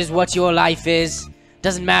 That is what your life is.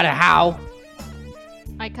 Doesn't matter how.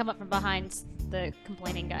 I come up from behind the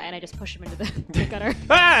complaining guy and I just push him into the gutter.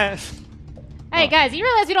 Ah! Hey guys, you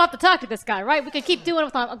realize you don't have to talk to this guy, right? We could keep going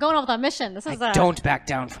on with our mission. This is Don't back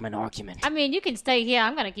down from an argument. I mean, you can stay here.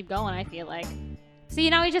 I'm gonna keep going. I feel like. See,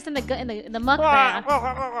 now he's just in the muck there.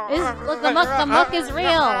 Look, the muck is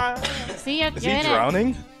real. See, Is he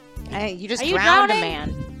drowning? Hey, you just Are you drowned drowning? a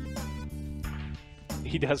man.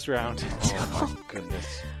 He does drown. Oh my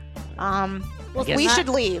goodness. We should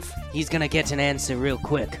leave. He's gonna get an answer real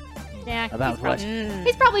quick. Yeah. About what?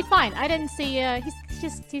 He's probably fine. I didn't see.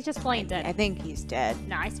 He's just plain dead. I think he's dead.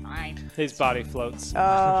 No, he's fine. His body floats.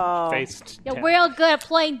 Oh. Face. You're real good at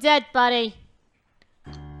playing dead, buddy.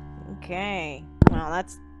 Okay. Well,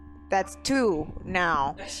 that's 2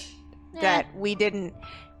 now that we didn't.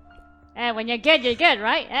 Hey, when you're good,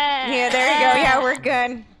 right? Yeah, there you go. Yeah, we're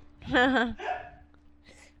good.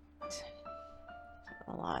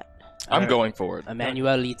 A lot. I'm going forward.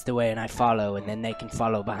 Emmanuel leads the way and I follow, and then they can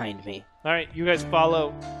follow behind me. All right, you guys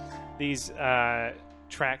follow these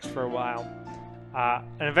tracks for a while,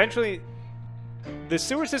 and eventually, the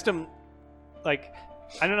sewer system, like,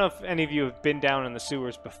 I don't know if any of you have been down in the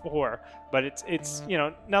sewers before, but it's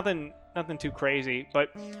nothing too crazy. But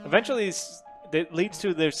eventually, it leads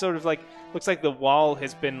to there's sort of like looks like the wall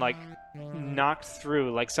has been like knocked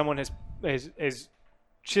through, like someone has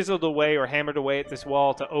chiseled away or hammered away at this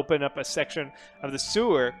wall to open up a section of the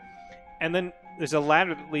sewer, and then there's a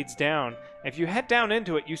ladder that leads down. If you head down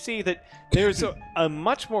into it, you see that there's a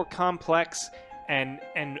much more complex and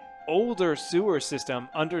older sewer system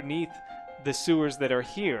underneath the sewers that are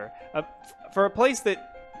here. For a place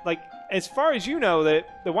that, like, as far as you know, the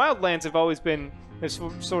Wildlands have always been this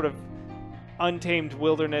sort of untamed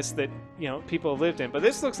wilderness that people have lived in. But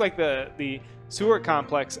this looks like the sewer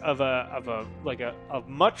complex of a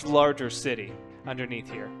much larger city underneath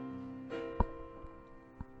here.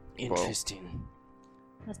 Interesting.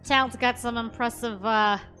 This town's got some impressive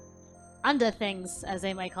under things, as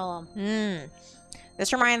they might call them.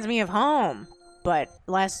 This reminds me of home, but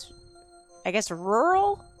less, I guess,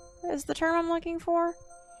 rural is the term I'm looking for.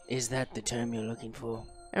 Is that the term you're looking for?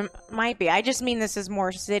 Might be. I just mean this is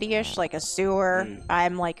more city-ish, like a sewer.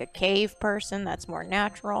 I'm like a cave person. That's more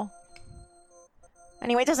natural.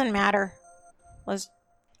 Anyway, it doesn't matter. Let's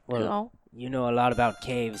go. You know a lot about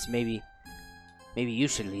caves. Maybe you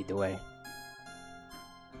should lead the way.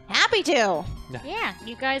 Happy to. Yeah,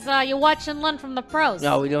 you guys, you watch and learn from the pros.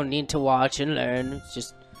 No, we don't need to watch and learn. It's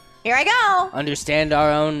just here I go. Understand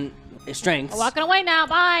our own strengths. We're walking away now.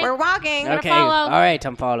 Bye. We're walking. Okay. All right,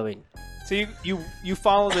 I'm following. So you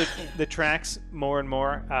follow the tracks more and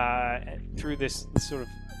more through this sort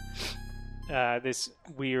of this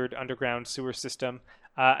weird underground sewer system,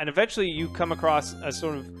 and eventually you come across a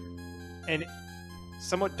sort of an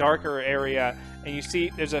somewhat darker area, and you see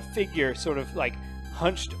there's a figure sort of like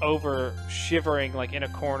hunched over, shivering like in a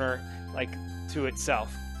corner, like to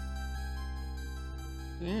itself.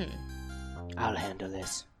 I'll handle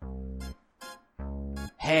this.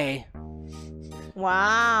 Hey.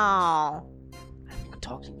 Wow.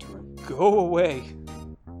 talking to him. Go away.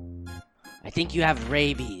 I think you have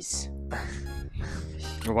rabies.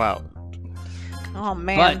 Wow. Oh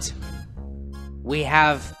man. But we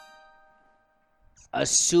have a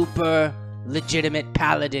super legitimate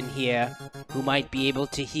paladin here who might be able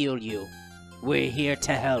to heal you. We're here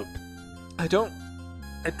to help. I don't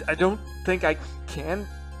think I can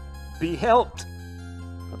be helped.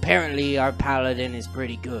 Apparently, our paladin is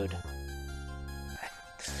pretty good.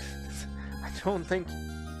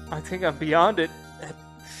 I think I'm beyond it. At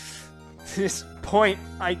this point,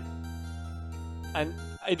 I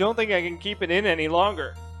don't think I can keep it in any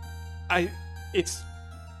longer. If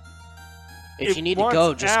It you need to wants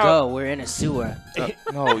go, just out. go. We're in a sewer.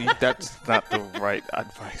 No, that's not the right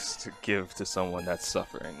advice to give to someone that's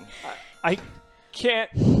suffering. I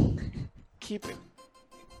can't keep it.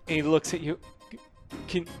 And he looks at you.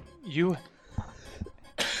 Can you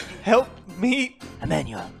help me?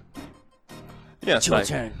 Emmanuel, Yes, it's your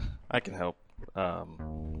turn. I can help.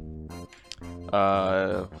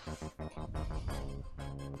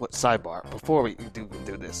 What sidebar? Before we do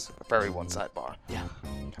this, very one sidebar. Yeah.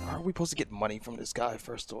 Are we supposed to get money from this guy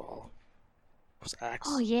first of all? Was axe?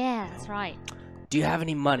 Oh yeah, that's right. Do you have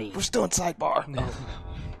any money? We're still in sidebar. No.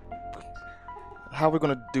 How are we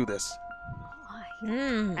gonna do this?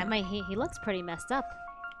 I mean, he looks pretty messed up.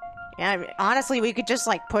 Yeah, I mean, honestly, we could just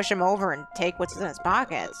like push him over and take what's in his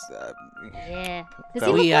pockets. Yeah. Does That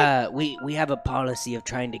he We look like... we have a policy of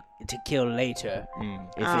trying to kill later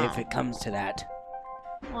if it comes to that.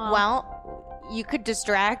 Well, you could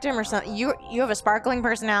distract him or something. You have a sparkling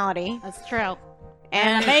personality That's true.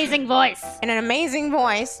 and An amazing voice. and an amazing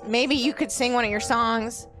voice. Maybe you could sing one of your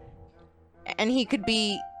songs, and he could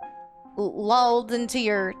be lulled into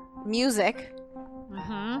your music.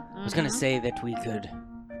 I was gonna say that we could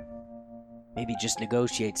maybe just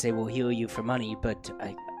negotiate, say we'll heal you for money, but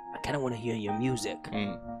I kind of want to hear your music.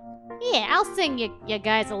 Yeah, I'll sing you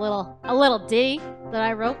guys a little D that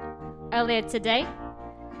I wrote earlier today.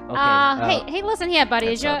 Okay. Hey, listen here, buddy.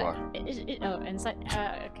 Is your sidebar. inside?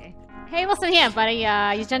 Okay. Hey, listen here, buddy.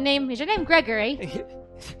 Is your name Gregory?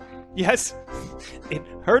 Yes. It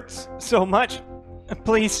hurts so much.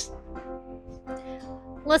 Please.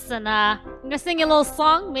 Listen, I'm gonna sing you a little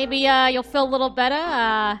song. Maybe you'll feel a little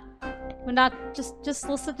better. We're not just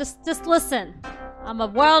listen. Just listen. I'm a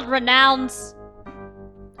world-renowned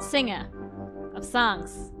singer of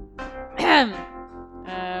songs.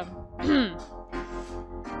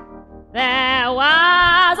 There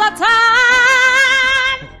was a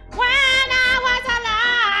time when I was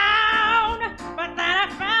alone, but then I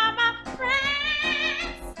found my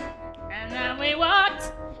friends, and then we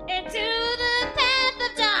walked into the path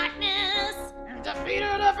of darkness and defeated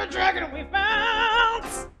every dragon we found.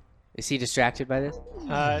 Is he distracted by this?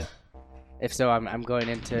 If so, I'm going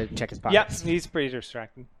in to check his pockets. Yep, he's pretty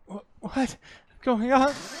distracted. What's going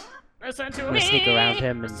on? Listen to I'm me. gonna sneak around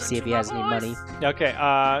him and see if he has any money Okay,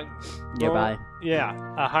 nearby. Yeah,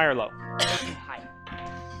 high or low.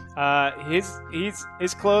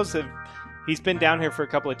 His clothes have. He's been down here for a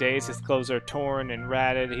couple of days. His clothes are torn and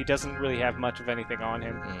ratted. He doesn't really have much of anything on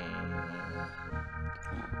him.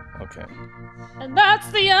 Okay. And that's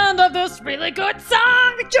the end of this really good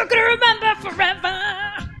song that you're gonna remember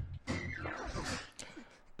forever.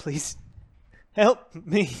 Please, help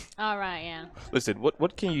me. All right, yeah. Listen,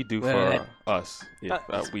 what can you do for us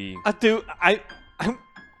if we? I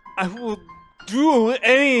will do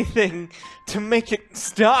anything to make it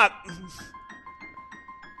stop.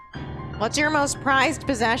 What's your most prized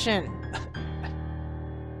possession?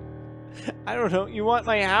 I don't know. You want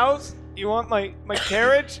my house? You want my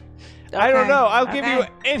carriage? I don't know. I'll give you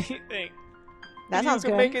anything. That You sounds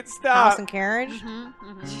can good. make it stop. House and carriage.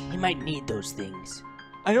 He might need those things.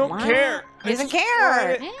 I don't What? care. He doesn't I just want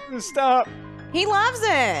care. it to stop. He loves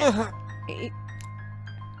it. He-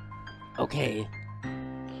 Okay.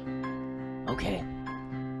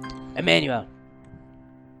 Emmanuel,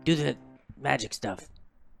 do the magic stuff.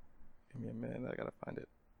 Give me a minute. I gotta find it.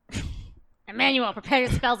 Emmanuel, prepare your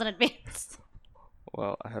spells in advance.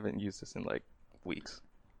 Well, I haven't used this in like weeks.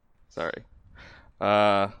 Sorry.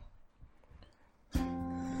 Give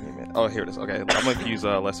me a minute. Oh, here it is. Okay, I'm gonna use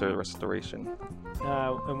Lesser Restoration.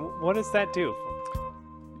 And what does that do?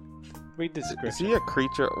 Read the Is description. he a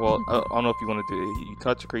creature? Well, I don't know if you want to do it. You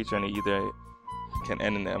touch a creature and it either can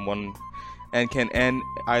end in one, and can end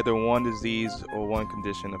either one disease or one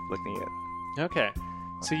condition afflicting it. Okay.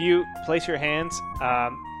 So you place your hands,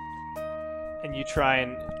 and you try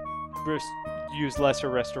and use lesser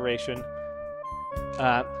restoration.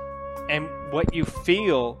 And what you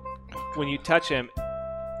feel when you touch him,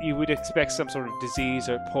 you would expect some sort of disease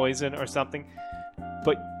or poison or something.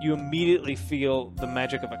 but you immediately feel the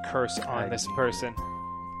magic of a curse on this person.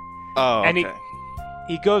 Oh, And okay.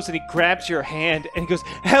 he goes and he grabs your hand and he goes,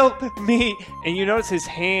 "Help me!" And you notice his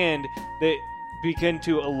hand that begin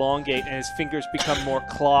to elongate and his fingers become more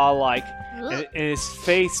claw-like. And his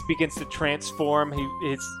face begins to transform.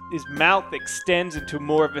 His mouth extends into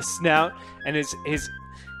more of a snout, and his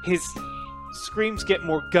screams get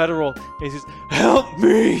more guttural. He says, "Help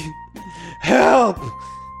me! Help!"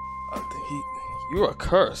 You are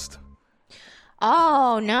cursed.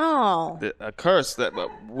 Oh no. A curse that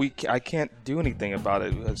I can't do anything about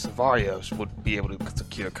it. Savaria would be able to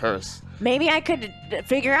cure a curse. Maybe I could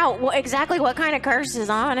figure out exactly what kind of curse is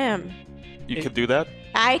on him. You could do that?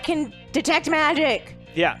 I can detect magic.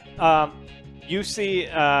 Yeah. You see.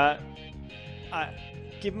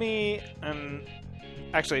 Give me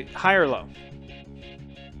actually high or low.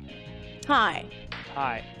 Hi.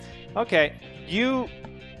 High. Okay. You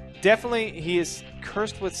definitely. He is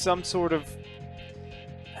cursed with some sort of.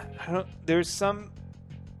 There's some.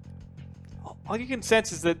 All you can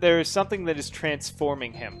sense is that there is something that is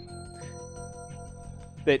transforming him.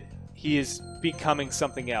 That he is becoming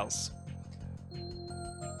something else.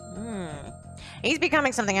 He's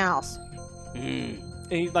becoming something else. And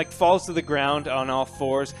he falls to the ground on all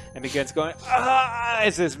fours and begins going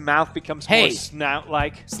as his mouth becomes more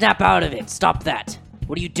snout-like. Snap out of it! Stop that!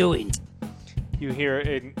 What are you doing? You hear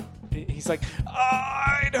it. He's like,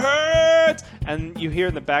 it hurts! And you hear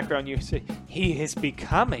in the background, you say, he is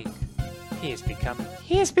becoming. He is becoming.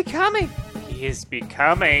 He is becoming. He is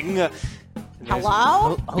becoming. And there's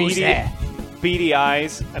Hello? Who's there? beady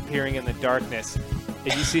eyes appearing in the darkness.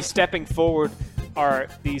 And you see stepping forward are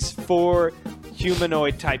these 4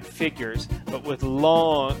 humanoid-type figures, but with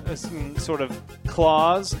long sort of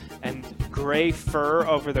claws and gray fur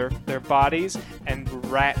over their bodies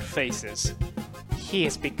and rat faces. He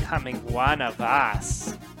is becoming one of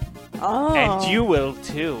us. Oh. And you will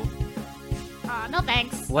too. No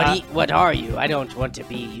thanks. What are you? I don't want to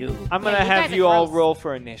be you. I'm going to you have guys you are all gross. roll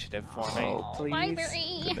for initiative for me, Oh. please.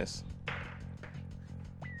 Library. Goodness. Oh,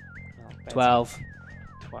 that's 12.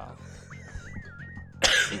 12.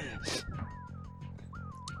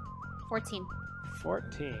 14.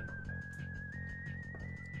 14.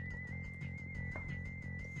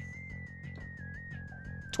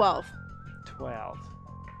 12. 12.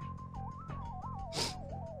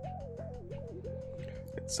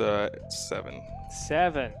 It's 7.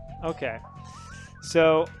 7. Okay.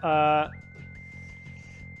 So,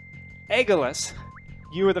 Aeolus,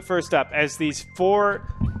 you were the first up as these 4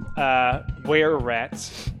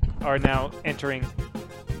 were-rats are now entering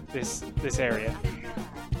this area.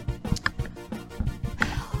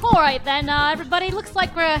 All right then, everybody. Looks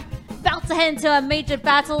like we're about to head into a major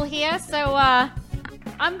battle here. So,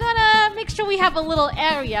 I'm gonna make sure we have a little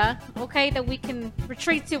area, okay, that we can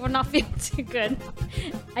retreat to if we're not feeling too good.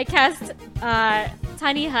 I cast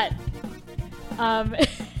Tiny Hut.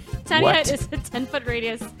 Tiny What? Hut is a 10-foot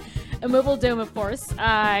radius, a mobile dome, of course.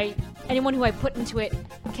 Anyone who I put into it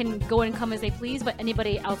can go and come as they please, but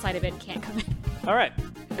anybody outside of it can't come in. All right.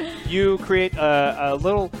 You create a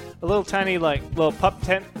little tiny little pup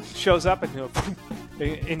tent shows up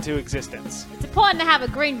into existence. It's important to have a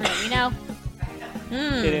green room, you know.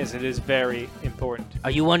 It is very important.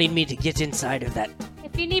 Are you wanting me to get inside of that?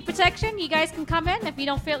 If you need protection, you guys can come in. If you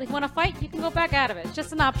don't feel like you want to fight, you can go back out of it. It's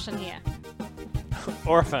just an option here.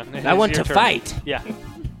 Orphan. it I is want your to turn. fight. Yeah.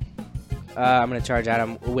 I'm gonna charge at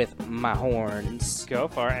him with my horns. Go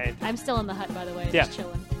for it. I'm still in the hut, by the way. Yeah. Just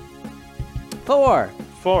chilling. 4.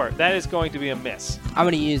 4. That is going to be a miss. I'm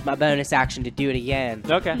gonna use my bonus action to do it again.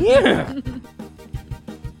 Okay. Yeah.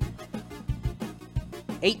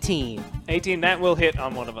 18. 18. That will hit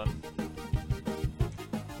on one of them.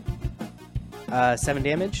 7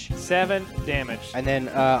 damage. 7 damage. And then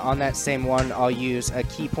on that same one, I'll use a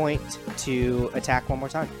key point to attack one more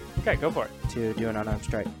time Okay, go for it. to do an unarmed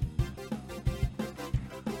strike.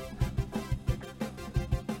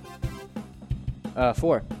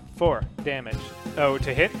 4 4 damage. Oh,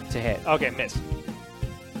 to hit? to hit. Okay, miss.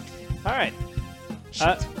 All right.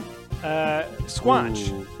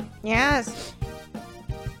 Squanch. Ooh. Yes.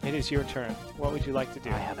 It is your turn. What would you like to do?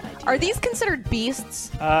 I have an idea. Are these considered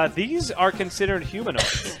beasts? These are considered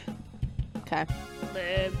humanoids. Okay.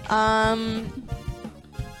 All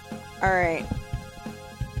right.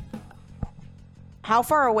 How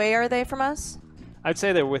far away are they from us? I'd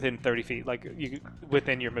say they're within 30 feet,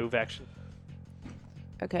 within your move action.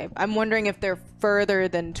 Okay. I'm wondering if they're further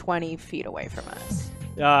than 20 feet away from us.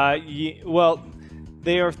 Well,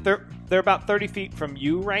 they're about 30 feet from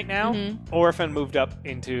you right now. Mm-hmm. Orphan moved up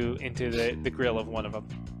into the grill of one of them.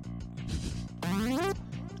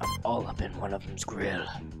 all up in one of them's grill.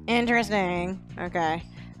 Interesting. Okay.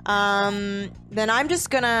 Then I'm just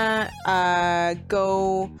gonna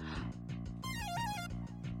go.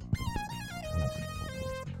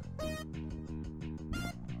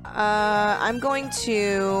 I'm going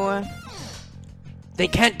to. They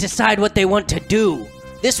can't decide what they want to do.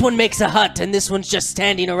 This one makes a hut, and this one's just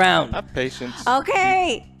standing around. Have patience.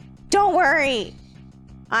 Okay, don't worry.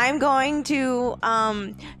 I'm going to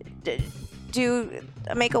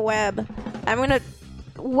make a web. I'm gonna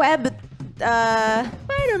web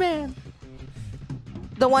Spider-Man.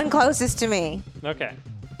 The one closest to me. Okay.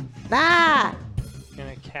 Ah,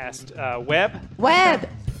 Gonna cast web. web.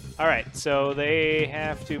 All right. So they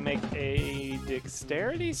have to make a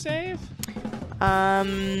dexterity save.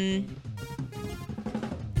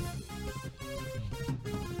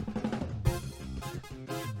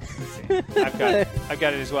 I've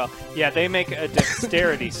got it as well. Yeah, they make a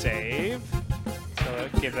dexterity save. So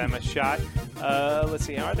give them a shot. Let's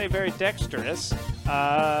see. Are they very dexterous?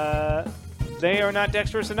 They are not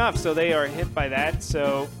dexterous enough, so they are hit by that.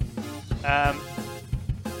 So,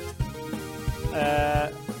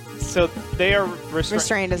 so they are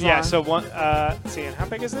Restrained as yeah. long. So one. Let's see. And how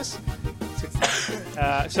big is this?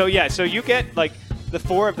 So yeah. So you get like the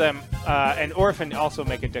four of them, and Orphan also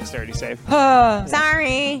make a dexterity save.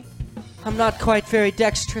 Sorry. I'm not quite very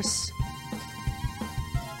dexterous.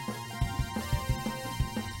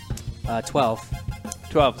 12.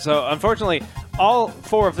 12. So unfortunately, all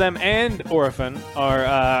four of them and Orphan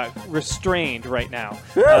are restrained right now,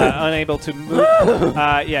 unable to move.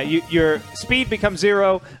 Yeah, your speed becomes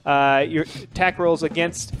 0. Your attack rolls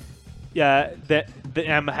against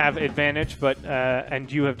them have advantage, but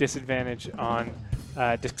and you have disadvantage on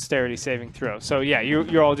dexterity saving throw. So yeah,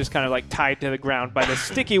 you're all just kind of like tied to the ground by the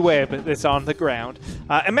sticky web that's on the ground.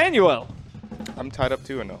 Emmanuel. I'm tied up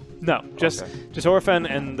too or no? No, just Orphan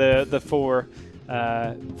and the four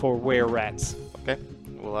were-rats. Okay.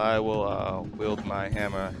 Well, I will wield my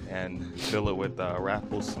hammer and fill it with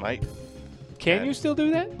Wrathful Smite. Can you still do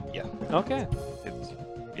that? Yeah. Okay.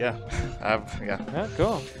 Yeah. Yeah,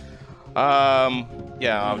 cool.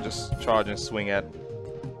 Yeah, I'll just charge and swing at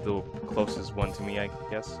the closest one to me, I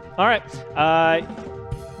guess. All right.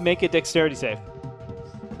 Make a dexterity save.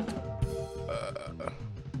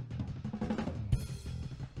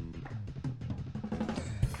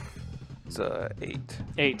 It's 8.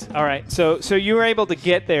 8. All right. So you were able to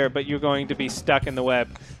get there, but you're going to be stuck in the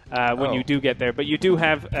web when you do get there. But you do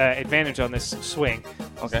have advantage on this swing.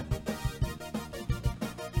 Okay.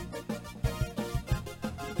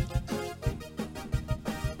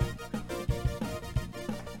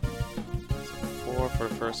 For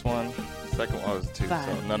the first one, second one was 2,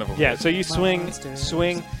 so none of them. Yeah, so you swing,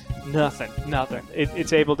 nothing.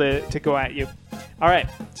 It's able to go at you. All right,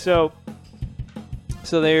 so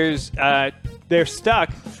there's they're stuck.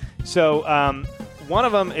 So one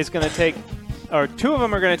of them is going to take, or two of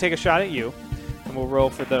them are going to take a shot at you, and we'll roll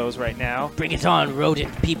for those right now. Bring it on,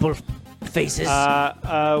 rodent people faces.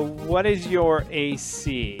 What is your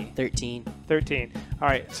AC? 13. 13. All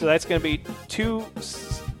right, so that's going to be two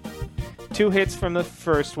hits from the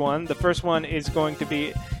first one. The first one is going to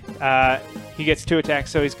be, he gets 2 attacks,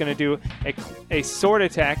 so he's going to do a sword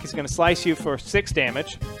attack. He's going to slice you for 6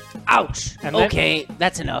 damage. Ouch! And then, okay,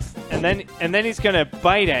 that's enough. And then he's going to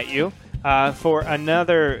bite at you for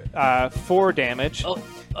another 4 damage. Oh,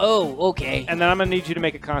 okay. And then I'm going to need you to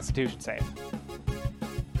make a Constitution save.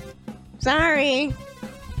 Sorry.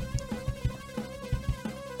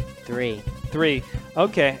 3. 3.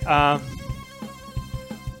 Okay.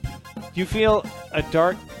 You feel a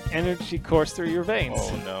dark energy course through your veins.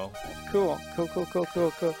 Oh no. Cool.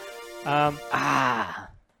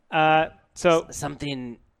 So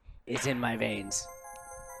something is in my veins.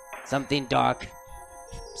 Something dark.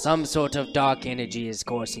 Some sort of dark energy is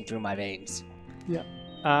coursing through my veins. Yeah.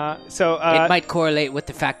 It might correlate with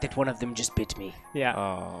the fact that one of them just bit me. Yeah.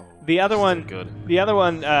 Oh. The other one. Good. The other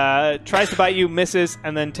one tries to bite you, misses,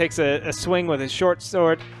 and then takes a swing with his short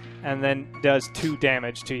sword, and then does 2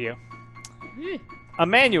 damage to you.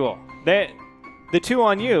 Emmanuel, the 2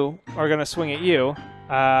 on you are going to swing at you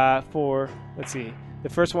for, let's see, the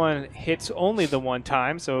first one hits only the 1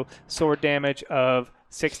 time, so sword damage of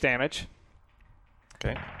 6 damage.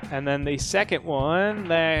 Okay. And then the second one,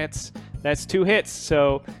 that's 2 hits,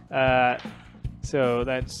 so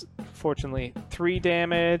that's fortunately 3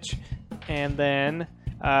 damage, and then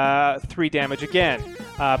 3 damage again.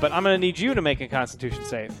 But I'm going to need you to make a Constitution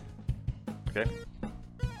save. Okay.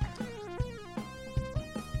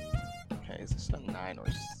 Is this a 9 or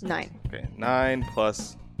 9? Okay, 9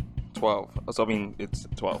 plus 12. So I mean, it's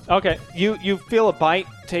 12. Okay, you feel a bite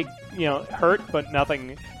take hurt, but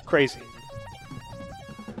nothing crazy.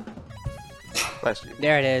 Bless you.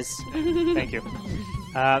 There it is. Thank you.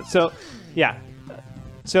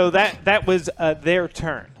 So that was their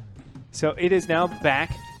turn. So it is now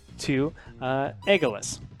back to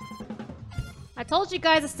Aegilis. I told you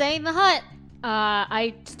guys to stay in the hut.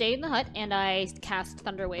 I stayed in the hut and I cast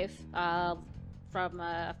Thunderwave from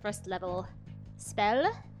a first level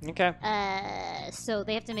spell. Okay. So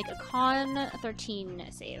they have to make a Con 13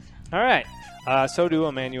 save. All right. So do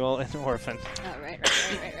Emmanuel and Orphan. Oh, right.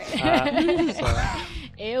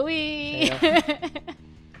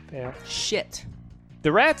 Fail. Shit.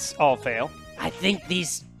 The rats all fail. I think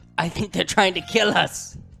they're trying to kill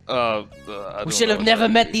us. We should have know. never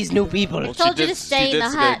met these new people. Well, told she you to did, stay she in did the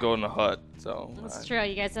say hut. go in the hut, so That's true.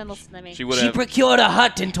 You guys didn't listen to me. she would She have. procured a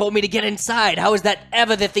hut and told me to get inside. How is that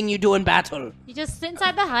ever the thing you do in battle? You just sit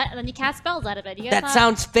inside the hut and then you cast spells out of it. You guys That not-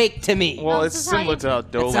 sounds fake to me. Well, No, it's this is how similar you- to how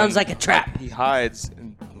Dolan. sounds like a trap. He hides,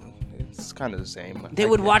 and it's kind of the same. They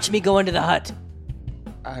would watch me go into the hut.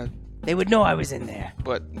 I, They would know I was in there.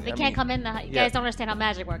 but They can't come in the hut. You yeah. guys don't understand how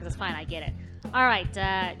magic works. It's fine. I get it. All right.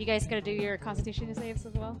 You guys gonna do your Constitution saves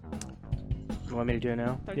as well? You want me to do it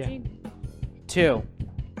now? 13. 2.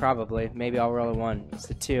 Probably. Maybe I'll roll a 1. It's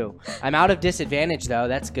a 2. I'm out of disadvantage, though.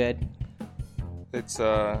 That's good. It's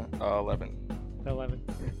 11. 11.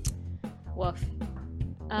 Woof.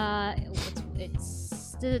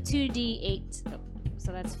 It's the 2d8.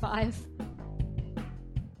 So that's 5.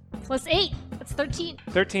 Plus 8. That's 13.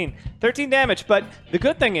 13. 13 damage, but the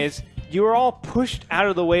good thing is you are all pushed out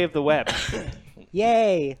of the way of the web.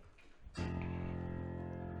 Yay!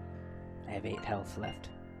 I have 8 health left.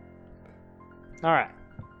 All right.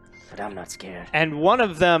 But I'm not scared. And one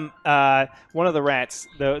of them, one of the rats,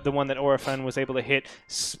 the one that Orphan was able to hit,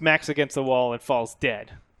 smacks against the wall and falls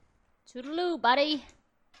dead. Toodaloo, buddy.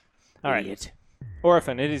 All right. Idiot.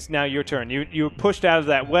 Orphan, it is now your turn. You were pushed out of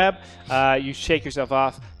that web. You shake yourself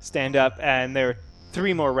off, stand up, and there are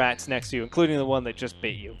 3 more rats next to you, including the one that just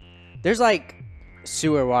bit you. There's like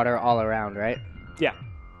sewer water all around, right? Yeah.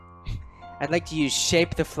 I'd like to use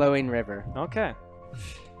Shape the Flowing River. Okay.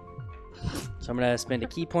 So I'm going to spend a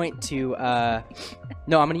key point to...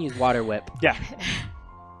 No, I'm going to use Water Whip. Yeah.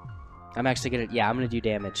 I'm actually going to... Yeah, I'm going to do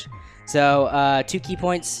damage. So 2 key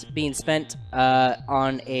points being spent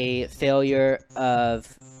on a failure of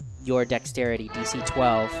your dexterity, DC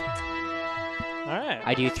 12. All right.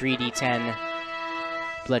 I do 3d10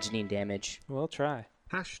 bludgeoning damage. We'll try.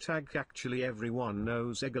 Hashtag actually everyone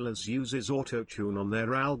knows Aegilis uses autotune on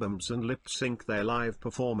their albums and lip sync their live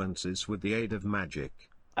performances with the aid of magic.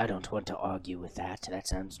 I don't want to argue with that. That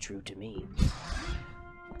sounds true to me.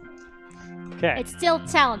 Okay. It's still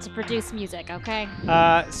talent to produce music, okay?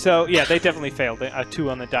 So yeah, they definitely failed. 2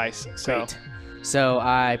 on the dice. So Great. So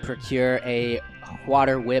I procure a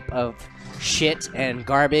water whip of shit and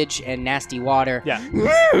garbage and nasty water. yeah,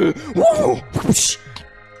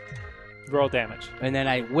 roll damage. And then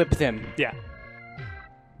I whip them. Yeah.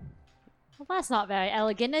 Well, that's not very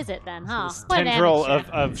elegant, is it then, huh? This What an tendril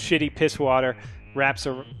amateur. of shitty piss water wraps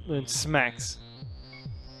and smacks.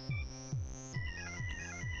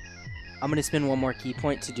 I'm going to spend 1 more key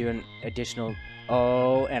point to do an additional...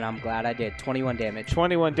 Oh, and I'm glad I did. 21 damage.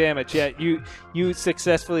 21 damage. Yeah, you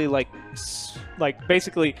successfully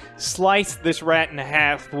basically slice this rat in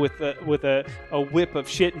half with a whip of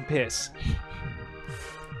shit and piss.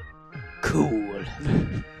 Cool.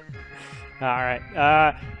 All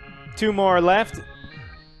right. 2 more left.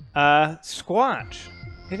 Squatch,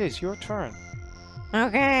 it is your turn.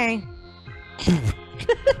 Okay.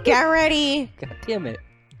 Get ready. God damn it.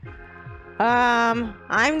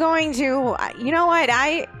 I'm going to. You know what?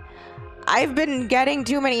 I've been getting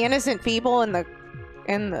too many innocent people in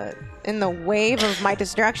the wave of my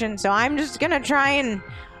destruction, so I'm just gonna try and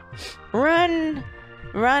run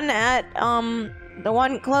at the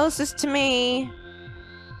one closest to me,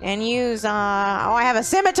 and use I have a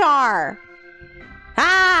scimitar.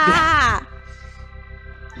 Ah!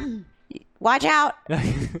 Watch out!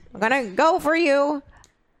 I'm gonna go for you.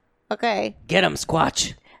 Okay. Get him,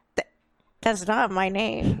 Squatch. That's not my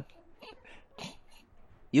name.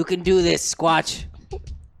 You can do this, Squatch.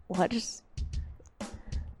 What is...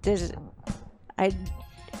 There's... I...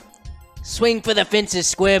 Swing for the fences,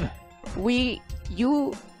 Squib.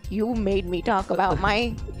 You made me talk about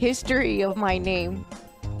my history of my name.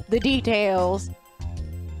 The details.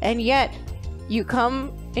 And yet, you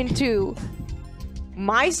come into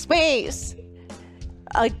my space.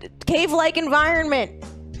 A cave-like environment.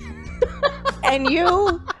 And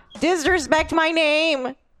you... disrespect my name.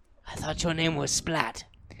 I thought your name was Splat.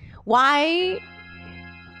 Why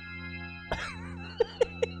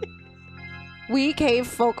We cave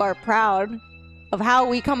folk are proud of how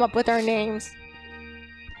we come up with our names.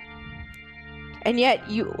 And yet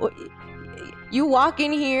you walk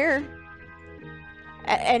in here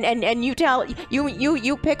and you tell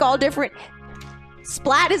you pick all different.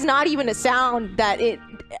 Splat is not even a sound that it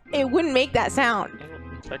wouldn't make that sound.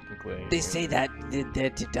 Technically. They say that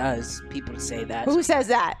it does. People say that. Who says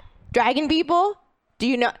that? Dragon people? Do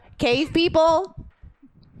you know cave people?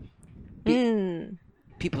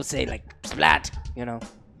 People say like splat, you know.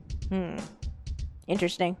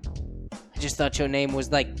 Interesting. I just thought your name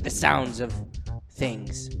was like the sounds of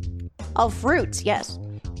things. Of fruits, yes.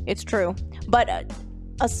 It's true. But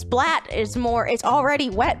a splat is more, it's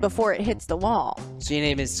already wet before it hits the wall. So your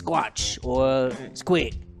name is Squatch or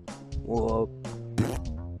Squid or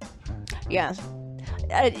Yes.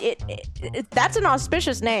 That's an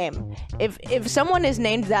auspicious name. If someone is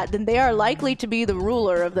named that, then they are likely to be the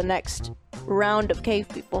ruler of the next round of cave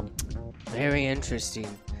people. very interesting.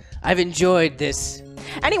 I've enjoyed this.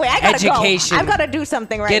 Anyway, I gotta Education. go. I've gotta do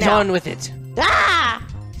something right Get now. on with it. Ah!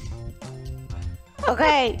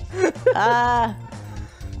 Okay.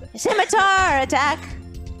 Scimitar attack.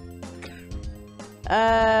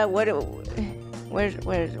 Where's?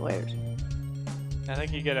 I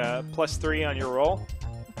think you get a +3 on your roll.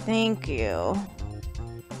 Thank you.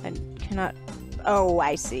 I cannot. Oh,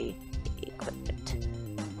 I see. Equipment.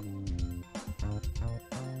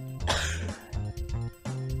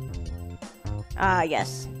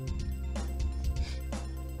 Yes.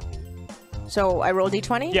 So I roll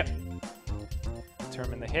d20? Yep.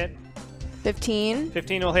 Determine the hit. 15.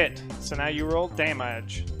 15 will hit. So now you roll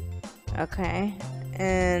damage. Okay.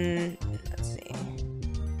 And let's see.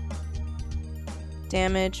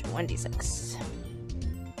 Damage 1d6.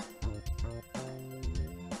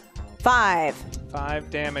 5. 5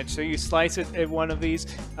 damage. So you slice it at one of these,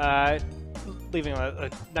 leaving a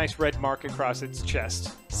nice red mark across its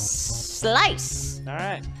chest. Slice. All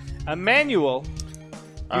right. Emmanuel,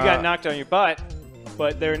 you got knocked on your butt,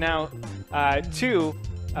 but there are now 2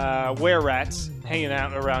 were-rats hanging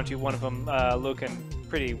out around you. One of them looking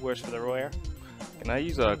pretty worse for the wear. Can I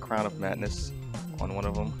use a Crown of Madness on one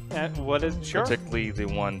of them? What is sure? Particularly the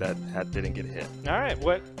one that didn't get hit. All right.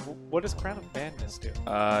 What does Crown of Madness do?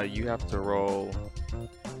 You have to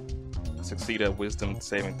succeed a Wisdom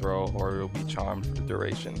saving throw, or you'll be charmed for the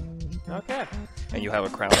duration. Okay. And you have a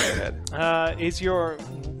crown on your head. Is your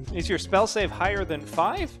spell save higher than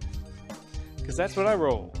 5? Because that's what I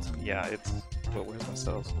rolled. Yeah, it's. But where's my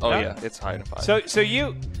spells? Oh No. yeah, it's higher than 5.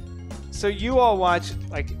 So you all watch,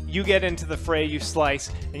 like, you get into the fray, you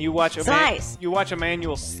slice, and you watch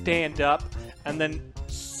Emmanuel stand up, and then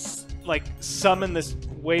like summon this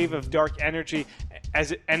wave of dark energy,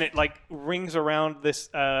 and it like rings around this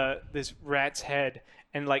rat's head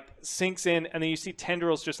and like sinks in, and then you see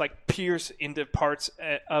tendrils just like pierce into parts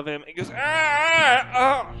of him. It goes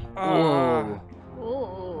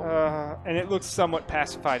and it looks somewhat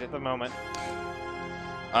pacified at the moment.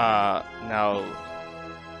 Now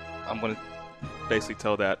I'm gonna basically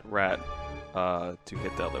tell that rat to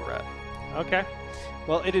hit the other rat. Okay.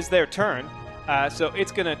 Well, it is their turn. So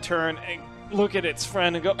it's going to turn and look at its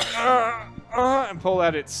friend and go, and pull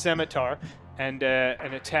out its scimitar and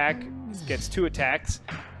attack. It gets 2 attacks.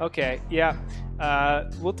 Okay, yeah.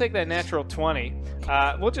 We'll take that natural 20.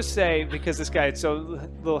 We'll just say, because this guy is so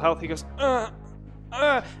little health, he goes,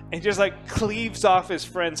 and just like cleaves off his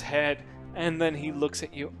friend's head, and then he looks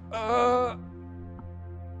at you. Oh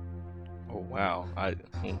wow!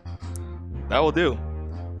 That will do.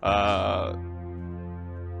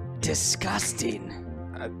 Disgusting.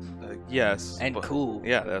 Yes. And cool.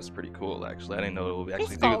 Yeah, that's pretty cool, actually. I didn't know it would actually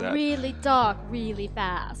It's do got that. really dark, really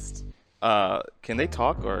fast. Can they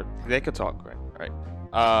talk, or they could talk, right?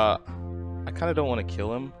 I kind of don't want to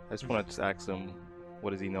kill him. I just want to just ask him,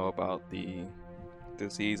 what does he know about the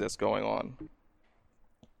disease that's going on?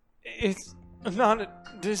 It's not a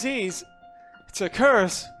disease. It's a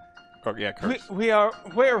curse. Oh, yeah, curse. We are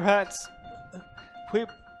were-rats.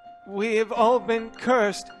 We have all been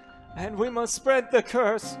cursed, and we must spread the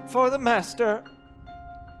curse for the master.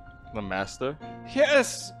 The master?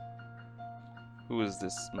 Yes, Who is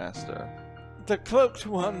this master? the cloaked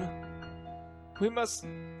one. We must.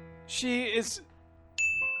 She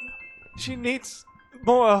needs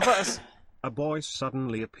more of us. A boy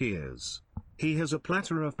suddenly appears. He has a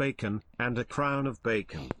platter of bacon and a crown of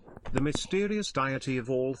bacon. The mysterious deity of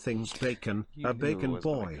all things bacon, You a knew bacon it was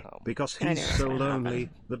gonna boy. come. Because I he's knew it was so gonna happen. lonely,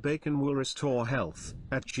 the bacon will restore health,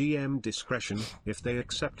 at GM discretion, if they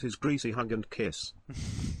accept his greasy hug and kiss.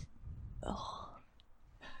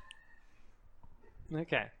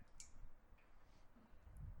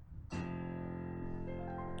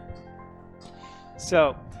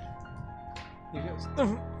 So, he goes,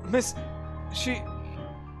 Miss, she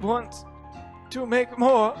wants to make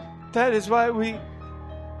more. That is why we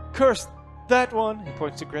cursed that one. He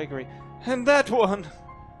points to Gregory. And that one.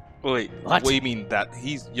 Wait, What? what do you mean that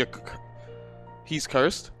he's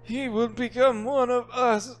cursed? He will become one of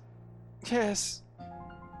us. Yes.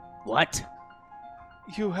 What?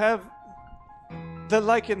 You have the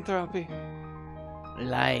lycanthropy.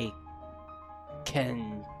 Lycanthropy.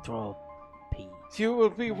 You will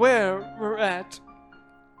be were-rat.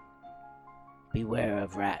 Beware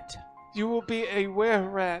of rat. You will be a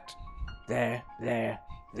were-rat. There.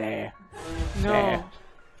 No.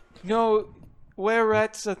 No,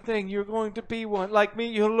 were-rat's a thing. You're going to be one. Like me,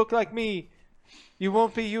 you'll look like me. You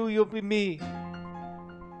won't be you, you'll be me.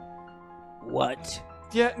 What?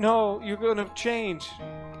 Yeah, no, you're gonna change.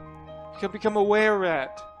 You can become a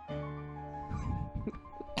were-rat.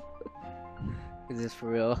 Is this for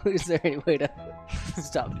real? Is there any way to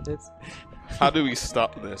stop this? How do we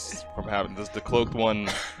stop this from happening? Does the cloaked one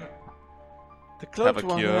The cloaked Have a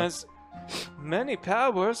one cure. has many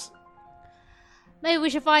powers. Maybe we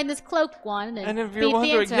should find this cloaked one And if beat you're the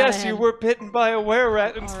wondering, answer out of yes, you him. were bitten by a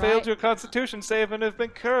were-rat and All failed right. your constitution save and have been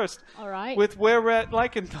cursed All right. with were-rat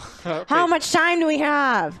lycanthropy. How much time do we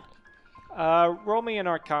have? Roll me an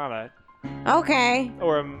arcana Okay.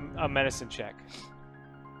 or a medicine check.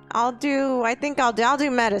 I'll do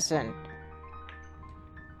medicine.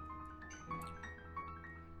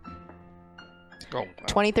 Oh, wow.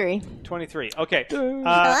 23. 23. Okay.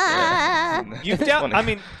 Ah. You've dealt. I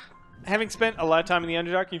mean, having spent a lot of time in the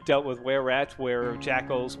Underdark, you've dealt with were-rats,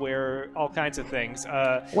 were-jackals, all kinds of things.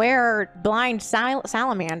 Where blind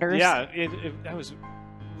salamanders. Yeah, that was a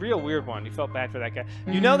real weird one. You felt bad for that guy.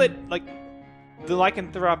 You know that like the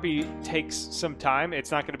lycanthropy takes some time.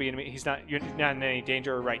 It's not going to be. You're not in any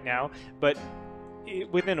danger right now. But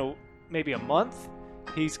within maybe a month,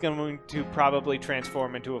 he's going to probably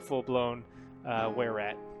transform into a full-blown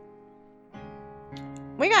were-rat.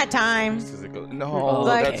 We got time. Does it go? No,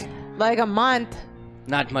 Like like a month.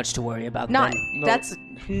 Not much to worry about Not then. that's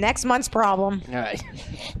next month's problem. All right.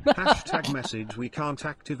 Hashtag message: we can't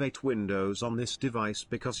activate Windows on this device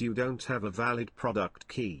because you don't have a valid product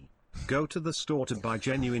key. Go to the store to buy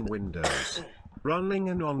genuine Windows. Running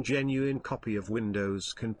a non-genuine copy of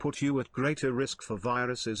Windows can put you at greater risk for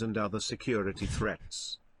viruses and other security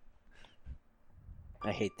threats.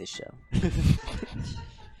 I hate this show.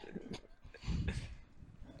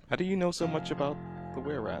 How do you know so much about the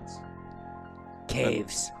were-rats?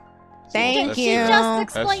 Caves. Thank She you. just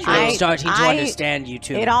explained true. I'm it. starting to I- understand you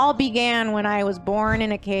too. It all began when I was born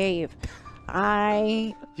in a cave.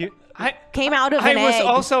 I came out of an I was egg.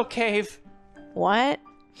 also cave. What?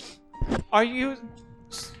 Are you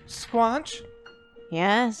Squanch?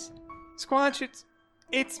 Yes. Squanch,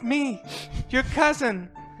 it's me, your cousin.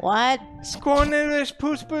 What? Squanish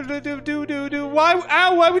doo.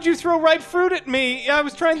 Why would you throw ripe fruit at me? I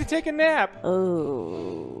was trying to take a nap.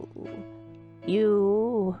 Oh.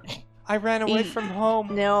 You. I ran away from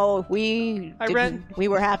home. No, we I didn't. ran- We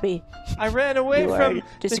were happy. I ran away You are from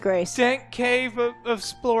disgraced. the dank cave of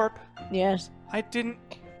Splorp. Yes. I didn't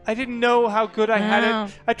know how good I had No.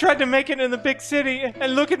 it. I tried to make it in the big city,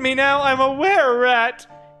 and look at me now. I'm a were-rat.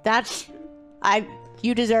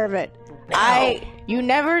 You deserve it. Wow.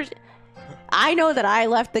 I know that I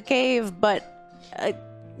left the cave, but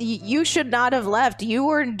you should not have left. You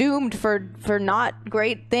were doomed for not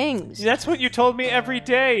great things. That's what you told me every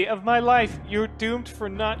day of my life. You're doomed for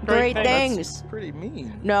not Great great things. things. Pretty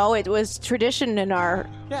mean. No, it was tradition in our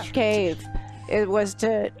Yeah. cave. It was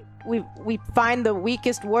we find the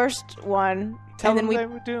weakest, worst one, Tell and then them we they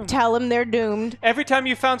were doomed. tell them they're doomed. Every time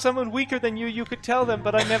you found someone weaker than you could tell them,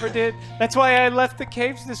 but I never did. That's why I left the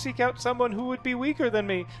caves to seek out someone who would be weaker than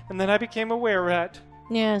me, and then I became a were-rat.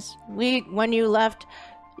 Yes, when you left,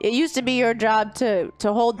 it used to be your job to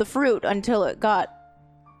hold the fruit until it got,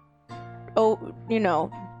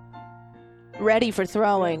 ready for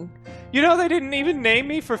throwing. You know they didn't even name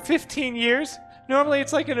me for 15 years? Normally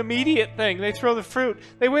it's like an immediate thing. They throw the fruit.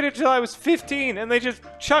 They waited till I was 15, and they just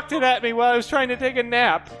chucked it at me while I was trying to take a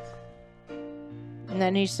nap. And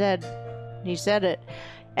then he said it,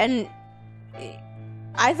 and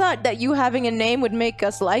I thought that you having a name would make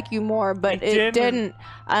us like you more, but it didn't.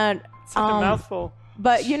 Such a mouthful.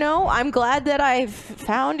 But I'm glad that I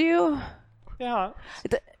found you. Yeah.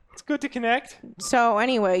 It's good to connect. So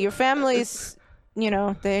anyway, your family's,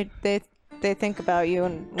 they think about you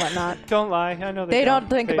and whatnot. Don't lie. I know They don't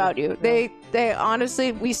think about you. They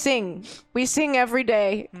honestly, we sing every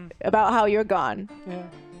day about how you're gone. Yeah.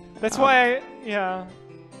 That's why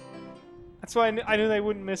That's why I knew they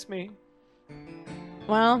wouldn't miss me.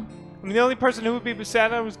 Well, I mean, the only person who would be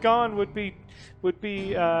sad I was gone would be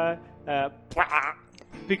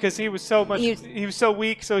because he was so much. He was so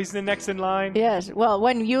weak, so he's the next in line. Yes. Well,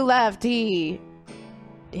 when you left, he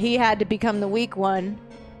had to become the weak one,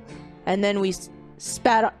 and then we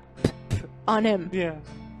spat on him. Yeah.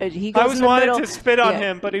 He goes I was in the wanted middle. to spit on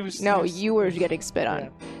him, but he was. No, you were getting spit on. Yeah.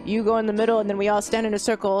 You go in the middle, and then we all stand in a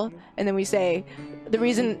circle, and then we say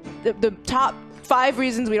the top 5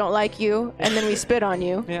 reasons we don't like you, and then we spit on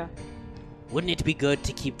you. Yeah. Wouldn't it be good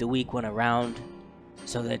to keep the weak one around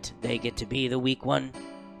so that they get to be the weak one?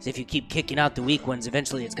 'Cause if you keep kicking out the weak ones,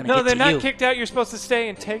 eventually it's going to No, get to you. they're not kicked out. You're supposed to stay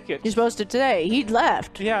and take it. You're supposed to today. He'd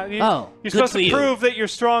left. Yeah. You're good supposed for to you. prove that you're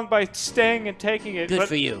strong by staying and taking it. Good but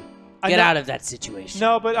for you. I Get know- out of that situation.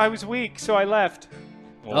 No, but I was weak, so I left.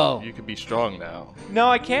 Well, you could be strong now. No,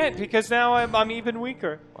 I can't because now I'm even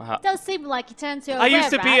weaker. It does seem like you turned to a I used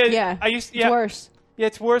to red be rat. a. I used. Yeah. It's worse. Yeah,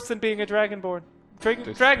 it's worse than being a Dragonborn.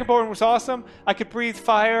 Dragonborn was awesome. I could breathe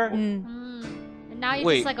fire. And now you're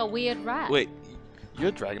Wait. just like a weird rat. Wait,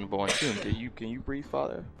 you're Dragonborn too. Can you breathe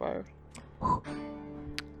fire?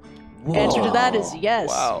 Answer to that is yes.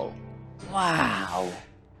 Wow. Wow.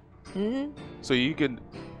 So you can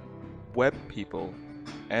web people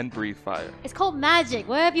and breathe fire. It's called magic.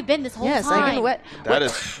 Where have you been this whole Yes, time? I can wet. That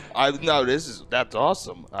is. That's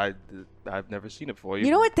awesome. I've never seen it before.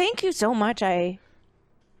 You know what? Thank you so much. I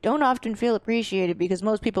don't often feel appreciated because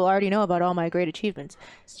most people already know about all my great achievements.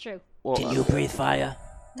 It's true. Well, Can you breathe fire?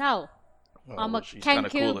 No. I'm a she's kinda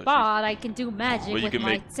Kenku cooler. bard. I can do magic Well, you with can my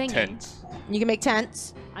make singing. tents. You can make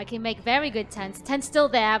tents. I can make very good tents. Tent's still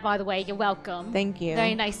there, by the way. You're welcome. Thank you.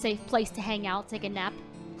 Very nice, safe place to hang out, take a nap.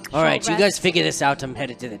 All right, you rest. guys figure this out. I'm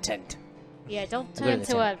headed to the tent. Yeah, don't go turn to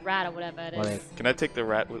the into a rat or whatever it is. Well, Can I take the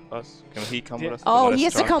rat with us? Can he come with us? Oh, The one he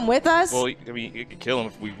has that's to strong? come with us? Well, I mean, you could kill him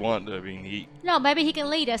if we want. I mean, he. No, maybe he can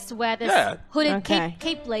lead us to where this Yeah. hooded Okay.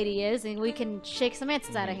 cape lady is, and we can shake some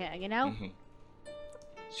answers out of here, you know?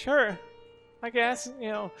 Sure. I guess,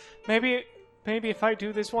 maybe if I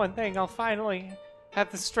do this one thing, I'll finally have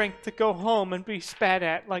the strength to go home and be spat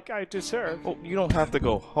at like I deserve. Well, you don't have to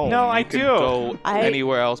go home. No, you I can do. Go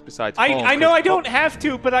anywhere else besides home. I know 'cause I don't have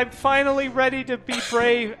to, but I'm finally ready to be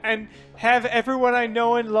brave and have everyone I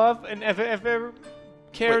know and love and ever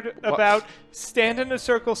cared Wait, what? about stand in a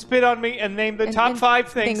circle, spit on me, and name the And- top and 5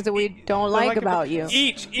 things that we don't like about you.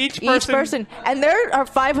 Each person. And there are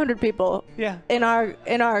 500 people. Yeah. In our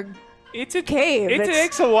It's a cave. It It's-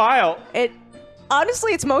 takes a while.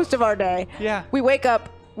 Honestly, it's most of our day. Yeah. We wake up,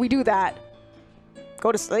 we do that,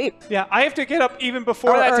 go to sleep. Yeah, I have to get up even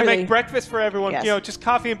before Or that to early. make breakfast for everyone. Yes. Just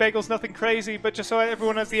coffee and bagels, nothing crazy, but just so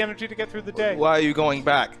everyone has the energy to get through the day. Why are you going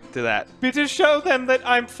back to that? But to show them that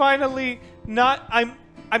I'm finally not.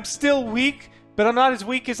 I'm still weak, but I'm not as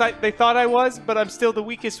weak as they thought I was. But I'm still the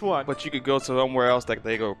weakest one. But you could go somewhere else that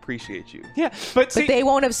they go appreciate you. Yeah, but see, But they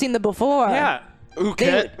won't have seen the before. yeah, Who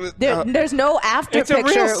They- can? there's no after it's a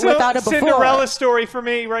picture real without a before. Cinderella story for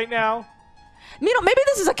me right now. Maybe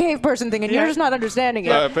this is a cave person thing and Yeah. you're just not understanding it.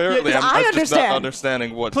 Apparently, Because I'm I just understand. not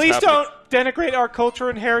understanding what's Please happening. don't denigrate our culture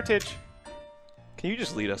and heritage. Can you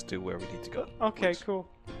just lead us to where we need to go? Okay, cool.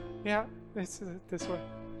 Yeah, this way.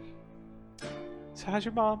 So how's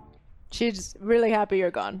your mom? She's really happy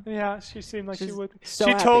you're gone. Yeah, she seemed like she She's would. so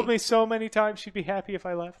She told happy. me so many times she'd be happy if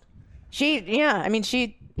I left.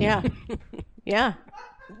 Yeah. Yeah.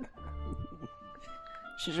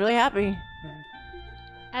 She's really happy.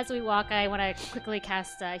 As we walk, I want to quickly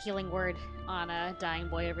cast a healing word on a dying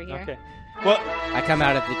boy over here. Okay. Well, I come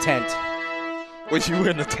out of the tent. Was you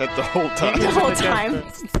in the tent the whole time? The whole time.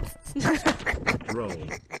 Roll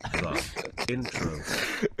the intro.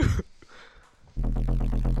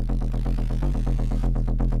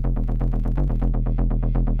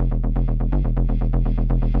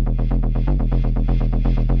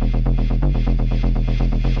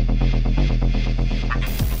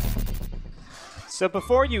 so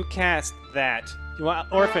before you cast that,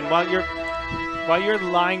 Orphan, while you're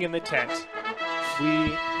lying in the tent,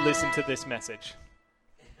 we listen to this message.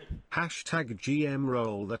 Hashtag GM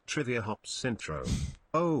roll that trivia hops intro.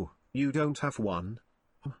 Oh, you don't have one?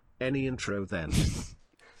 Any intro then?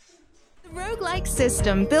 Roguelike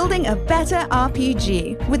system building a better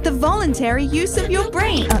RPG with the voluntary use of your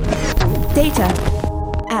brain. Data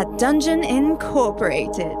at Dungeon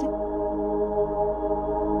Incorporated.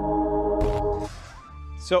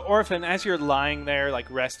 So, Orphan, as you're lying there, like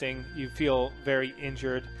resting, you feel very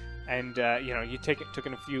injured, and you took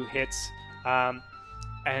in a few hits,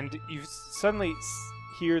 and you suddenly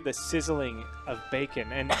hear the sizzling of bacon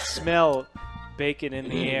and smell bacon in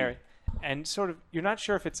the air, and sort of you're not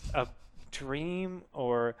sure if it's a dream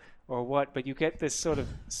or or what, but you get this sort of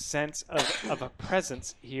sense of a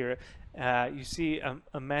presence here. You see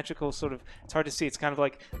a magical sort of, it's hard to see, it's kind of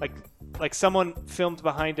like someone filmed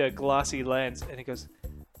behind a glossy lens, and he goes,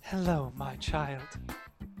 "Hello, my child.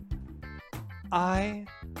 And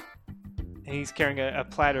he's carrying a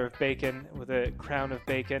platter of bacon with a crown of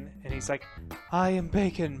bacon, and he's like, "I am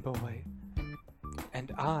Bacon Boy,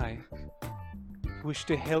 and I wish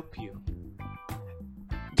to help you.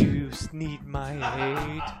 Do you need my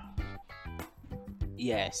aid?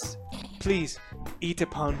 Yes. Please eat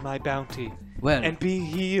upon my bounty, Well, and be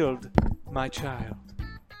healed, my child."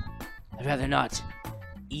 I'd rather not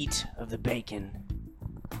eat of the bacon.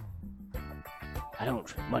 I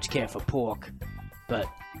don't much care for pork, but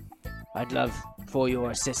I'd love for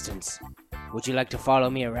your assistance. Would you like to follow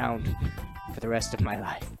me around for the rest of my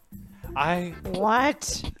life?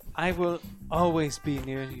 What? I will always be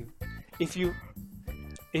near you. If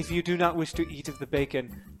you do not wish to eat of the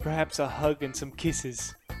bacon, perhaps a hug and some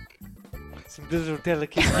kisses. Some little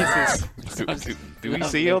delicate kisses. Do we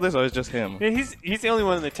see all this, or is it just him? Yeah, he's the only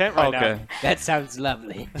one in the tent right now. Okay. That sounds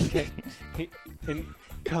lovely. Okay. And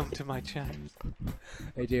come to my child.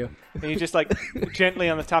 I do. And you just like gently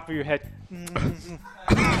on the top of your head.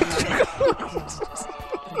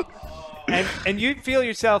 and you feel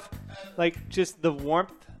yourself like just the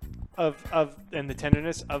warmth of and the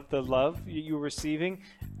tenderness of the love you're receiving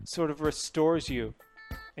sort of restores you.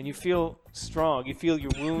 And you feel strong. You feel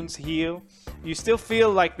your wounds heal. You still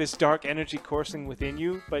feel like this dark energy coursing within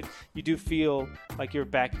you, but you do feel like you're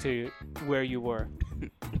back to where you were.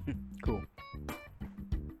 Cool.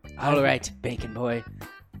 All right, Bacon Boy.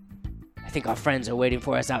 I think our friends are waiting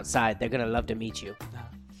for us outside. They're gonna love to meet you.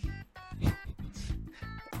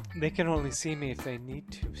 They can only see me if they need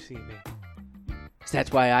to see me. So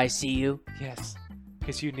that's why I see you? Yes,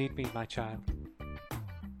 because you need me, my child.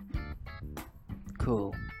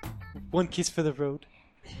 Cool. One kiss for the road.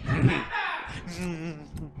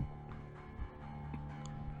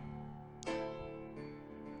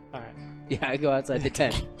 Alright. Yeah, I go outside the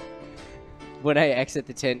tent. When I exit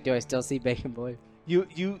the tent, do I still see Bacon Boy?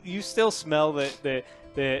 You still smell the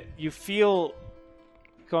you feel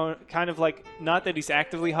kind of like, not that he's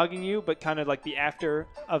actively hugging you, but kind of like the after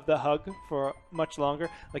of the hug for much longer.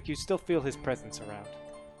 Like you still feel his presence around.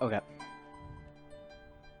 Okay.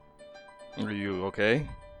 Are you okay?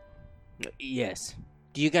 Yes.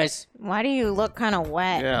 Do you guys... Why do you look kind of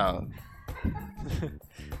wet? Yeah.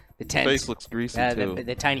 The tent. Face looks greasy too.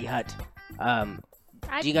 The tiny hut. I,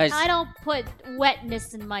 do you guys... I don't put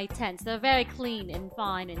wetness in my tents. They're very clean and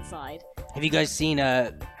fine inside. Have you guys seen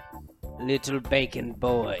a little Bacon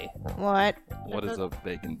Boy? What? What is a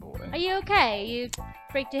Bacon Boy? Are you okay? You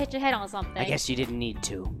hit your head on something. I guess you didn't need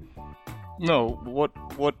to. No, what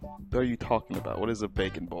are you talking about? What is a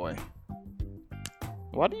Bacon Boy?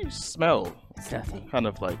 Why do you smell It's nothing. kind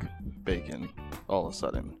of like bacon all of a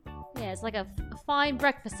sudden? Yeah, it's like a fine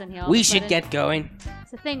breakfast in here. We should get going.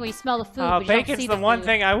 It's the thing where you smell the food, Oh, but you don't bacon's see the one food.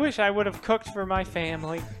 thing I wish I would have cooked for my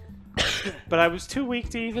family. But I was too weak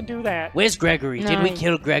to even do that. Where's Gregory? Did we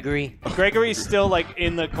kill Gregory? Gregory's still like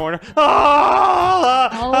in the corner.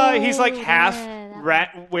 He's like half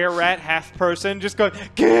rat, half person, just going,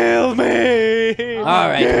 "Kill me!" All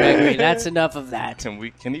right, Gregory, that's enough of that.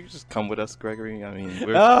 Can you just come with us, Gregory? I mean,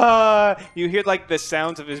 we're... You hear like the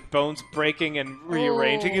sounds of his bones breaking and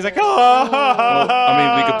rearranging. He's like, Well, I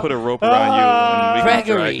mean, we could put a rope around you and we can drag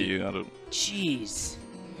Gregory. you out of... Jeez.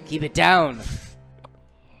 Keep it down.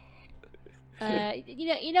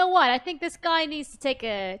 You know what? I think this guy needs to take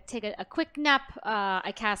a quick nap.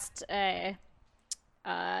 I cast cat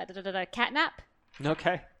nap.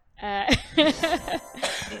 Okay.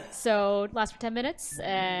 So lasts for 10 minutes.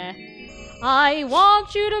 I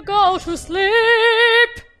want you to go to sleep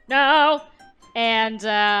now. And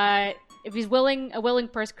if he's willing, a willing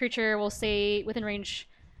creature will stay within range.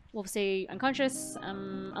 Will stay unconscious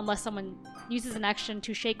unless someone uses an action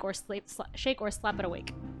to shake or slap it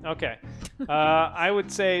awake. Okay. I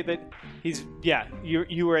would say that he's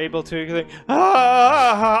you were able to.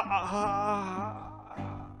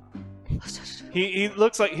 He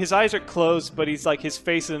looks like his eyes are closed, but he's like his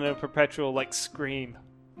face in a perpetual like scream.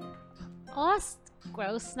 Oh, that's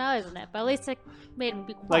gross now, isn't it? But at least it made him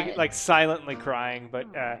be quiet. Like silently crying, but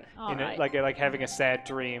Alright. like having a sad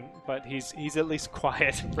dream. But he's at least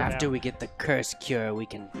quiet. For After now. we get the curse cure, we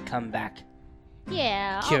can come back.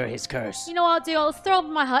 Yeah. Cure his curse. You know what I'll do? I'll throw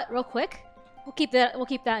open my hut real quick. We'll keep that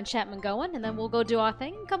enchantment going, and then we'll go do our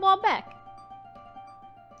thing and come on back.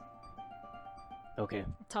 Okay.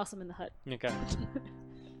 Toss him in the hut. Okay.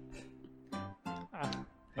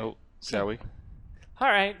 Oh, shall we? All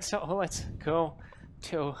right, so let's go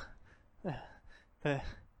to the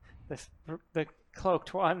the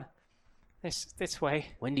cloaked one. This way.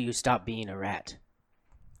 When do you stop being a rat?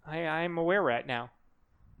 I'm a were-rat now.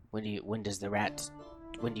 When do you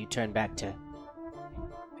turn back to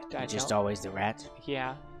just don't- always the rat?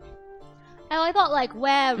 Yeah. Oh, I thought like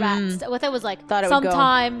were-rats. What it was like. Thought it would go.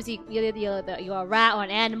 Sometimes you're a rat or an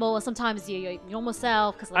animal, and sometimes you're your normal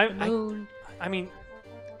self because like the moon. I mean,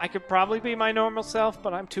 I could probably be my normal self,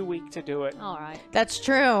 but I'm too weak to do it. All right. That's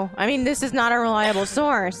true. I mean, this is not a reliable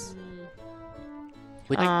source.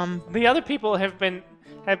 The other people have been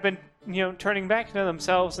turning back into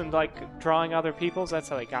themselves and like drawing other people's. That's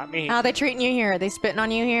how they got me. How are they treating you here? Are they spitting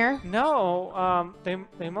on you here? No,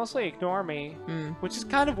 they mostly ignore me, which is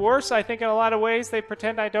kind of worse. I think in a lot of ways they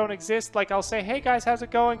pretend I don't exist. Like I'll say, "Hey guys, how's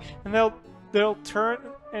it going?" and they'll turn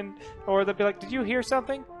or they'll be like, "Did you hear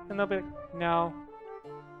something?" and they'll be like, "No."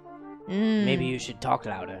 Maybe you should talk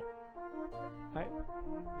louder.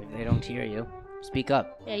 If they don't hear you, speak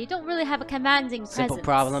up. Yeah, you don't really have a commanding presence. Simple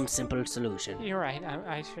problem, simple solution. You're right.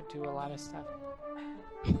 I should do a lot of stuff.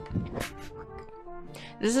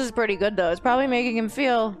 This is pretty good, though. It's probably making him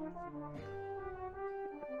feel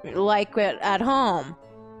like it at home.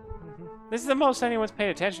 This is the most anyone's paid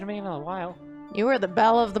attention to me in a while. You were the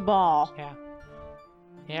belle of the ball.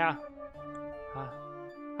 Yeah.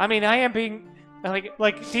 I mean, I am being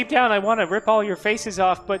like deep down. I want to rip all your faces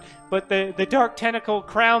off, but the dark tentacle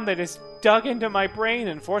crown that is dug into my brain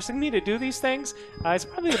and forcing me to do these things is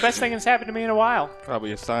probably the best thing that's happened to me in a while.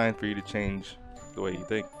 Probably a sign for you to change the way you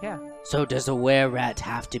think. Yeah. So does a were-rat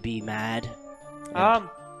have to be mad?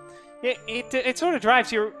 It sort of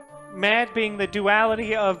drives you mad, being the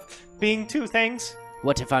duality of being two things.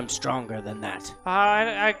 What if I'm stronger than that?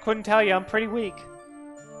 I couldn't tell you. I'm pretty weak.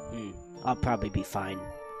 I'll probably be fine.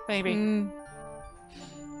 Maybe.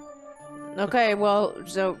 Okay, well,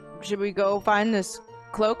 so should we go find this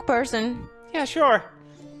cloak person? Yeah, sure.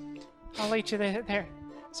 I'll lead you there.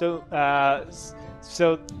 So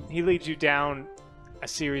he leads you down a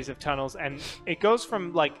series of tunnels, and it goes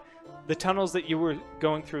from like the tunnels that you were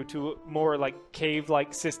going through to more like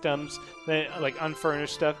cave-like systems, like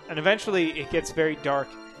unfurnished stuff, and eventually it gets very dark.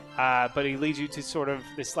 But he leads you to sort of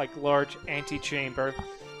this like large antechamber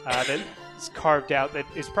that is carved out that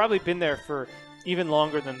has probably been there for even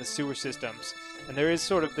longer than the sewer systems. And there is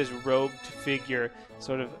sort of this robed figure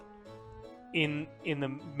sort of in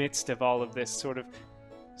the midst of all of this, sort of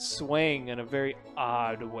swaying in a very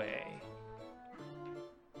odd way.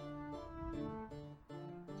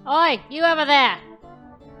 Oi, you over there!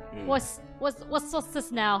 What's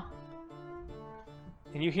this now?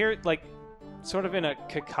 And you hear it like sort of in a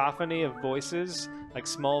cacophony of voices, like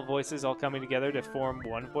small voices all coming together to form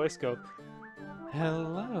one voice, go,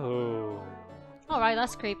 "Hello. Alright,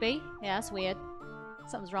 that's creepy. Yeah, that's weird.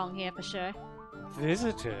 Something's wrong here for sure.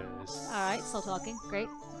 Visitors." Alright, still talking. Great.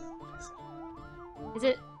 Is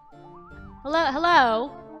it...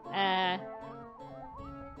 Hello?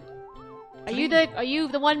 Are you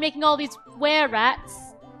the one making all these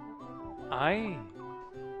were-rats? I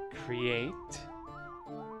create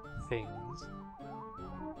things.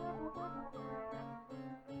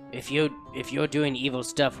 If you're doing evil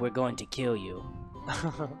stuff, we're going to kill you.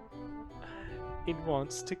 It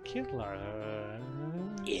wants to kill us.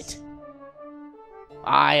 It.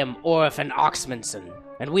 I am Orphan Oxmanson,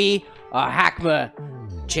 and we are Hackmer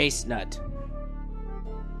Chasenut.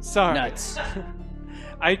 Sorry. Nuts.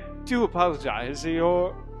 I do apologize.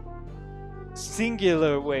 Your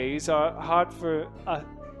singular ways are hard for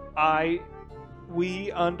we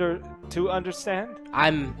to understand.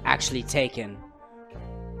 I'm actually taken.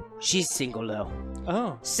 She's single though.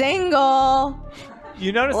 Oh. Single.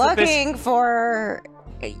 You notice looking for.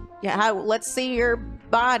 Yeah, let's see your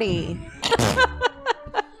body.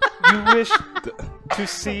 You wish to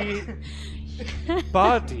see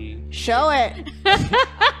body. Show it.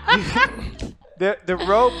 The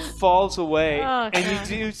robe falls away, Oh, and God.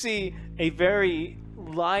 you do see a very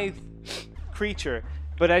lithe creature.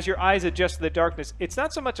 But as your eyes adjust to the darkness, it's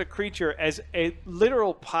not so much a creature as a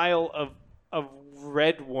literal pile of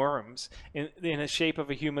red worms in the shape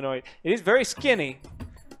of a humanoid. It is very skinny,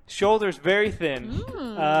 shoulders very thin,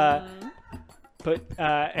 but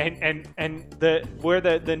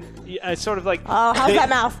sort of like how's that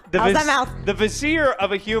mouth? How's that mouth? The vizier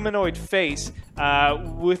of a humanoid face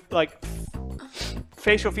with like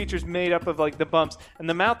facial features made up of like the bumps, and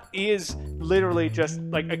the mouth is literally just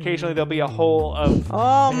like occasionally there'll be a hole of.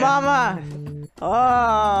 Oh, mama!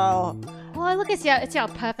 Oh, Oh, look, it's your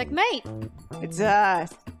perfect mate. it's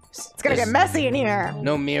gonna get messy in here.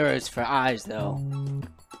 No mirrors for eyes though.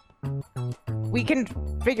 We can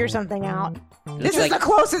figure something out. This like- is the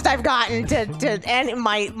closest I've gotten to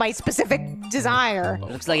my specific desire.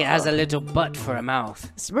 Looks like it has a little butt for a mouth.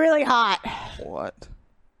 It's really hot. What?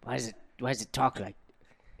 Why does it talk like?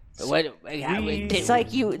 What? It's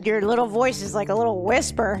like your little voice is like a little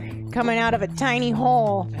whisper coming out of a tiny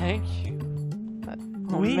hole. Thank you.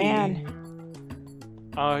 Oh man.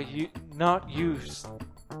 Are you not used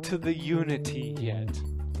to the unity yet?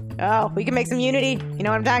 Oh, we can make some unity. You know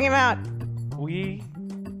what I'm talking about? We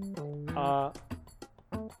are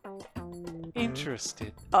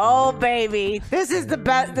interested. Oh baby, this is the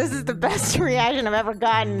best. This is the best reaction I've ever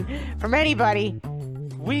gotten from anybody.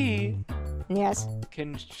 We Yes.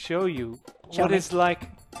 can show you Show what me. it's like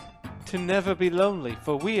to never be lonely,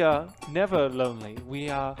 for we are never lonely. We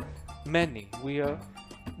are many. We are.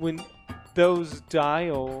 When those die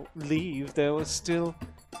or leave, there are still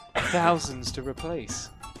thousands to replace.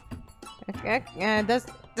 Okay,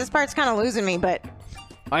 this part's kind of losing me, but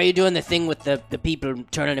Why are you doing the thing with the people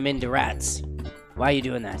turning them into rats? Why are you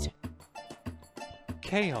doing that?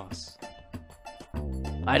 Chaos.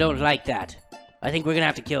 I don't like that. I think we're gonna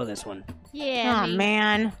have to kill this one. Yeah. oh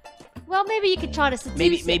man. Well, maybe you could try to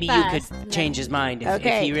seduce Maybe it you first, could and change his mind if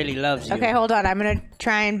Okay. he really loves you. Okay, hold on. I'm gonna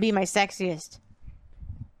try and be my sexiest.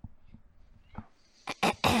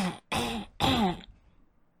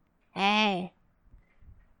 Hey,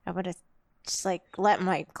 I'm gonna just like let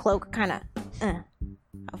my cloak kind of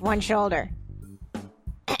off one shoulder.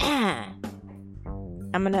 I'm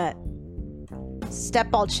gonna step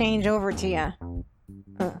all change over to you.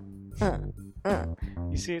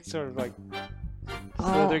 You see, it's sort of like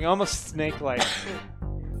Oh. slithering, almost snake-like.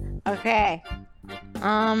 Okay.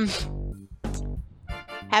 Have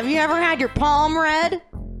you ever had your palm read?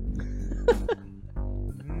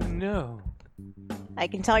 No. I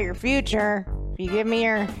can tell your future if you give me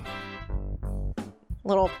your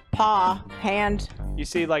little paw hand. You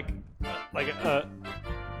see, like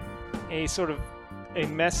a sort of a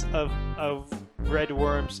mess of red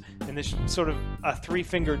worms and this sort of a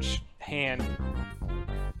three-fingered hand,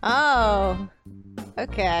 Oh.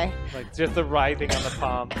 Okay. like just the writhing on the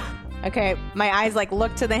palm. Okay, my eyes like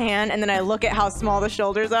look to the hand and then I look at how small the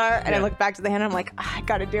shoulders are and I Yeah. look back to the hand and I'm like, I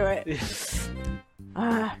gotta do it.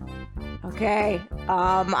 Okay.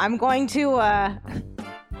 I'm going to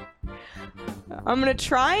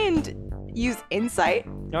try and use insight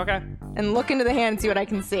Okay. and look into the hand and see what I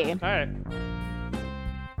can see. All right.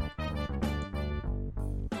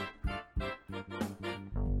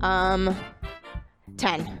 Um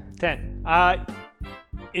 10. 10.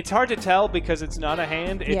 It's hard to tell because it's not a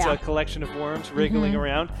hand. It's Yeah. a collection of worms wriggling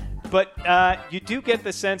around. But you do get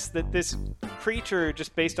the sense that this creature,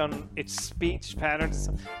 just based on its speech patterns,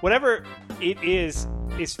 whatever it is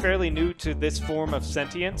fairly new to this form of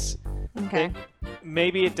sentience. Okay.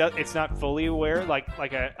 Maybe it's not fully aware, like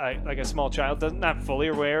a small child not fully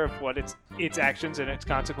aware of what its actions and its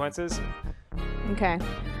consequences. Okay.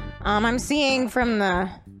 I'm seeing from the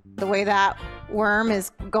way that worm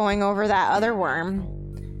is going over that other worm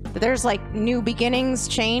that there's like new beginnings,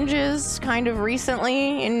 changes kind of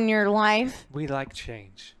recently in your life. We like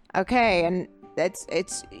change. Okay, and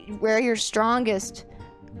it's where you're strongest.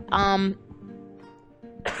 And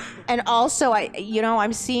also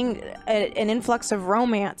I'm seeing an influx of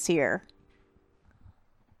romance here.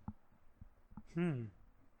 Isn't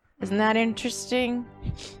that interesting?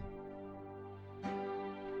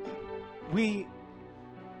 We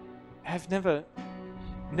have never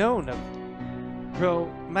known of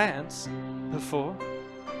romance before.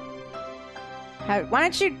 Why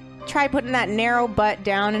don't you try putting that narrow butt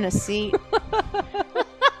down in a seat?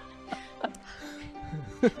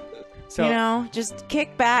 So Just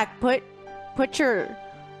kick back, put your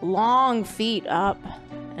long feet up,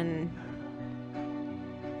 and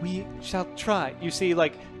we shall try. You see,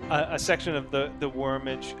 like a section of the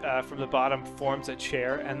wormage from the bottom forms a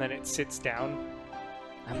chair, and then it sits down.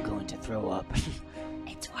 I'm going to throw up.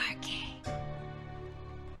 it's working.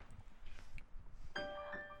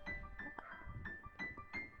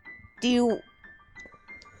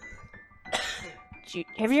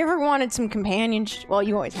 Have you ever wanted some companionship? Well,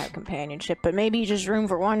 you always have companionship, but maybe just room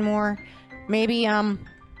for one more. Maybe I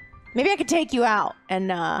could take you out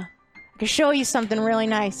and I could show you something really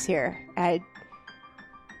nice here. I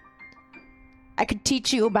could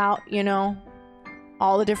teach you about,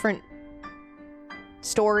 all the different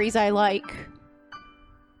stories I like,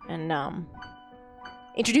 and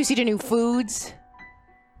introduce you to new foods.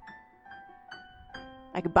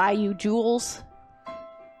 I could buy you jewels.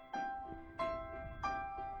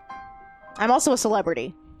 I'm also a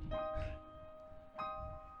celebrity.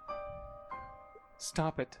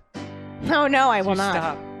 Stop it. No, I will You not.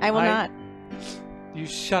 Stop. I will not. You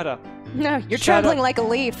shut up. No, you're Shut trembling up. like a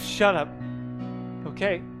leaf. Shut up.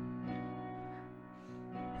 Okay.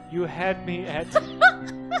 You had me at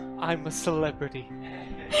I'm a celebrity.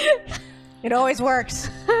 It always works.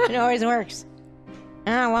 It always works.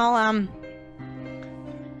 Well,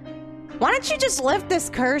 why don't you just lift this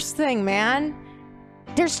curse thing, man?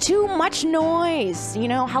 There's too much noise, you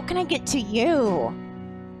know? How can I get to you?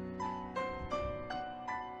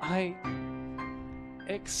 I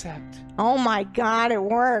accept. Oh my god, it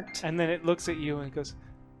worked. And then it looks at you and it goes,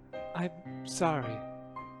 I'm sorry.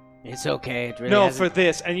 It's okay. It really No, hasn't- for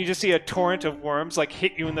this, and you just see a torrent of worms like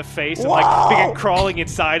hit you in the face and like begin crawling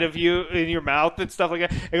inside of you in your mouth and stuff like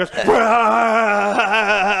that. It goes,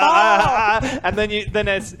 and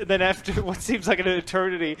then after what seems like an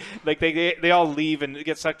eternity, like they all leave and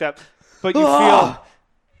get sucked up, but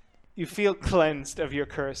you feel cleansed of your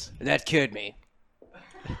curse. That cured me.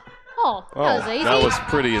 Oh, that was easy. That was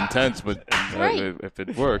pretty intense, but Great. if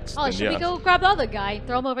it works, Oh, then should yeah. we go grab the other guy?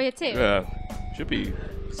 Throw him over here too. Yeah, should be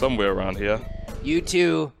somewhere around here. You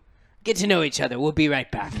two get to know each other. We'll be right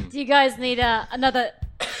back. Do you guys need another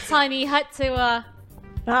tiny hut to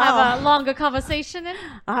have a longer conversation in?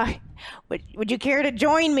 Would you care to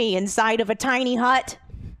join me inside of a tiny hut?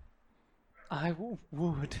 I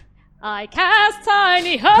would. I cast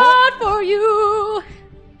tiny hut for you.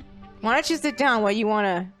 Why don't you sit down? Do you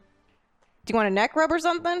want a neck rub or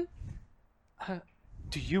something?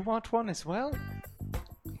 Do you want one as well?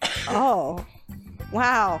 Oh,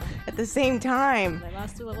 wow! At the same time, My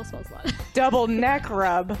last 2 level spell slot. double neck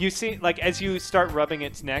rub. You see, like, as you start rubbing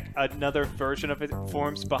its neck, another version of it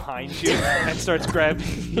forms behind you and starts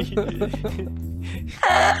grabbing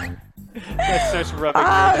that starts rubbing your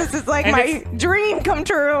neck. This is like And my dream come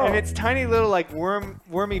true. And its tiny little, like,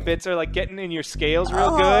 wormy bits are, like, getting in your scales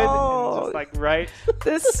real good. And it's just, like, right.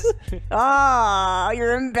 This.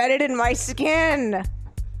 You're embedded in my skin.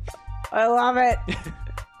 I love it.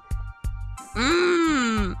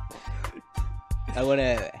 Mmm. I want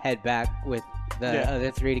to head back with the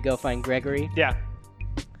other 3 to go find Gregory. Yeah.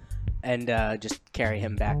 And just carry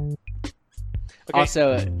him back. Okay.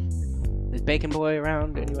 Also, is Bacon Boy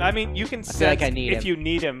around anyway? I mean, you can feel like sense I need if him. you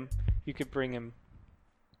need him, you could bring him.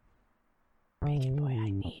 Bacon Boy, I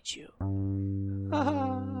need you.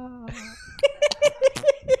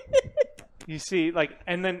 You see, like,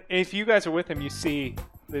 and then if you guys are with him, you see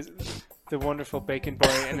the wonderful Bacon Boy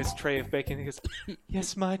and his tray of bacon. He goes,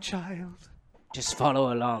 "Yes, my child." Just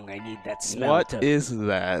follow along. I need that smell. What is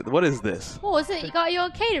that? What is this? Oh, is it? You got your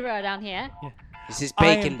own caterer down here? This is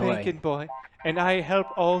I Bacon am Boy. Bacon Boy, and I help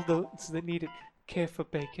all those that need it care for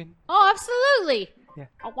bacon. Oh, absolutely. Yeah.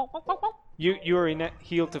 You are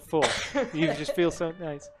healed to full. You just feel so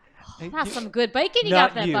nice. That's some good bacon you Not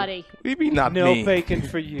got there, you. buddy. What do you mean not No me? bacon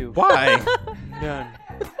for you. Why? None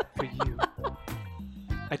for you.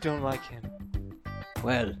 I don't like him.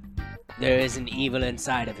 Well, there is an evil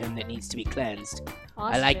inside of him that needs to be cleansed. Oh,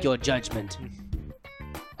 I that's like good. your judgment.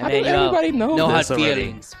 How did everybody know no hard this already?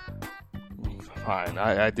 feelings. Fine,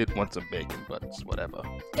 I did want some bacon, but it's whatever.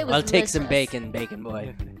 It was I'll take some delicious. bacon, Bacon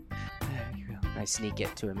Boy. I sneak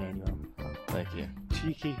it to Emmanuel. Thank you.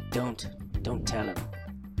 Cheeky. Don't tell him.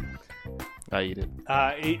 I eat it.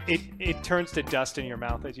 It turns to dust in your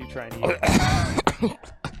mouth as you try and eat it.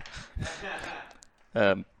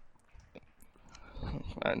 And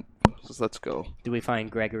let's go. Do we find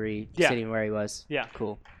Gregory Yeah. sitting where he was? Yeah.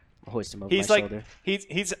 Cool. I'll hoist him over He's my like shoulder.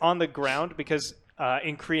 he's on the ground because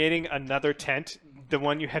in creating another tent, the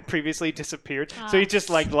one you had previously disappeared. So he's just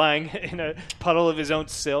like lying in a puddle of his own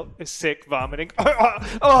sick, vomiting. Oh,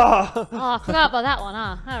 I forgot about that one,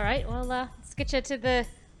 huh? All right, well, let's get you to the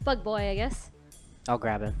bug boy, I guess. I'll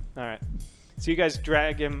grab him. All right. So you guys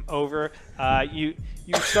drag him over. You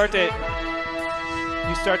start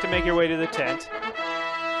to make your way to the tent.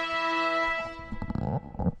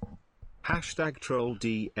 Hashtag troll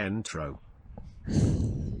D intro.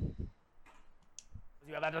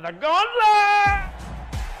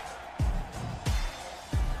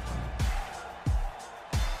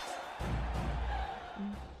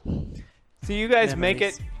 So you guys make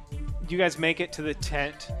Memories. it. You guys make it to the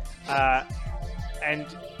tent, and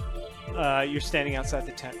you're standing outside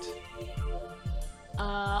the tent.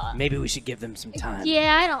 Maybe we should give them some time.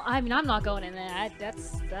 Yeah, I'm not going in there.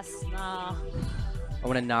 That's I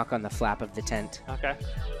want to knock on the flap of the tent. Okay.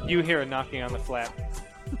 You hear a knocking on the flap.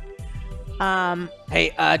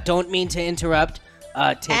 Hey, don't mean to interrupt.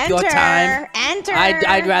 Take your Enter, time. enter.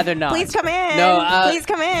 I'd rather not. Please come in. No, Please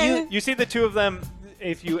come in. You see the two of them,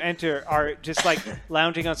 if you enter, are just like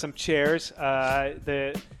lounging on some chairs.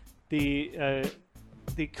 The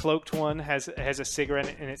cloaked one has a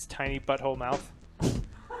cigarette in its tiny butthole mouth.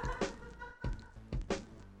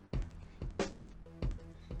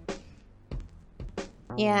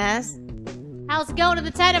 Yes. How's it going in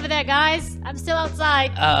the tent over there, guys? I'm still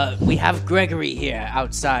outside. We have Gregory here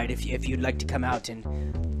outside if you'd like to come out and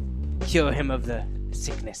cure him of the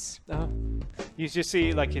sickness. You just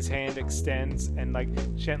see like his hand extends and like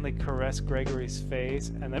gently caress Gregory's face,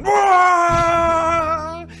 and then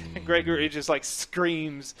and Gregory just like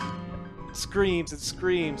screams,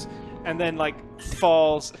 and then like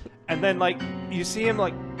falls, and then like you see him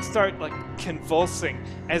like start like convulsing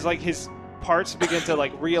as like his parts begin to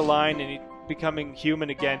like realign and he becoming human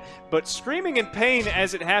again, but screaming in pain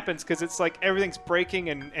as it happens because it's like everything's breaking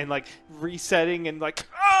and like resetting and like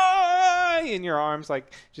in your arms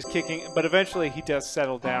like just kicking, but eventually he does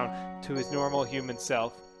settle down to his normal human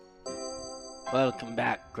self. Welcome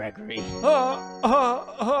back, Gregory. We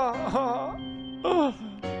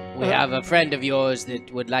We have a friend of yours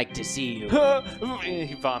that would like to see you.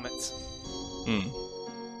 He vomits.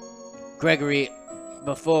 Gregory,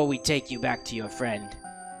 before we take you back to your friend,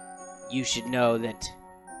 you should know that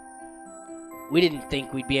we didn't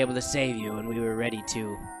think we'd be able to save you, and we were ready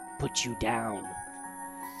to put you down.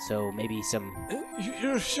 So maybe some...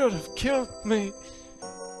 You should have killed me.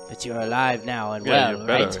 But you're alive now and Yeah, well, you're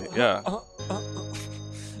better. right? Yeah.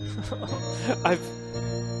 I've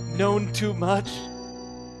known too much.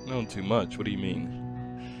 Known too much? What do you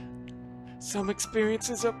mean? Some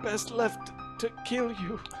experiences are best left to kill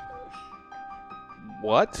you.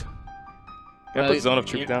 What? Can I put Zone of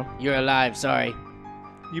Truth down? You're alive, sorry.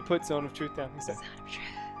 You put Zone of Truth down, he said.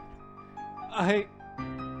 I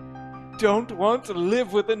don't want to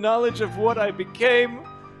live with the knowledge of what I became,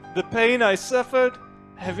 the pain I suffered,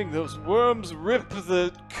 having those worms rip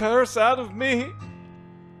the curse out of me.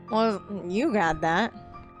 Well, you got that.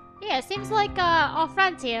 Yeah, it seems like our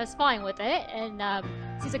friend here is fine with it, and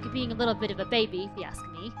seems like you're being a little bit of a baby, if you ask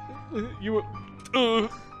me. You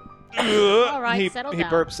All right, he settle he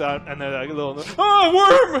down. burps out and then like a little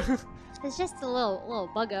worm. It's just a little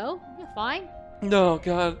buggo. You're fine. No,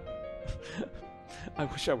 God. I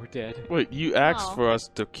wish I were dead. Wait, you asked Oh. for us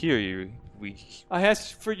to cure you. I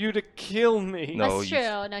asked for you to kill me. No, That's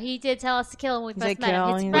true. No, he did tell us to kill him when we He's first like, met him.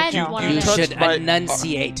 kill His him. friend You- wanted you him. touched should my-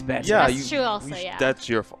 enunciate better. Yeah, That's true also, yeah. That's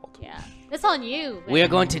your fault. Yeah. That's on you. Man. We are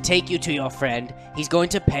going to take you to your friend. He's going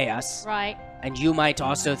to pay us. Right. And you might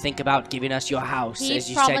also think about giving us your house, He as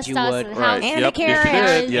you said promised you us would. a house. Right. And Yep, a yes, you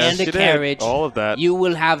carriage. did. Yes, and you a did. carriage. All of that. You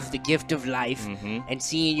will have the gift of life, Mhm. and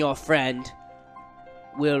seeing your friend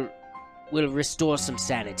will restore some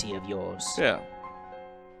sanity of yours. Yeah.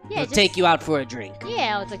 Yeah, We'll just, take you out for a drink.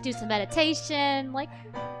 Yeah, let's like do some meditation. Like,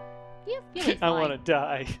 yeah, you'll be I fine. want to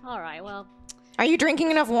die. All right. Well, Are you drinking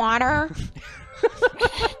enough water?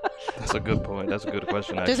 That's a good point. That's a good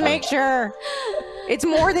question, actually. Just make sure. It's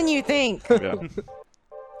more than you think. Yeah.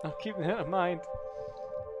 I'll keep that in mind.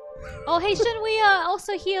 oh hey, shouldn't we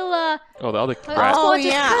also heal? Oh, the other Oh, rat. Oh, just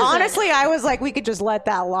yeah. prison. Honestly, I was like, we could just let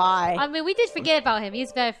that lie. I mean, we did forget about him.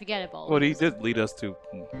 He's very forgettable. Well, he did lead us to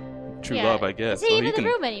true Yeah. love, I guess. Is he So even in can... the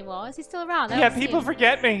room anymore? Is he still around? I Yeah, don't see people him.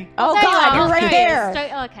 forget me. Oh, There you God, are. you're right Okay,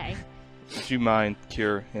 there. Okay. Would you mind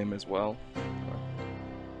cure him as well?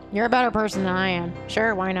 You're a better person than I am.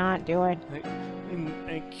 Sure, why not? Do it.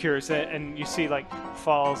 And cures it, and you see like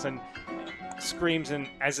falls and screams, and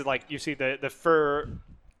as it like you see the fur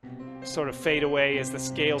sort of fade away as the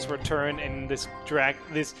scales return, and this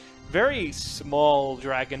very small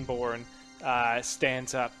dragonborn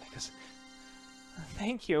stands up because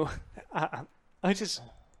thank you. I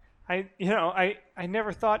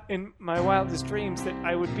never thought in my wildest dreams that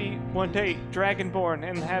I would be one day dragonborn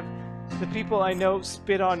and have the people I know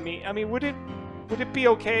spit on me. I mean, would it be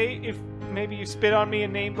okay if maybe you spit on me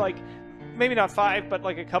and named like maybe not 5, but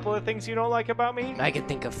like a couple of things you don't like about me? I could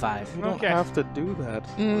think of 5. You don't Okay. have to do that.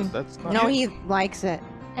 That's not. No, he likes it.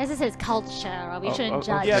 This is his culture. We Oh, shouldn't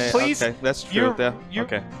judge. Yeah, please. Okay, that's true. You're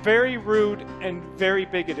Okay. very rude and very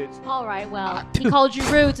bigoted. All right. Well, he called you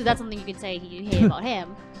rude, so that's something you can say you hate about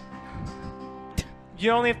him.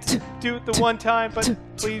 You only have to do it the one time, but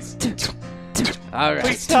please, All right.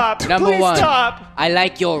 please stop. Number Please 1. stop. I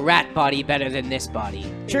like your rat body better than this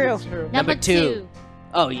body. True. Number 2. two.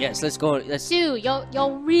 Oh yes, let's go. Let's. 2.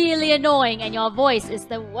 You're really annoying, and your voice is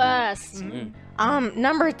the worst.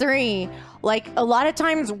 Number 3, like a lot of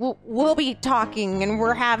times we'll be talking and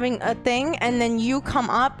we're having a thing, and then you come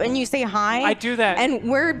up and you say hi. I do that. And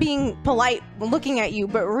we're being polite, looking at you,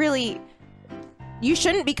 but really, you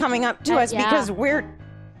shouldn't be coming up to us yeah. because we're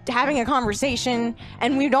having a conversation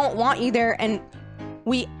and we don't want you there, and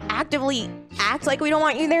we actively act like we don't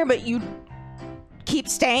want you there, but you keep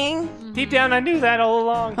staying. Deep down, I knew that all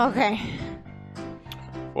along. Okay.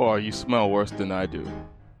 Or you smell worse than I do.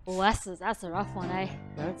 Well, that's a rough one, eh?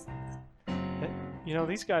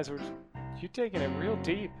 These guys were. You're taking it real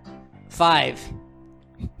deep. 5.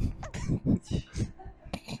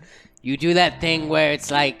 You do that thing where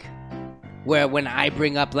it's like, where when I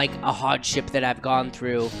bring up like a hardship that I've gone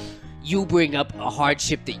through, you bring up a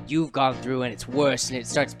hardship that you've gone through and it's worse, and it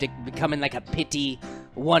starts becoming like a pity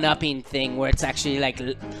one-upping thing where it's actually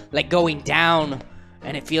like going down,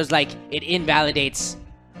 and it feels like it invalidates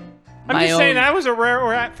I'm my just own... saying I was a rare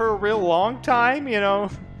rat for a real long time, you know.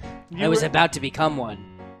 I was about to become one.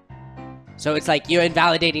 So it's like you're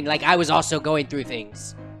invalidating, like I was also going through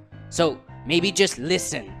things. So maybe just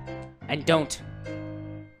listen and don't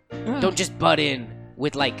just butt in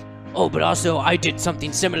with like, oh, but also I did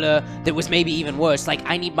something similar that was maybe even worse. Like,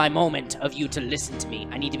 I need my moment of you to listen to me.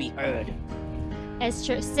 I need to be heard. It's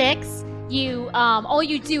true. 6, you all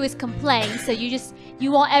you do is complain, so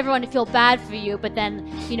you want everyone to feel bad for you, but then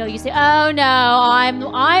you say, oh no, I'm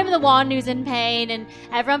the one who's in pain and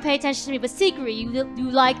everyone pay attention to me. But secretly you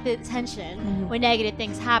like the attention when negative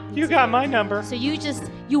things happen. You got my number. So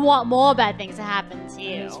you want more bad things to happen to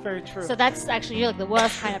you. That's very true. So that's actually, you're like the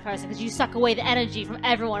worst kind of person, because you suck away the energy from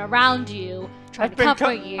everyone around you trying to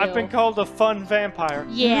comfort you. I've been called a fun vampire.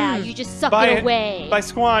 Yeah, you just suck it away. By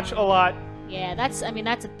Squanch a lot. Yeah, that's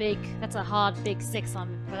a hard big 6 for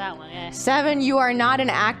that one. Yeah. 7, you are not an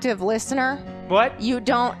active listener. What? You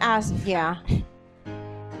don't ask, yeah.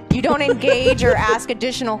 You don't engage or ask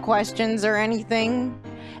additional questions or anything.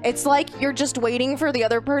 It's like you're just waiting for the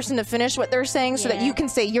other person to finish what they're saying so that you can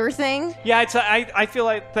say your thing. Yeah, I feel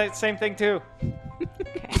like the same thing too.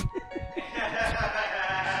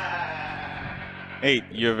 8,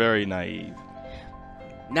 you're very naive.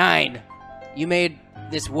 9, you made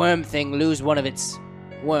this worm thing lose one of its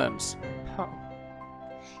worms.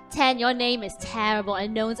 10, your name is terrible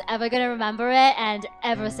and no one's ever gonna remember it and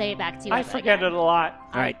ever say it back to you. I forget it a lot.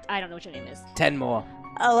 All right. I don't know what your name is. 10 more.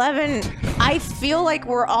 11, I feel like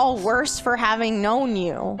we're all worse for having known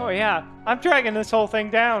you. Oh yeah, I'm dragging this whole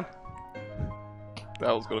thing down.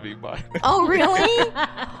 That was gonna be mine. Oh really?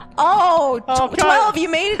 Oh, 12, you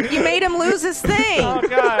made him lose his thing. Oh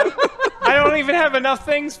god. I don't even have enough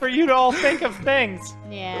things for you to all think of things.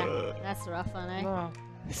 Yeah, that's a rough one, eh?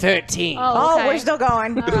 13. Oh, okay. We're still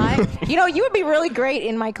going. All right. You would be really great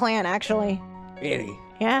in my clan, actually. Really?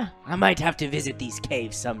 Yeah. I might have to visit these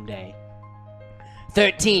caves someday.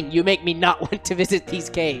 13, you make me not want to visit these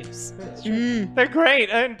caves. They're great,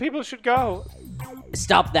 and people should go.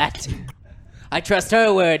 Stop that. I trust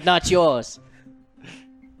her word, not yours.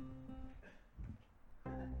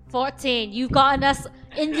 14, you've gotten us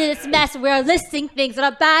into this mess. We're listing things that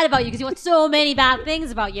are bad about you because you want so many bad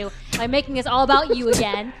things about you by making this all about you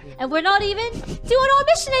again. And we're not even doing our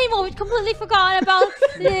mission anymore. We've completely forgotten about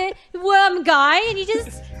the worm guy, and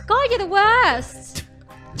God, you're the worst.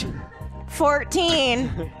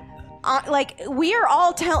 14. We are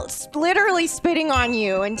all literally spitting on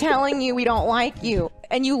you and telling you we don't like you,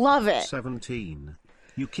 and you love it. 17.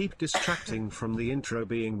 You keep distracting from the intro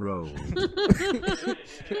being rolled.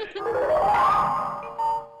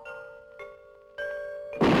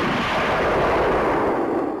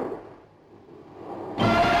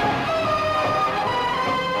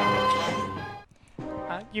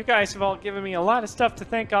 You guys have all given me a lot of stuff to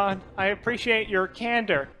think on. I appreciate your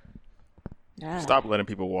candor. Yeah. Stop letting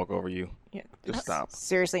people walk over you. Yeah. Just stop.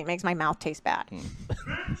 Seriously, it makes my mouth taste bad.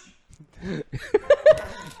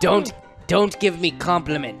 Don't give me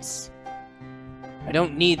compliments. I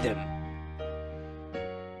don't need them.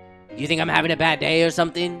 You think I'm having a bad day or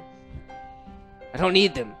something? I don't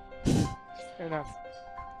need them. Fair enough.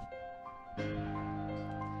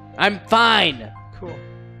 I'm fine. Cool.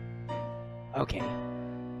 Okay.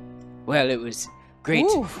 Well, it was great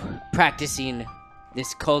practicing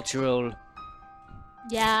this cultural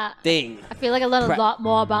thing. I feel like I learned a lot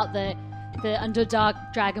more about the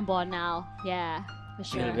Underdark Dragonborn now. Yeah, for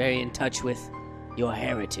sure. You're very in touch with your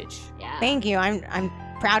heritage. Yeah. Thank you. I'm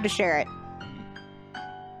proud to share it.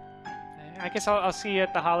 I guess I'll see you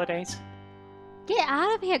at the holidays. Get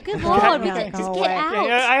out of here. Good lord. Just get out.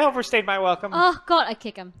 Yeah, I overstayed my welcome. Oh, God, I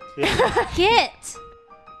kick him. Get.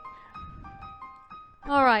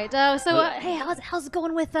 All right. Hey, how's it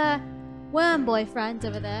going with worm boyfriend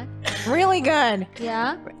over there? Really good.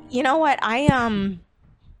 Yeah? You know what? I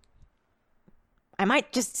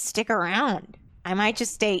might just stick around. I might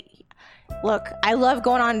just stay. Look, I love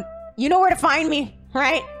going on. You know where to find me,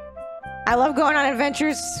 right? I love going on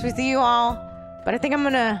adventures with you all, but I think I'm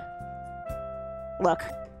gonna... Look,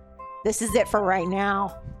 this is it for right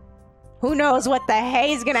now. Who knows what the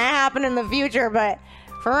hell's gonna happen in the future, but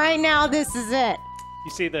for right now, this is it.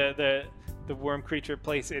 You see the worm creature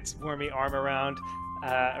place its wormy arm around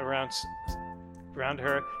around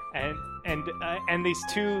her, and these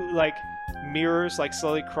two like mirrors like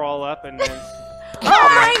slowly crawl up, and then. Oh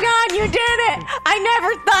my God, you did it! I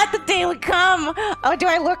never thought the day would come. Oh, do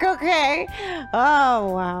I look okay?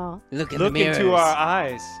 Oh, wow. Look in the mirrors. Into our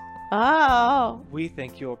eyes. Oh. We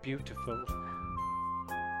think you're beautiful.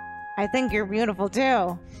 I think you're beautiful too.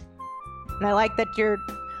 And I like that you're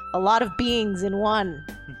a lot of beings in one.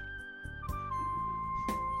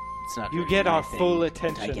 It's not You really get my our thing, full but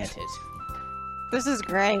attention. I get it. This is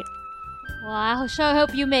great. Well, I sure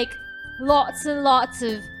hope you make lots and lots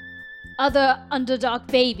of other underdog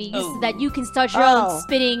babies so that you can start your own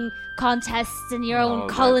spitting contests in your own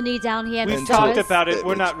colony down here in the We've stars. talked about it.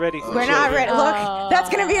 We're not ready for We're not ready. Look, that's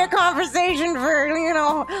going to be a conversation for,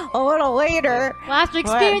 a little later. Well, after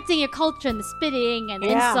experiencing your culture and the spitting and the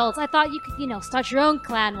Yeah. insults, I thought you could, start your own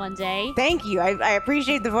clan one day. Thank you. I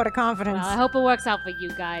appreciate the vote of confidence. Well, I hope it works out for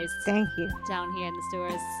you guys. Thank you. Down here in the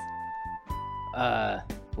stores.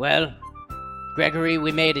 Well, Gregory,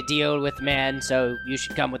 we made a deal with man, so you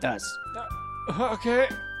should come with us. Okay.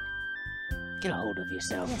 Get a hold of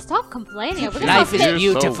yourself. Yeah, stop complaining. We're gonna Life start is spit-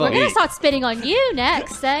 beautiful. We're gonna start spitting on you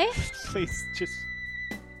next, eh? Please,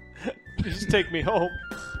 just take me home.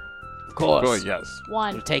 Of course. Oh, yes.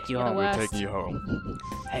 One. We'll take you You're the home. worst. We're taking you home.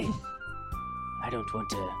 Hey, I don't want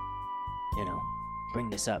to, bring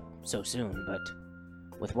this up so soon, but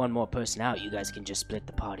with one more person out, you guys can just split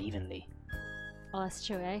the pot evenly. Oh, that's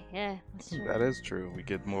true, eh? Yeah, that's true. That is true. We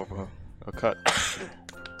get more of a cut.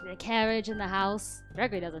 The carriage in the house.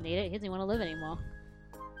 Gregory doesn't need it. He doesn't want to live anymore.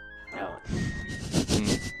 No.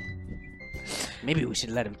 Maybe we should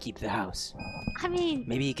let him keep the house. I mean...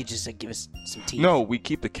 Maybe he could just give us some tea. No, we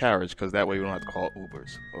keep the carriage because that way we don't have to call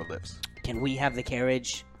Ubers or Lyfts. Can we have the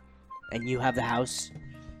carriage and you have the house?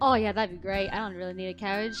 Oh, yeah, that'd be great. I don't really need a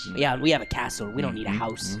carriage. Yeah, we have a castle. We don't need a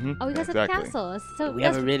house. Oh, you guys have a castle. That's so, We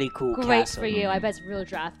have that's a really cool great castle. for you. I bet it's real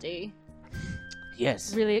drafty.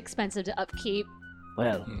 Yes. Really expensive to upkeep.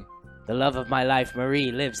 Well, the love of my life,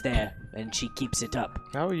 Marie, lives there, and she keeps it up.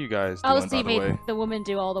 How are you guys doing, Oh, so by you the made way? the woman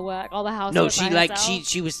do all the work, all the housework No, by herself?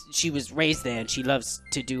 she was raised there, and she loves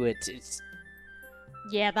to do it.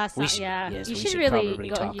 Yeah, that's We not, should- yeah. yes, you we should should really probably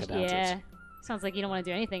go, talk about it. yeah. Sounds like you don't want to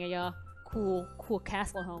do anything at your cool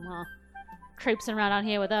castle home, huh? Traipsing around out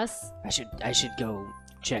here with us. I should go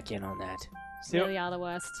check in on that. Really are the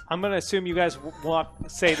worst. I'm gonna assume you guys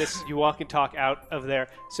you walk and talk out of there.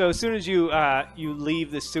 So as soon as you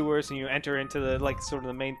leave the sewers and you enter into the sort of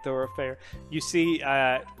the main thoroughfare, you see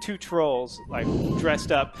two trolls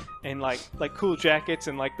dressed up in like cool jackets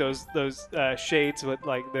and those shades with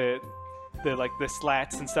the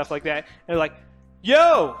slats and stuff like that. And they're like,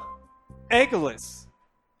 "Yo, Aegilis,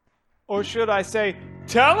 or should I say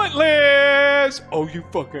talentless? Oh, you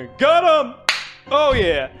fucking got him! Oh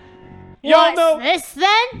yeah." What's this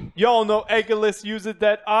then? Y'all know Aegilis uses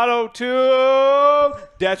that auto-tune.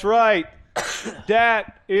 That's right.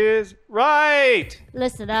 That is right.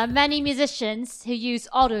 Listen, there are many musicians who use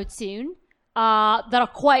auto-tune that are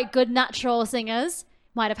quite good natural singers.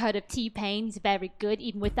 Might have heard of T-Pain. He's very good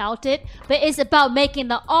even without it. But it's about making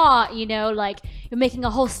the art, you're making a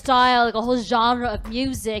whole style, a whole genre of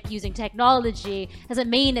music using technology. Doesn't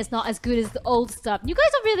mean it's not as good as the old stuff. You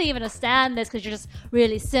guys don't really even understand this because you're just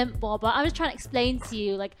really simple. But I'm just trying to explain to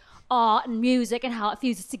you, art and music and how it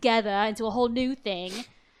fuses together into a whole new thing.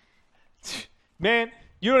 Man,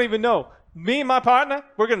 you don't even know. Me and my partner,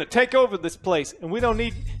 we're going to take over this place, and we don't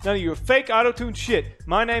need none of your fake auto-tune shit.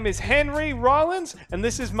 My name is Henry Rollins, and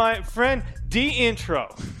this is my friend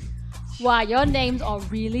D-Intro. Wow, your names are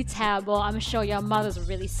really terrible. I'm sure your mothers were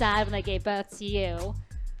really sad when they gave birth to you.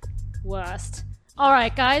 Worst. All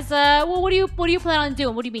right, guys. What do you plan on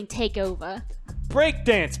doing? What do you mean take over?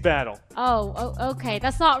 Breakdance battle. Oh, okay.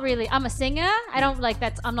 That's not really. I'm a singer. I don't like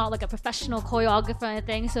that. I'm not like a professional choreographer or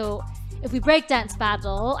anything. So if we breakdance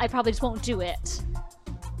battle, I probably just won't do it.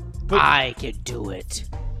 I could do it.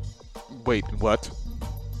 Wait, what?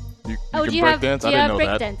 You Oh, can do you have breakdance? I didn't know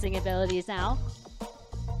that. breakdancing abilities now?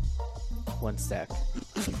 One sec.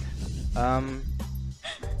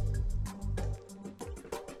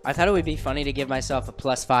 I thought it would be funny to give myself a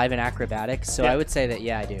 +5 in acrobatics, so Yeah. I would say that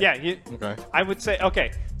I do. Yeah, Okay. I would say,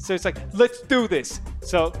 okay. So it's like, let's do this.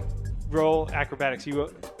 So roll acrobatics.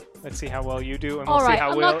 Let's see how well you do, and we'll All right. see how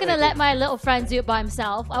I'm well. not gonna let my little friend do it by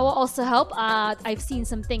himself. I will also help. I've seen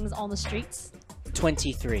some things on the streets.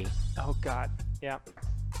 23. Oh God. Yeah.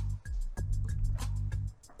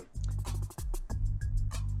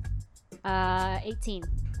 Uh, 18.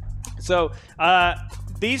 So,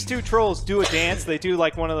 these two trolls do a dance. They do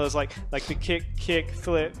like one of those like the kick,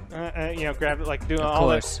 flip, grab it, like doing all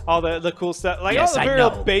the cool stuff, like all the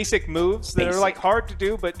very basic moves that are like hard to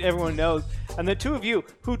do, but everyone knows. And the two of you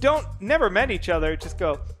who never met each other just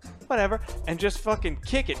go, whatever, and just fucking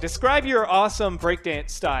kick it. Describe your awesome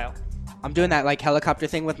breakdance style. I'm doing that like helicopter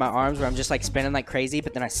thing with my arms where I'm just like spinning like crazy,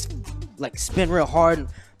 but then I like spin real hard. And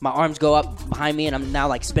my arms go up behind me, and I'm now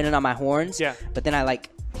like spinning on my horns. Yeah. But then I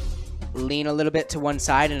like lean a little bit to one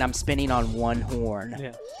side, and I'm spinning on one horn.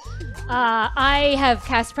 Yeah. I have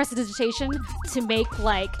cast Prestidigitation to make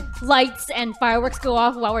like lights and fireworks go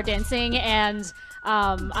off while we're dancing, and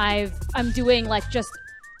I'm doing like just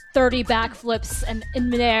 30 backflips and in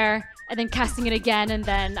midair, and then casting it again, and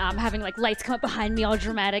then having like lights come up behind me all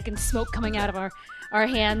dramatic and smoke coming out of our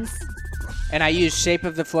hands. And I use Shape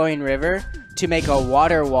of the Flowing River to make a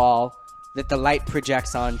water wall that the light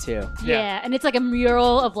projects onto. Yeah, and it's like a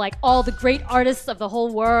mural of like all the great artists of the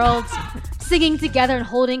whole world singing together and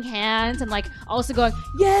holding hands and like also going,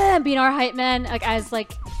 yeah, and being our hype men, like as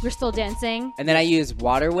like we're still dancing. And then I use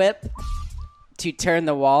Water Whip to turn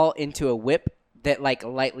the wall into a whip that like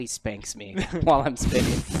lightly spanks me while I'm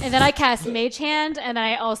spinning. And then I cast Mage Hand, and then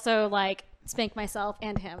I also like spank myself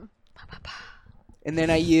and him. And then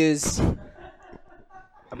I use...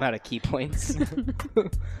 I'm out of key points.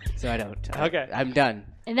 So I don't. Okay. I'm done.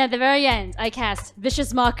 And at the very end, I cast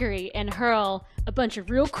Vicious Mockery and hurl a bunch of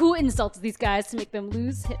real cool insults at these guys to make them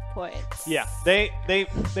lose hit points. Yeah, they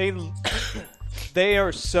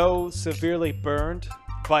are so severely burned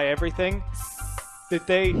by everything that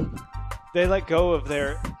they let go of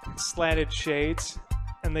their slatted shades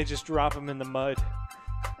and they just drop them in the mud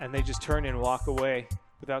and they just turn and walk away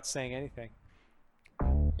without saying anything.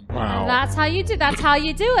 Wow. That's how you do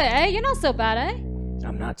it, eh? You're not so bad, eh?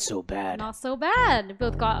 I'm not so bad. Not so bad. You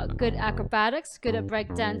both got good acrobatics, good at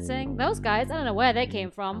breakdancing. Those guys, I don't know where they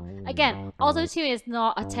came from. Again, auto-tune is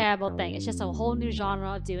not a terrible thing. It's just a whole new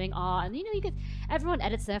genre of doing art, and everyone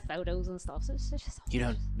edits their photos and stuff. So it's just you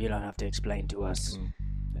don't have to explain to us.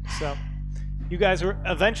 So, you guys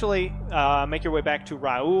eventually make your way back to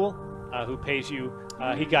Raoul, who pays you.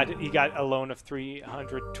 He got a loan of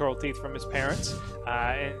 300 troll teeth from his parents,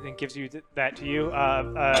 and gives you that to you.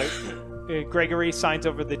 Gregory signs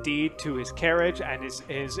over the deed to his carriage and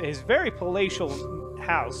his very palatial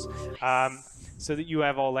house, so that you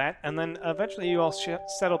have all that. And then eventually you all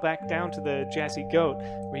settle back down to the Jazzy Goat,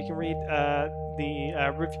 where you can read the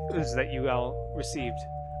reviews that you all received.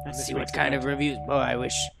 Let's see what kind of reviews. Boy,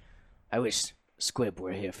 I wish Squib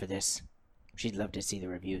were here for this. She'd love to see the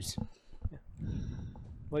reviews.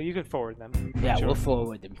 Well, you can forward them. Yeah, sure. We'll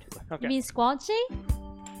forward them to her. Okay. You mean Squanchy?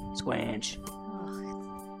 Squanch.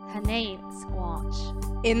 Oh, her name is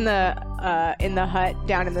Squanch. In the hut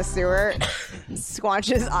down in the sewer,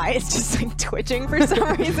 Squanch's eye is just like twitching for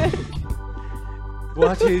some reason.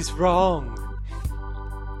 What is wrong?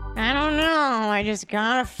 I don't know. I just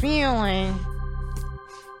got a feeling.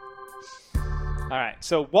 All right,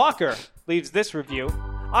 so Walker leaves this review.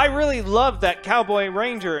 I really loved that Cowboy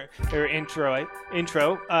Ranger intro,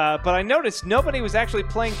 but I noticed nobody was actually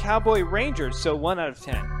playing Cowboy Rangers, so 1 out of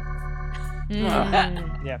 10.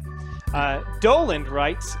 Yeah. Doland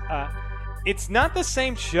writes, it's not the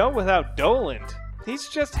same show without Doland. He's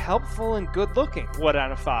just helpful and good-looking. 1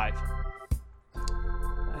 out of 5.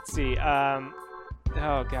 Let's see. Oh,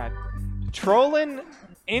 God. Trollin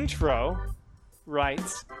Intro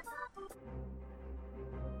writes...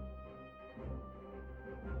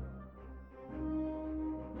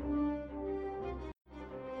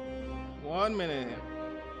 One minute.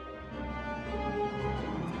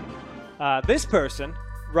 This person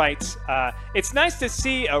writes, it's nice to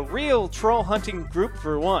see a real troll hunting group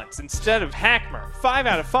for once instead of Hackmer. 5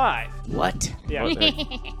 out of 5. What? Yeah.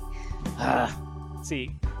 Let's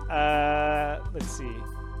see. Let's see.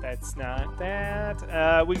 That's not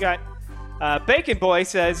that. We got Bacon Boy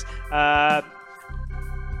says,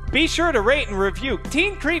 be sure to rate and review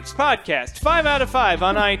Teen Creeps Podcast, 5 out of 5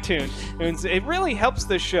 on iTunes. It really helps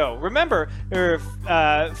the show. Remember,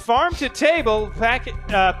 farm to table pocket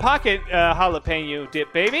jalapeno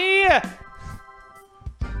dip, baby.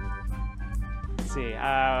 Let's see.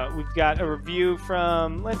 We've got a review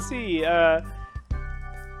from, let's see, Mel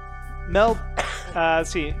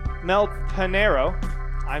Panero.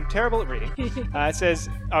 I'm terrible at reading. It says,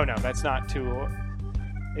 oh no, that's not too.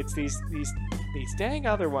 It's these dang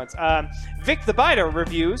other ones. Vic the Biter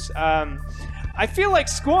reviews. I feel like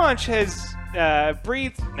Squanch has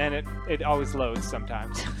breathed, and it always loads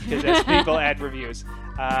sometimes because as people add reviews.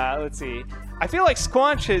 Let's see. I feel like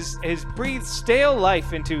Squanch has breathed stale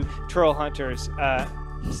life into Troll Hunters.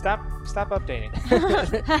 Stop updating.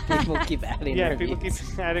 People keep adding Yeah, reviews. people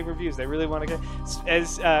keep adding reviews. They really want to get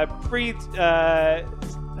as breathe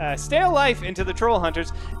stale life into the troll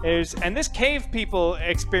hunters. And this cave people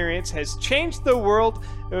experience has changed the world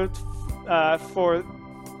for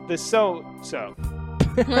the so.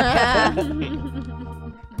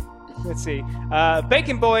 Let's see.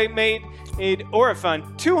 Bacon Boy made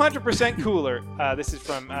Orifun 200% cooler. This is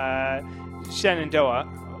from Shenandoah.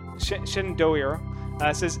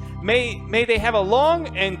 Says, may they have a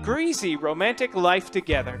long and greasy romantic life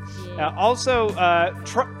together. Also,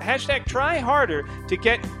 hashtag try harder to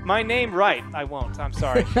get my name right. I won't. I'm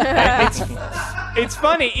sorry. It's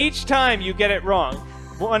funny each time you get it wrong.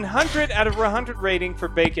 100 out of 100 rating for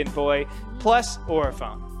Bacon Boy plus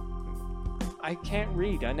Orifun. I can't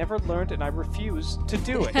read. I never learned, and I refuse to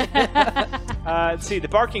do it. Let's see. The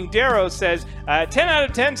Barking Darrow says 10 out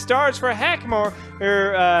of 10 stars for Hackmore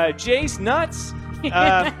or Jace Nuts.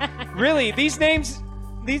 Really, these names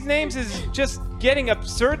is just getting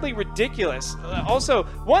absurdly ridiculous. Also,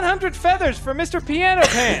 100 feathers for Mr. Piano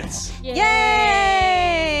Pants.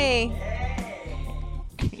 Yay!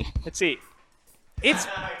 Let's see. It's.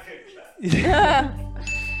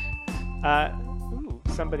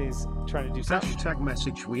 Somebody's trying to do something. Hashtag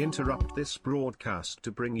message. We interrupt this broadcast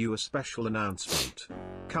to bring you a special announcement.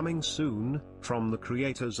 Coming soon, from the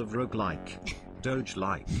creators of Roguelike,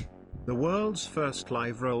 Doge-like. The world's first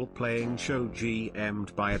live role-playing show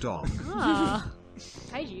GM'd by a dog.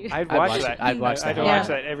 Kaiju. I'd watch that. I'd watch that. I'd watch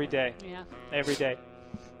that every day. Yeah. Every day.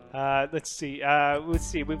 Let's see.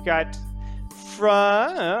 We've got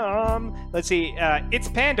from. Let's see. It's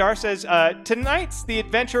Pandar says tonight's the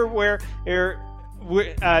adventure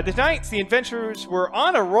tonight's the adventurers were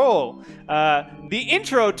on a roll. The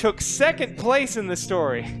intro took second place in the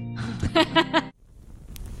story.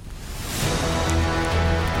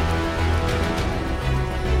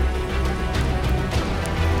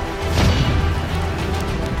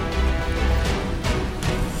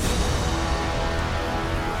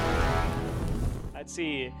 Let's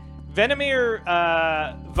see. Venomir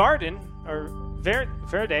Varden, or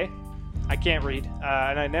Verde, I can't read,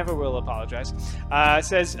 and I never will apologize,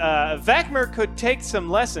 says Vakmer could take some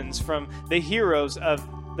lessons from the heroes of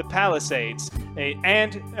the Palisades,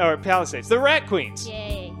 Palisades, the Rat Queens.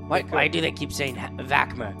 Yay. Why do they keep saying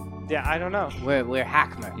Vakmer? Yeah, I don't know. We're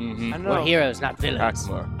Hackmer. I don't know. We're heroes, not villains.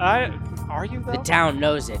 Hackmer. Are you though? The town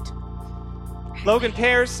knows it. Logan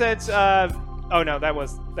Pears says, oh no, that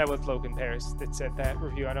was Logan Pears that said that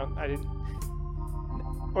review. I didn't.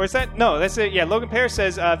 Or is that? No, that's it. Yeah, Logan Pears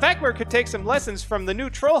says, Vakmer could take some lessons from the new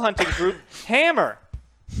troll hunting group, Hammer.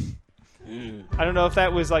 I don't know if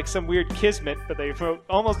that was like some weird kismet, but they wrote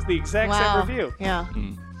almost the exact same review. Yeah.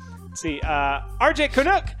 Let's see. RJ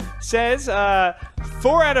Canuck says,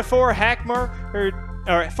 4 out of 4 Hackmer, or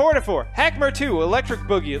 4 out of 4. Hackmer 2, Electric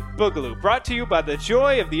Boogaloo, brought to you by the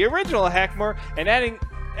joy of the original Hackmer and adding,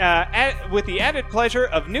 with the added pleasure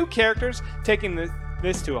of new characters, taking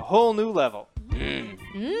this to a whole new level.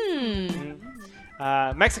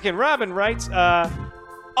 Mexican Robin writes,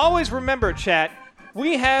 always remember, chat,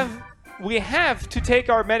 we have to take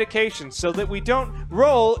our medications so that we don't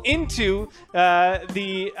roll into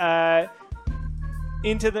the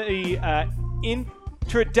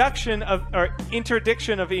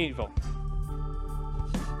interdiction of evil.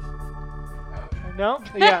 No?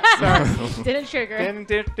 Yeah, sorry. Didn't trigger it.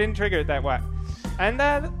 Didn't trigger it that way. And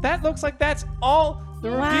that looks like that's all the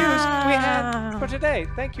reviews we had for today.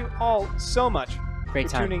 Thank you all so much for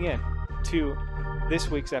tuning in to this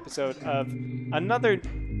week's episode of another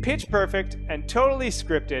pitch perfect and totally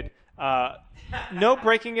scripted, no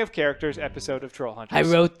breaking of characters episode of Troll Hunters. I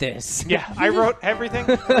wrote this. Yeah, I wrote everything.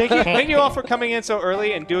 Thank you all for coming in so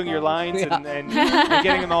early and doing your lines and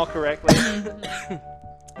getting them all correctly.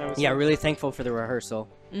 Really thankful for the rehearsal.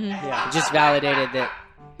 Yeah. It just validated that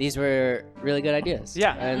these were really good ideas.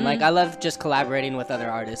 Yeah. And I love just collaborating with other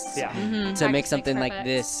artists. Yeah. To make something like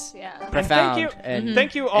this profound and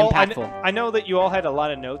thank you all. impactful. I know that you all had a lot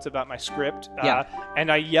of notes about my script.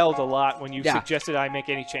 And I yelled a lot when you suggested I make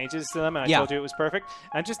any changes to them, and I told you it was perfect.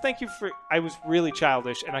 And just thank you I was really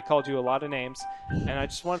childish, and I called you a lot of names. And I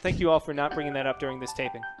just want to thank you all for not bringing that up during this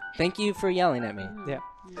taping. Thank you for yelling at me. Yeah.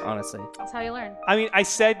 Honestly. That's how you learn. I mean, I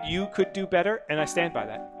said you could do better, and I stand by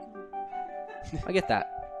that. I get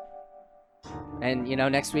that. And,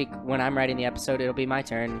 next week when I'm writing the episode, it'll be my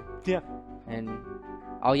turn. Yeah. And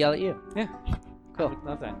I'll yell at you. Yeah. Cool. I would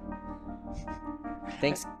love that.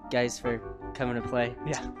 Thanks, guys, for coming to play.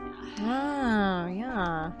 Yeah. Oh,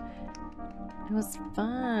 yeah. It was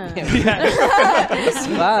fun. It was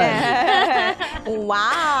fun.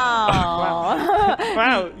 Wow.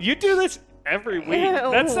 Wow. You do this every week.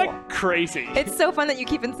 That's like crazy. It's so fun that you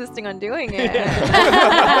keep insisting on doing it.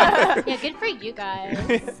 Yeah, good for you guys.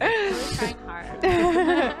 Really trying hard.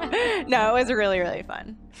 No, it was really, really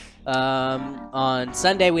fun. On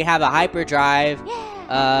Sunday we have a hyperdrive.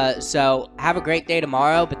 So have a great day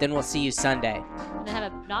tomorrow, but then we'll see you Sunday. And then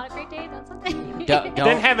have a not a great day on Sunday.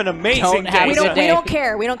 Then have an amazing day. We don't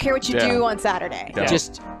care. We don't care what you do on Saturday. Yeah.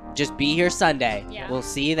 Just be here Sunday. Yeah. We'll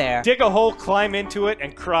see you there. Dig a hole, climb into it,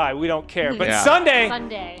 and cry. We don't care. But Yeah.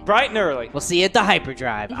 Sunday, bright and early. We'll see you at the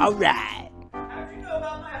hyperdrive. All right. How'd you know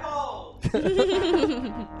about my hole?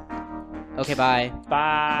 Okay, bye.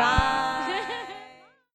 Bye. Bye.